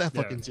people love that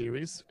fucking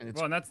series. And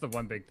and that's the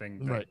one big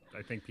thing that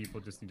I think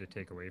people just need to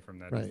take away from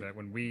that is that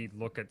when we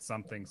look at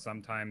something,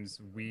 sometimes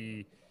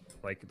we.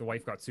 Like the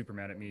wife got super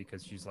mad at me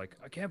because she's like,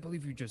 I can't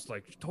believe you just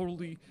like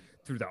totally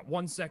through that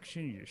one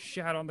section you just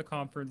shat on the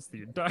conference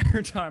the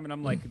entire time, and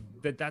I'm like,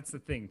 that's the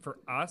thing for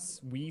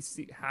us. We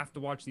have to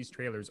watch these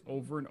trailers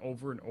over and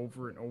over and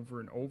over and over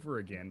and over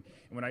again.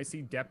 And when I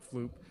see Depth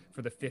Loop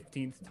for the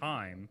 15th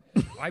time,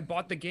 I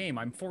bought the game.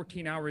 I'm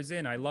 14 hours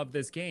in. I love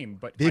this game,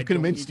 but they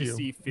convinced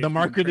you. The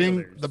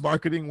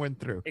marketing went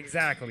through.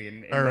 Exactly.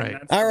 And all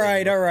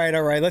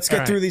right. Let's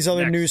get through these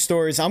other news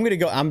stories. I'm gonna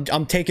go.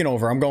 I'm taking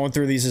over. I'm going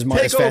through these as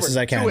fast as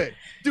I can.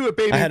 Do it,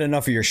 baby. I had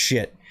enough of your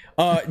shit.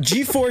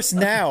 GeForce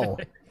Now,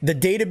 the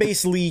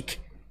database leak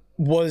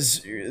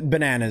was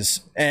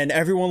bananas, and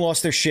everyone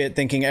lost their shit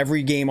thinking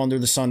every game under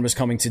the sun was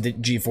coming to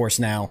GeForce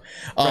Now.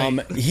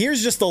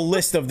 Here's just a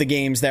list of the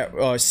games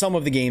that some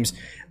of the games,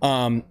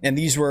 and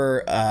these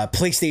were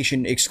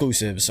PlayStation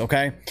exclusives.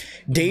 Okay,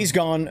 Days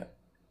Gone,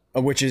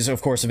 which is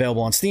of course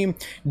available on Steam.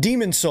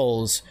 Demon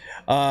Souls,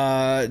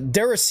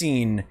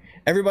 Deracine.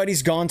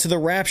 Everybody's Gone to the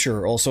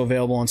Rapture, also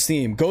available on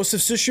Steam. Ghost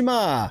of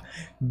Tsushima,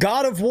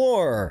 God of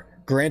War,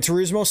 Gran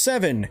Turismo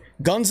 7,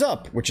 Guns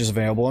Up, which is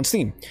available on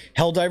Steam.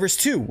 Helldivers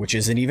 2, which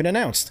isn't even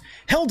announced.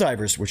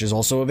 Helldivers, which is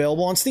also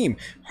available on Steam.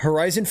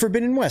 Horizon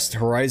Forbidden West,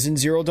 Horizon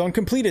Zero Dawn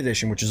Complete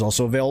Edition, which is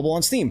also available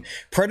on Steam.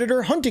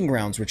 Predator Hunting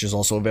Grounds, which is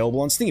also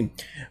available on Steam.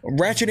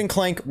 Ratchet &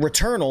 Clank,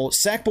 Returnal,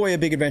 Sackboy: A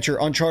Big Adventure,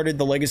 Uncharted: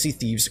 The Legacy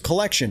Thieves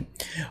Collection.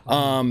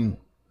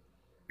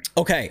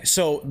 Okay,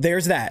 so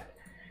there's that.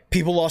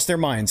 People lost their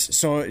minds.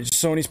 So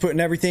Sony's putting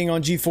everything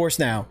on GeForce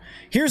Now.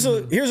 Here's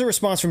a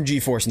response from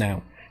GeForce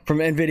Now, from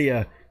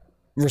NVIDIA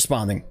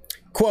responding.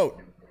 Quote,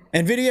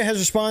 NVIDIA has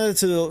responded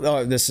to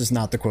the... this is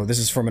not the quote. This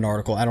is from an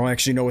article. I don't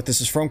actually know what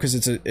this is from because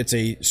it's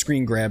a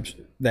screen grab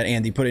that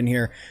Andy put in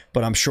here,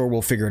 but I'm sure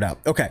we'll figure it out.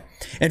 Okay.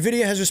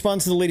 NVIDIA has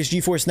responded to the latest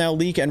GeForce Now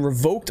leak and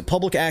revoked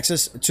public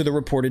access to the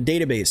reported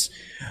database.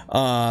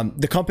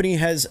 The company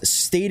has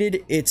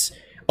stated it's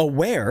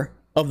aware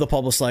of the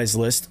publicized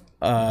list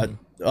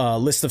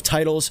of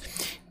titles.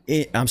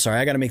 I'm sorry,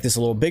 I gotta make this a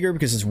little bigger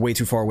because it's way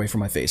too far away from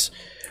my face.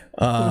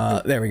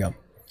 There we go.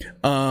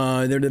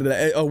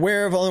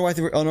 Aware of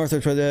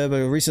unauthorized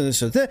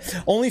recent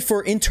only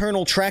for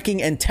internal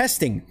tracking and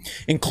testing.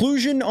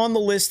 Inclusion on the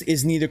list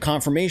is neither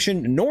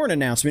confirmation nor an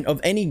announcement of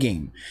any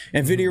game.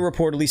 NVIDIA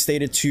reportedly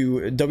stated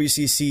to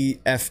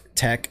WCCF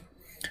Tech.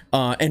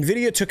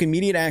 NVIDIA took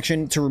immediate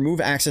action to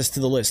remove access to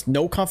the list.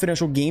 No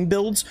confidential game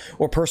builds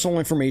or personal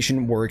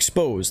information were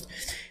exposed.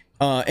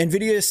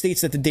 NVIDIA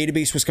states that the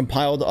database was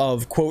compiled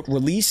of, quote,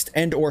 released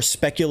and or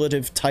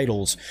speculative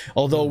titles,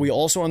 although we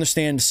also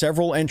understand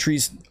several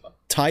entries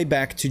tie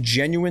back to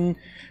genuine,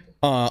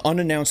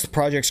 unannounced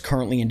projects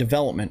currently in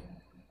development.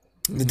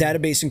 The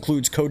database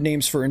includes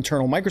codenames for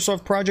internal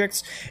Microsoft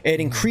projects,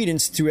 adding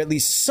credence to at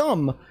least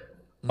some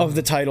of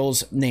the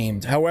titles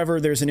named. However,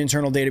 there's an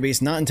internal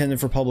database not intended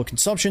for public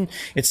consumption.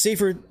 It's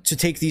safer to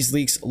take these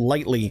leaks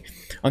lightly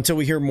until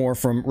we hear more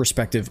from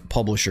respective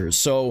publishers.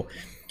 So,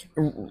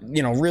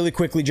 you know, really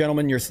quickly,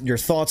 gentlemen, your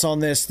thoughts on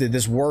this? Did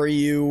this worry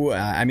you?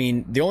 I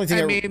mean, the only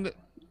thing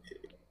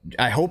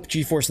I hope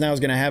GeForce Now is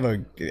going to have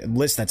a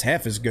list that's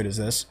half as good as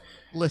this.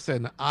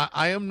 Listen,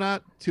 I am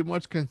not too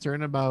much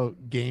concerned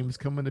about games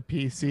coming to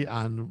PC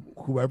on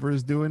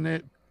whoever's doing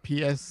it,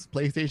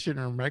 PlayStation,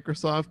 or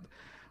Microsoft.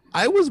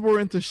 I was more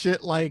into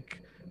shit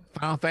like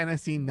Final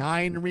Fantasy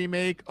IX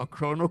remake, a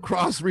Chrono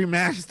Cross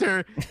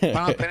remaster,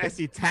 Final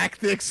Fantasy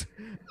Tactics.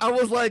 I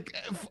was like,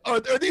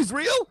 are these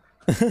real?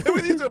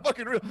 These are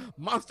fucking real.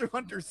 Monster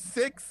Hunter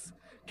 6,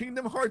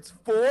 Kingdom Hearts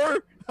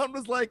 4. I'm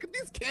just like,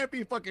 these can't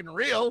be fucking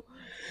real.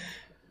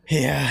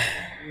 Yeah,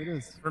 it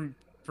is.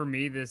 For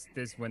me, this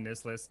when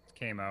this list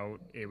came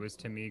out, it was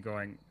to me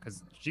going,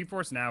 because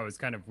GeForce Now is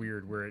kind of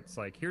weird, where it's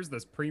like, here's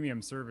this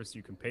premium service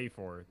you can pay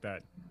for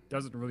that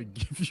doesn't really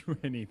give you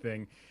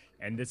anything.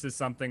 And this is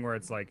something where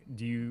it's like,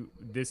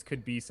 this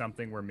could be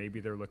something where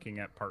maybe they're looking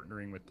at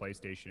partnering with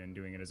PlayStation and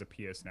doing it as a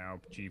PS Now,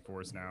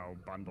 GeForce Now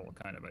bundle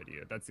kind of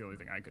idea. That's the only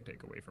thing I could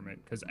take away from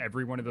it, because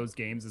every one of those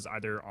games is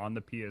either on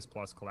the PS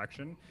Plus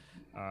collection,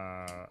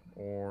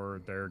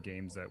 or they're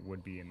games that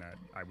would be in that,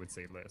 I would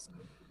say, list.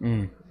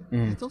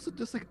 It's also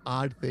just like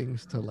odd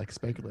things to like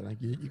speculate. Like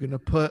you're gonna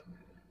put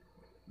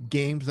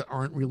games that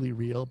aren't really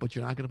real, but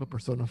you're not gonna put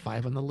Persona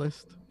 5 on the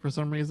list for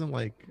some reason.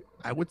 Like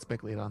I would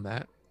speculate on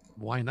that.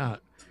 Why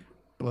not?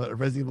 But a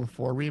Resident Evil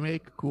 4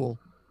 remake, cool.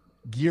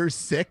 Gear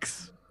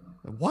 6,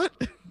 what?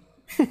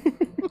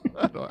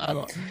 I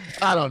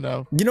don't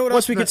know. You know what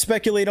else we could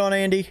speculate on,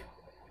 Andy?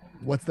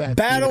 What's that?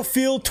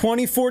 Battlefield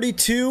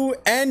 2042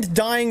 and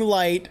Dying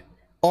Light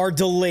are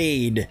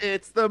delayed.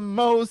 It's the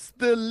most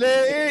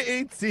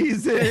delayed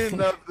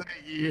season of the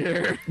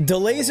year.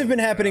 Delays have been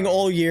happening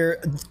all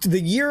year. The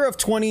year of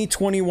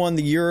 2021,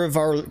 the year of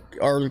our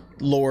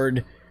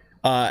Lord,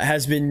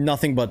 has been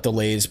nothing but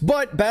delays.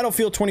 But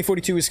Battlefield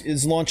 2042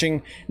 is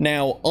launching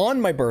now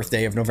on my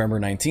birthday of November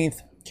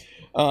 19th.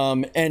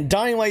 And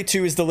Dying Light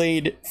 2 is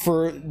delayed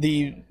for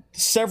the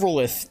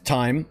severalth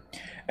time.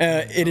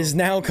 It is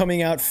now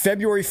coming out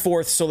February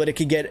 4th so that it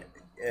could get,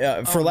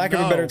 for lack of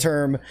a better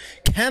term,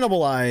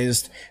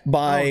 cannibalized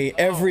by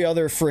every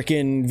other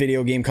freaking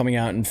video game coming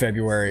out in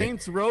February.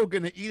 Saints Row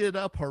gonna eat it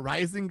up.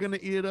 Horizon gonna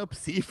eat it up.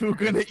 Sifu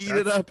gonna eat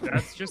it up.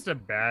 That's just a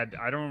bad.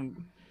 I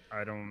don't.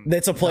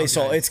 It's a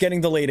placeholder. It's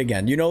getting delayed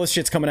again. You know this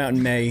shit's coming out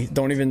in May.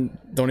 Don't even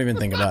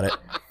think about it.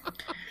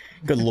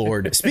 Good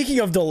lord. Speaking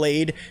of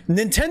delayed,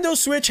 Nintendo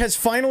Switch has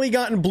finally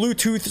gotten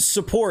Bluetooth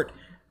support.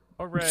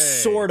 Hooray.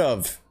 Sort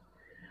of.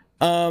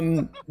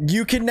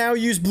 You can now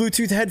use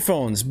Bluetooth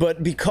headphones,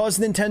 but because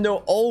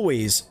Nintendo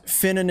always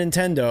fin a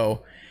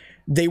Nintendo,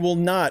 they will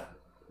not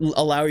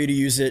allow you to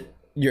use a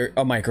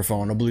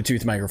microphone, a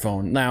Bluetooth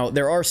microphone. Now,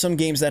 there are some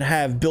games that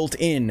have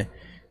built-in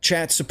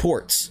chat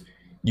supports.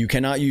 You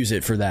cannot use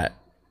it for that.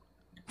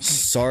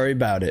 Sorry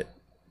about it.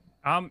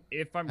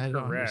 If I'm I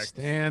don't correct,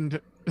 understand.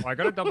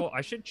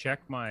 I should check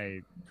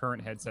my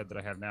current headset that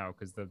I have now,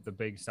 because the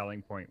big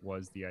selling point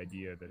was the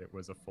idea that it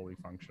was a fully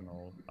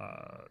functional.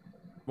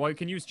 Well, you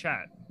can use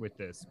chat with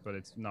this, but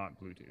it's not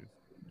Bluetooth.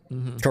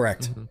 Mm-hmm.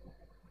 Correct. Mm-hmm.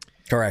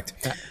 Correct.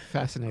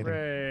 Fascinating.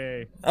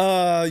 Hooray.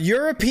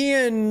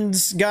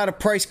 Europeans got a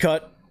price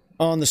cut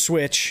on the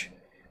Switch,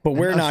 but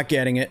we're not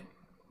getting it.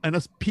 And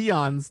us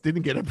peons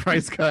didn't get a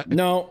price cut.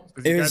 No,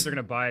 Because you guys are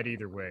gonna buy it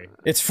either way.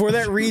 it's for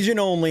that region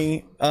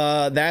only.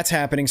 That's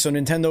happening. So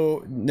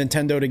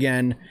Nintendo'd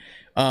again.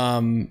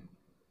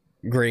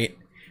 Great.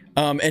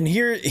 And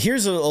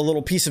here's a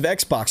little piece of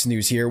Xbox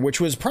news here,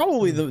 which was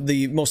probably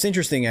the most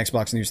interesting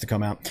Xbox news to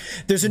come out.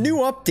 There's a new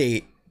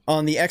update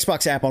on the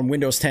Xbox app on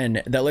Windows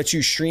 10 that lets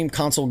you stream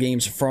console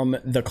games from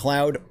the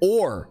cloud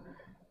or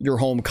your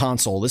home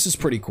console. This is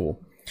pretty cool.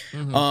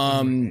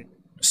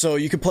 So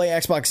you could play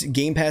Xbox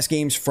Game Pass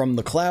games from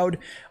the cloud,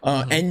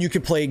 and you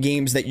could play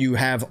games that you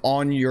have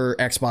on your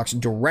Xbox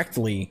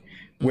directly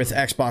with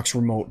Xbox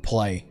Remote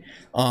Play,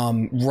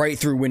 right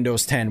through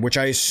Windows 10, which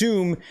I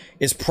assume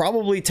is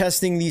probably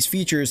testing these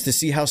features to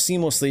see how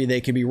seamlessly they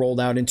can be rolled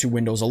out into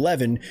Windows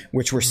 11,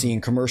 which we're seeing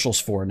commercials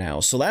for now.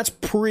 So that's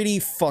pretty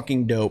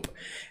fucking dope,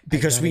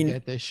 because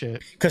get this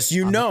shit. because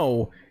you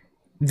know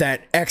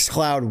that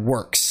xCloud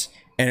works,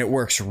 and it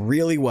works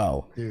really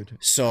well, Dude.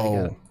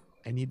 So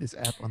I need this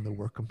app on the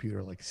work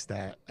computer like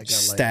stat. I got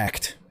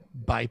stacked.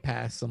 like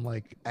bypass some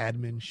like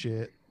admin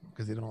shit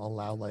because they don't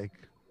allow like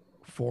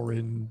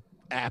foreign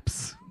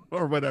apps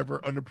or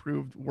whatever,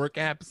 unapproved work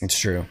apps. It's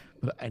true.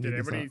 But I need Did this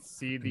everybody app.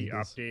 see the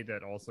update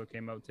that also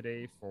came out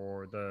today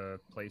for the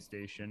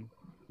PlayStation?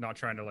 Not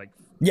trying to like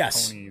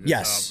pony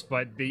this up,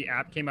 but the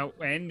app came out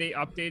and they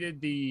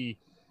updated the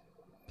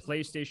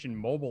PlayStation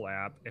mobile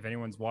app. If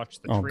anyone's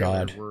watched the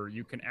trailer, where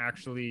you can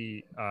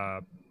actually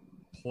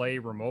play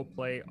remote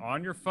play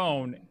on your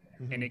phone,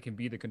 and it can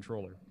be the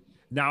controller.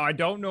 Now, I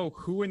don't know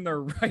who in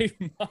their right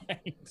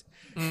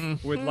mind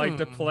would like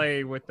to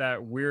play with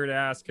that weird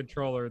ass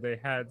controller they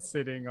had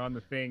sitting on the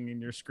thing,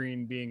 and your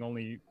screen being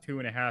only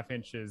 2.5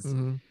 inches.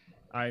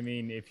 I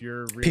mean, if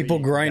you're really People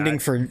grinding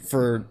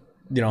for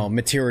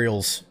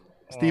materials.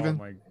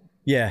 Steven?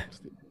 Yeah.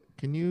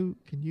 Can you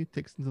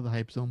take us into the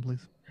hype zone,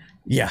 please?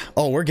 Yeah.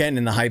 Oh, we're getting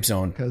in the hype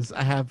zone. Because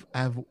I have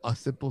a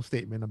simple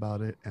statement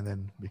about it, and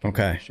then we can do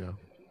the show.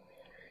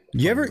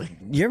 You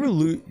ever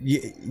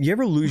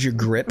lose your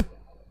grip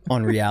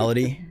on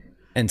reality,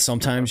 and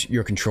sometimes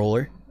your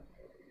controller?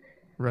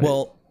 Right.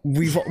 Well,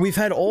 we've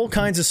had all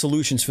kinds of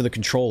solutions for the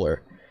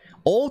controller,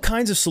 all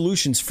kinds of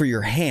solutions for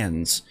your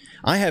hands.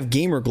 I have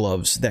gamer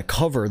gloves that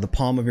cover the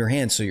palm of your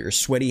hand so your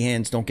sweaty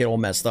hands don't get all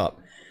messed up.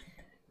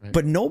 Right.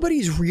 But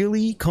nobody's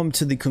really come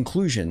to the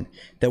conclusion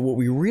that what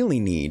we really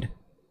need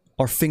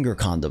are finger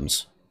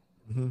condoms.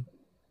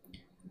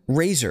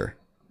 Razer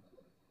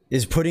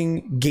is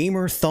putting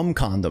gamer thumb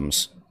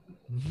condoms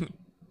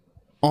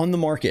on the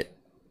market.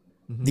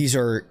 These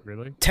are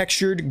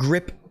textured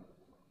grip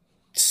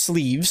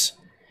sleeves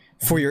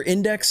for your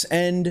index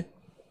and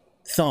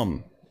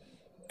thumb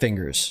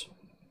fingers.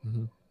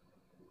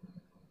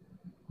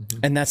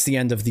 And that's the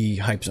end of the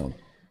hype zone.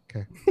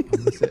 Okay.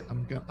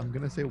 I'm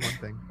gonna say one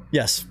thing.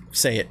 Yes,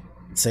 say it.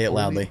 Say it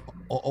loudly.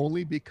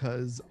 Only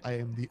because I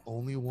am the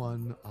only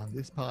one on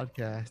this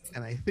podcast,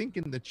 and I think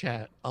in the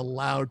chat,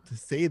 allowed to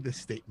say this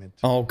statement.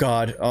 Oh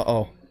God.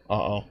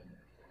 Uh-oh.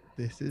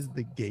 This is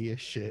the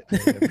gayest shit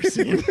I've ever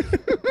seen.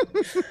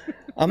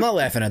 I'm not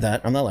laughing at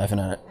that. I'm not laughing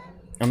at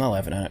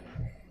it.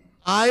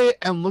 I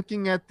am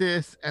looking at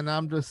this, and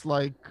I'm just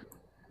like,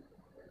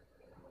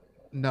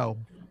 no.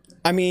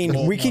 I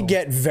mean, we could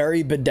get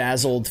very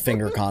bedazzled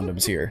finger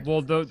condoms here.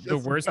 Well,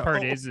 the worst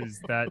part is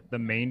that the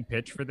main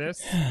pitch for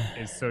this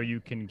is so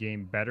you can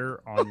game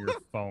better on your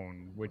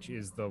phone, which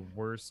is the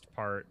worst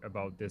part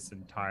about this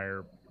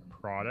entire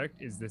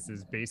product. Is this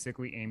is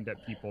basically aimed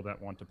at people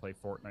that want to play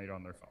Fortnite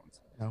on their phones.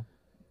 No.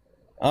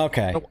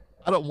 Okay.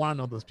 I don't want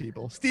to know those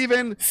people.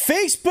 Steven,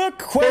 Facebook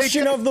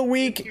question of the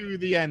week. To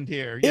the end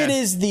here. It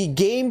is the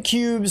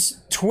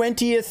GameCube's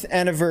 20th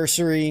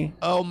anniversary.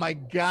 Oh my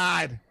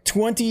God.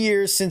 20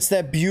 years since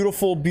that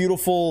beautiful,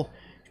 beautiful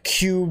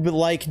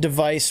cube-like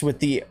device with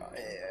the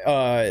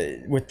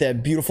with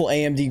that beautiful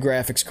AMD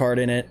graphics card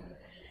in it.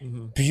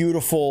 Mm-hmm.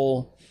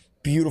 Beautiful,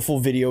 beautiful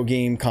video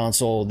game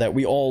console that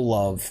we all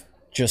love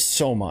just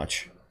so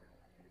much.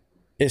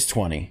 Is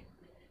 20.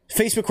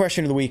 Facebook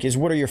question of the week is,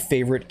 what are your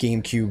favorite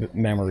GameCube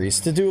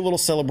memories? To do a little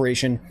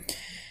celebration,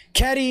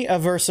 Caddy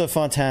Aversa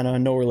Fontana,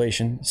 no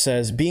relation,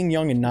 says, being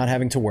young and not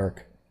having to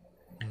work.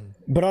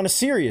 But on a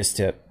serious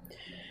tip,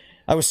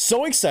 I was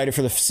so excited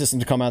for the system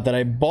to come out that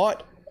I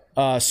bought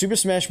Super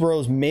Smash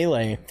Bros.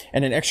 Melee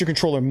and an extra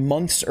controller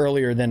months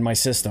earlier than my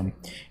system,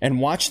 and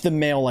watched the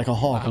mail like a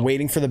hawk,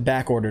 waiting for the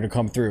back order to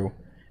come through.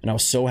 And I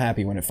was so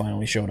happy when it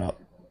finally showed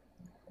up.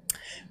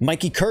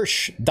 Mikey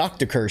Kirsch,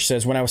 Dr. Kirsch,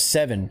 says, when I was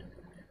 7...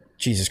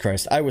 Jesus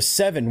Christ. I was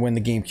 7 when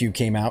the GameCube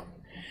came out.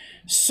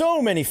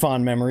 So many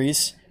fond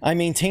memories. I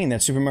maintain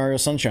that Super Mario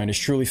Sunshine is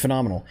truly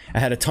phenomenal.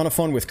 I had a ton of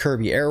fun with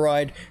Kirby Air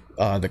Ride,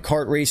 the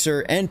Kart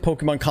Racer, and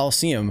Pokemon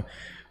Coliseum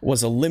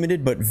was a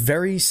limited but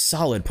very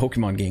solid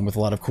Pokemon game with a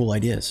lot of cool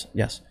ideas.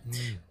 Yes.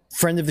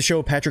 Friend of the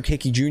show, Patrick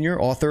Hickey Jr.,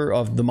 author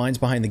of The Minds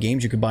Behind the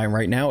Games. You can buy him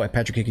right now at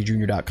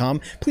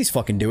patrickhickeyjr.com. Please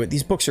fucking do it.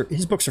 His books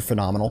are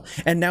phenomenal.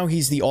 And now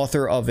he's the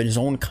author of his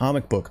own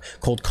comic book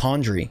called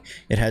Condry.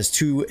 It has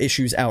 2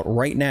 issues out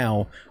right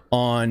now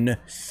on...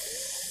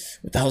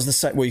 What the hell's the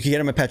site? Well, you can get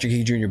him at Patrick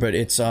Hickey Jr., but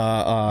it's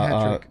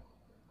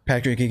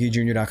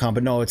patrickhickeyjr.com.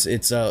 But no, it's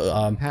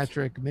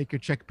Patrick, make your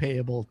check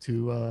payable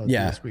to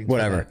yeah,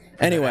 whatever.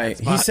 Anyway,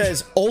 he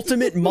says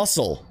Ultimate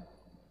Muscle.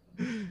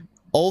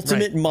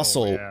 Ultimate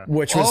Muscle,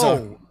 which was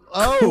a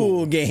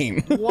cool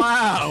game.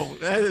 Wow,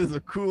 that is a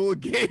cool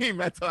game.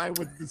 That's how I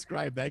would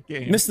describe that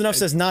game. Mr. Nuff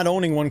says not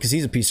owning one because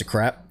he's a piece of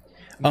crap.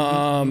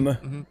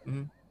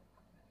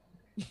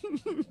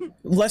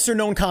 Lesser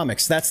Known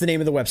Comics. That's the name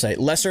of the website.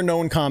 Lesser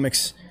Known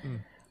Comics.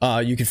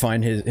 You can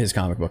find his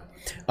comic book.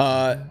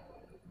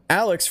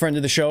 Alex, friend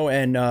of the show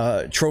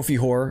and trophy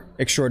whore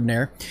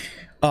extraordinaire,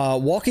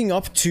 walking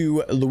up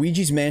to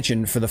Luigi's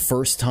Mansion for the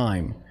first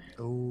time.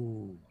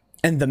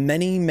 And the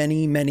many,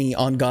 many, many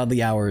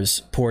ungodly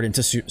hours poured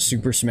into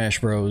Super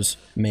Smash Bros.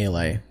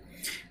 Melee.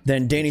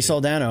 Then Danny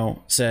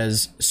Saldano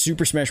says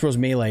Super Smash Bros.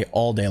 Melee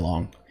all day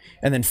long.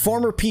 And then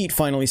Farmer Pete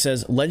finally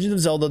says Legend of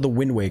Zelda The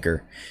Wind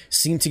Waker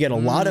seemed to get a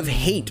lot of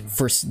hate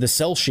for the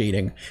cell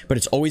shading, but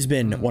it's always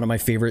been one of my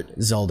favorite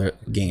Zelda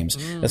games.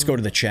 Let's go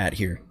to the chat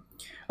here.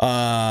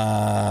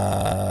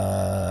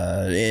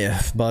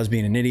 Buzz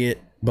being an idiot.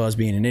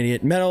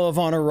 Medal of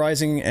Honor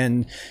Rising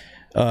and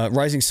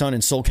Rising Sun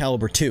and Soul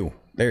Calibur 2.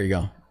 There you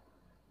go.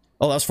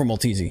 Oh, that was from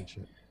Maltese.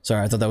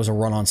 Sorry, I thought that was a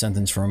run-on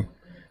sentence from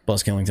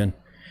Buzz Killington.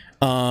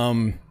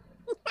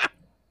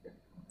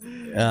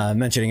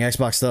 Mentioning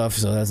Xbox stuff,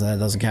 so that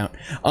doesn't count.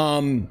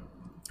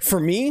 For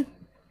me,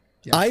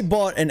 yes. I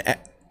bought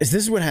this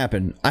is what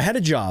happened. I had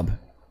a job.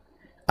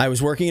 I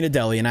was working in a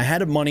deli, and I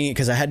had money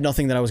because I had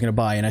nothing that I was going to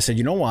buy. And I said,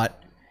 you know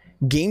what?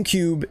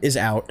 GameCube is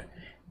out,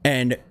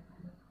 and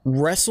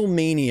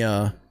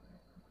WrestleMania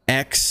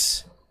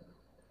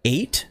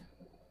X8,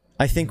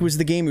 I think was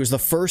the game. It was the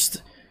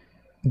first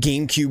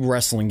GameCube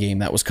wrestling game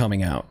that was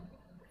coming out.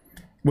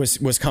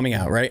 Was coming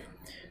out, right?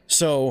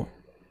 So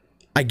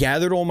I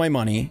gathered all my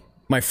money.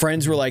 My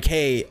friends were like,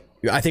 hey,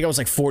 I think I was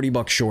like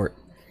 $40 short.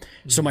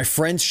 So my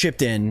friends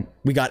chipped in.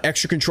 We got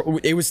extra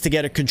control. It was to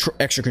get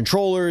extra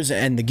controllers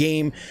and the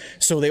game.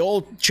 So they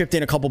all chipped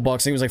in a couple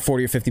bucks. I think it was like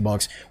 40 or 50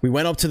 bucks. We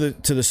went up to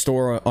the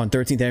store on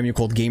 13th Avenue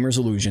called Gamers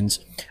Illusions.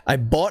 I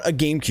bought a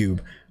GameCube,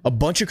 a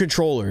bunch of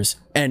controllers,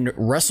 and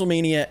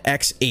WrestleMania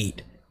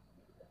X8,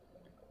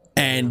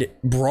 and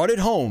brought it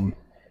home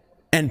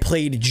and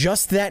played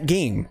just that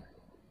game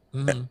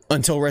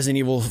until Resident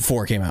Evil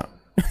 4 came out.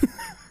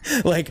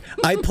 Like,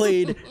 I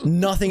played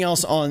nothing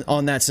else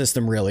on that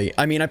system, really.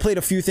 I mean, I played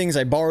a few things,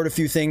 I borrowed a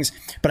few things,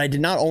 but I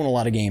did not own a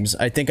lot of games.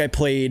 I think I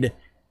played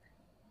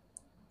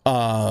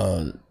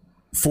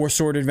Four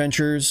Sword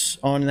Adventures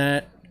on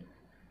that.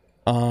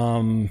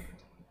 I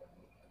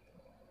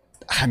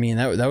mean,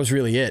 that was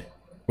really it.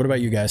 What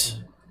about you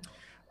guys?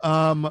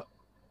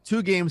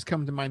 Two games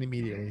come to mind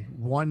immediately.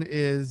 One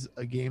is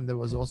a game that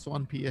was also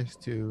on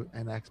PS2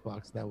 and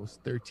Xbox that was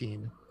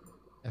 13.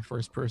 A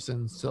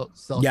first-person self.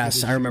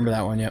 Yes, I remember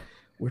that one. Yep.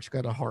 Which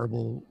got a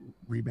horrible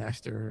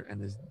remaster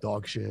and is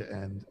dog shit,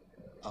 and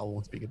I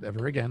won't speak it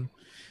ever again.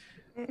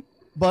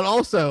 But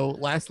also,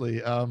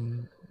 lastly,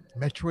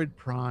 Metroid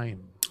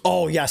Prime.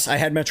 Oh yes, I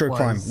had Metroid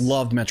Prime.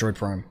 Loved Metroid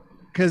Prime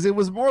because it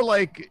was more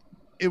like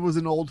it was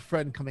an old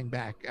friend coming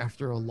back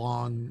after a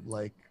long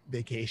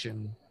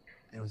vacation,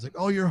 and it was like,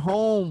 "Oh, you're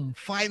home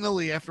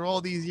finally after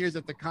all these years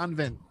at the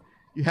convent.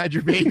 You had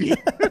your baby."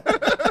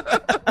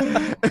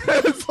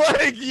 It's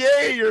like,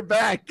 yay, you're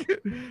back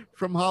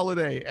from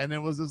holiday. And it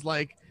was just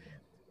like,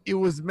 it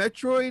was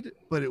Metroid,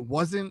 but it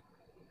wasn't,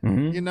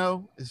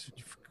 it's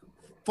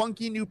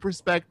funky new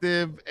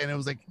perspective. And it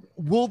was like,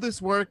 will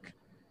this work?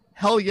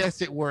 Hell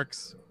yes, it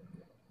works.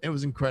 It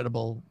was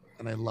incredible.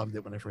 and I loved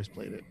it when I first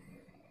played it.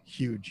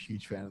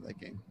 Huge fan of that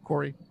game.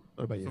 Corey,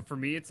 what about you? So for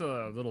me, it's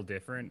a little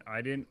different.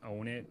 I didn't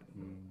own it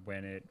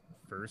when it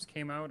first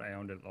came out. I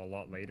owned it a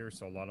lot later,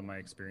 so a lot of my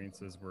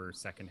experiences were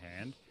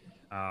secondhand.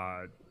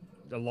 A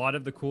lot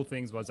of the cool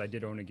things was I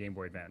did own a Game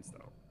Boy Advance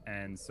though,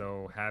 and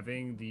so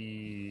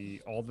having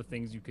all the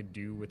things you could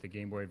do with the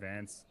Game Boy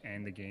Advance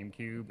and the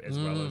GameCube, as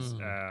well as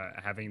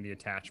having the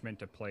attachment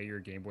to play your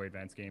Game Boy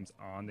Advance games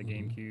on the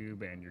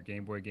GameCube and your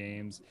Game Boy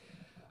games,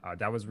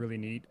 that was really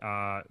neat.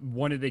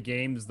 One of the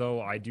games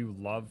though I do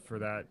love for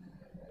that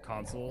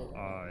console,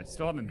 I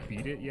still haven't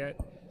beat it yet,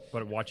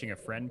 but watching a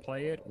friend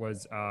play it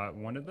was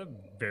one of the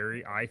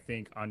very, I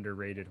think,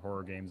 underrated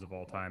horror games of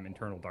all time,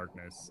 Eternal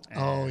Darkness.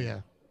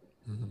 And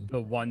the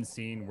one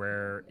scene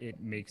where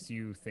it makes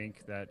you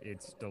think that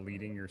it's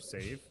deleting your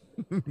save.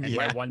 And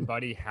my one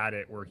buddy had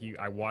it where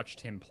I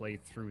watched him play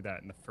through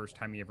that, and the first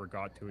time he ever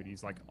got to it,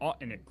 he's like, oh,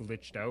 and it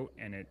glitched out,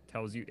 and it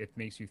tells you, it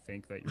makes you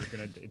think that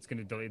it's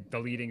gonna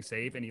deleting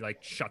save, and he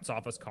like shuts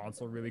off his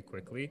console really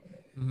quickly.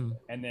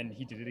 And then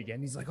he did it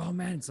again. He's like, oh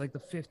man, it's like the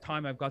 5th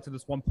time I've got to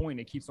this one point,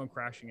 and it keeps on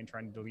crashing and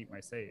trying to delete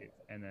my save.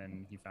 And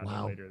then he found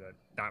out later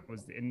that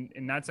was,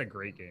 and that's a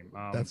great game.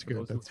 That's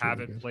good. Those who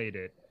haven't played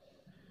it,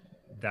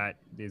 that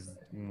is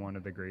one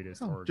of the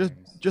greatest horror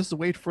games. Just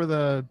wait for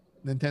the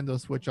Nintendo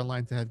Switch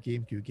Online to have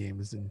GameCube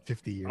games in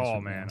 50 years. Oh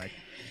man,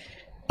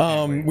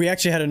 we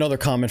actually had another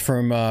comment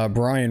from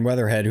Brian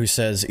Weatherhead, who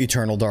says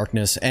Eternal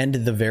Darkness and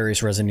the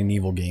various Resident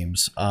Evil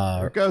games.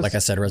 Like I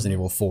said, Resident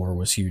Evil 4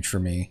 was huge for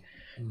me.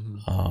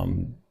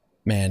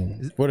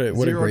 Man, what a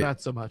great,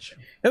 not so much.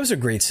 It was a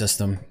great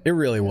system. It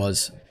really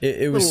was.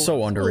 It was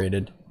so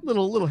underrated.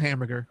 Little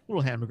hamburger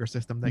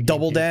system. That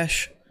Double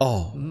Dash.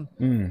 Oh,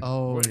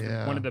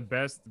 one of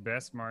the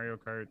best Mario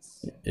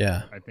Karts.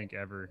 Yeah, I think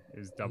ever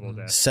is Double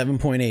Dash.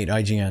 7.8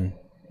 IGN.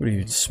 What are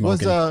you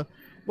smoking?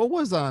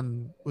 Was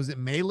it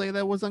Melee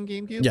that was on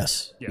GameCube?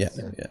 Yes. Yeah.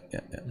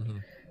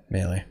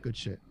 Melee. Good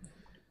shit.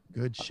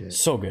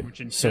 So good. Which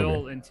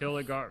until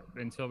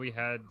we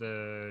had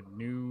the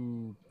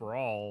new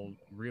Brawl,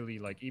 really,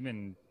 like,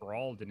 even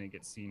Brawl didn't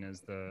get seen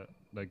as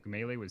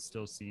Melee was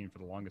still seen for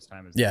the longest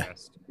time as the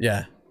best.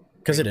 Yeah,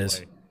 because it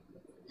is.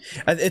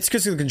 It's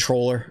because of the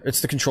controller. It's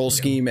the control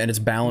scheme, and it's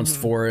balanced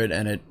for it,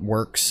 and it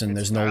works, and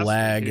there's no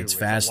lag. It's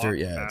faster.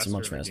 It's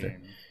much faster.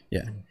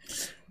 Yeah.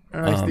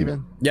 All right,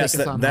 Steven. Yes,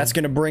 that's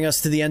going to bring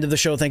us to the end of the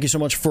show. Thank you so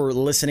much for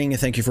listening.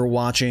 Thank you for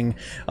watching.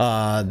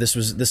 This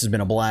has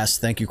been a blast.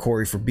 Thank you,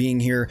 Corey, for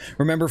being here.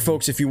 Remember,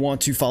 folks, if you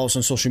want to follow us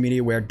on social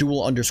media, we're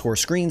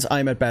Duel_screens.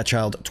 I'm at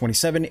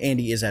Batchild27.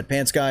 Andy is at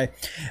PantsGuy.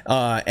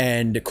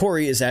 And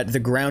Corey is at The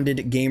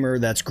Grounded Gamer.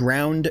 That's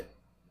Ground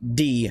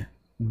D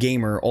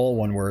Gamer, all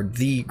one word,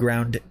 The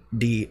Ground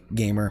D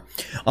Gamer.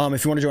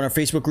 If you want to join our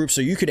Facebook group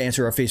so you could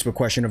answer our Facebook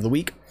question of the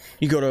week,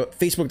 you go to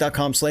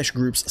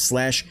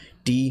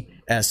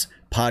facebook.com/groups/DS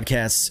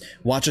podcasts.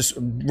 Watch us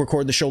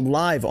record the show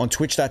live on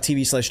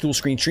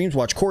twitch.tv/dualscreenstreams.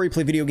 Watch Corey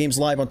play video games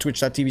live on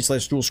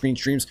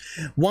twitch.tv/dualscreenstreams.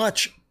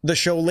 Watch the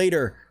show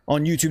later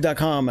on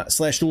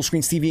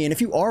youtube.com/dualscreenstv. And if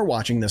you are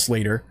watching this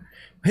later,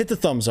 hit the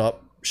thumbs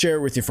up, share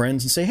it with your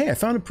friends, and say, hey, I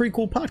found a pretty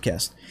cool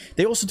podcast.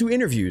 They also do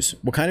interviews.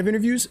 What kind of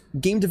interviews?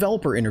 Game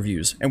developer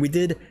interviews. And we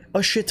did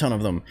a shit ton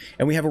of them.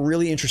 And we have a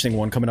really interesting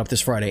one coming up this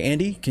Friday.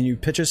 Andy, can you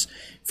pitch us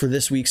for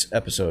this week's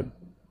episode?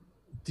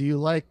 Do you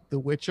like The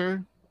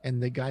Witcher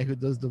and the guy who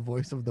does the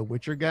voice of the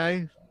Witcher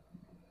guy?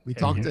 We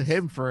talked to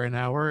him for an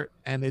hour,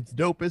 and it's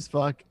dope as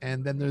fuck.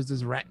 And then there's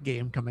this rat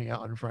game coming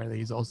out on Friday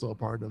he's also a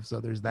part of, so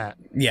there's that.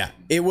 Yeah,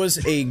 it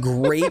was a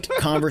great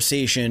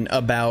conversation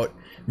about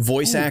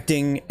voice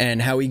acting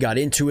and how he got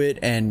into it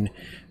and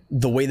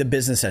the way the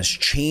business has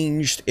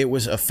changed. It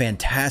was a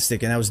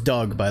fantastic, and that was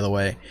Doug, by the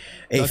way.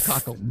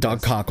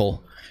 Doug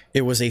Cockle.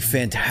 It was a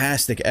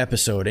fantastic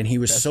episode, and he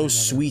was so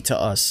sweet to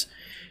us,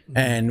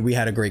 and we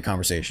had a great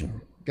conversation.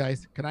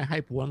 Guys, can I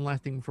hype one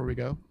last thing before we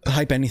go?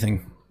 Hype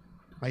anything.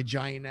 My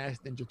giant ass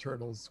Ninja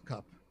Turtles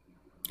cup.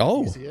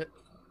 Oh, you see it?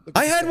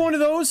 I had one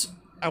of those.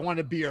 I want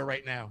a beer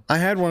right now. I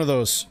had one of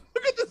those.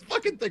 Look at this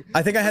fucking thing.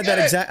 I think I had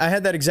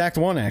that exact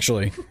one,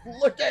 actually.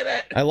 Look at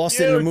it. I lost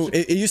it in the move.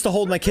 It used to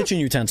hold my kitchen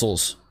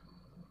utensils.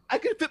 I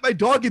could fit my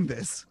dog in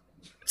this.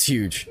 It's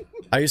huge.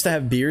 I used to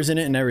have beers in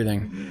it and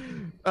everything.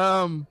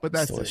 But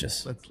that's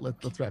delicious.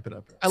 Let's wrap it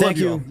up. Thank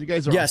you. You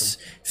guys are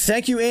awesome.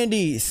 Thank you,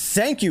 Andy.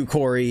 Thank you,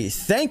 Corey.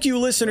 Thank you,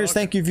 listeners.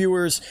 Thank you,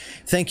 viewers.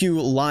 Thank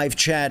you, live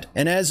chat.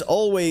 And as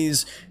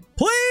always,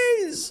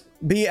 please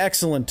be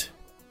excellent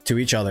to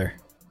each other.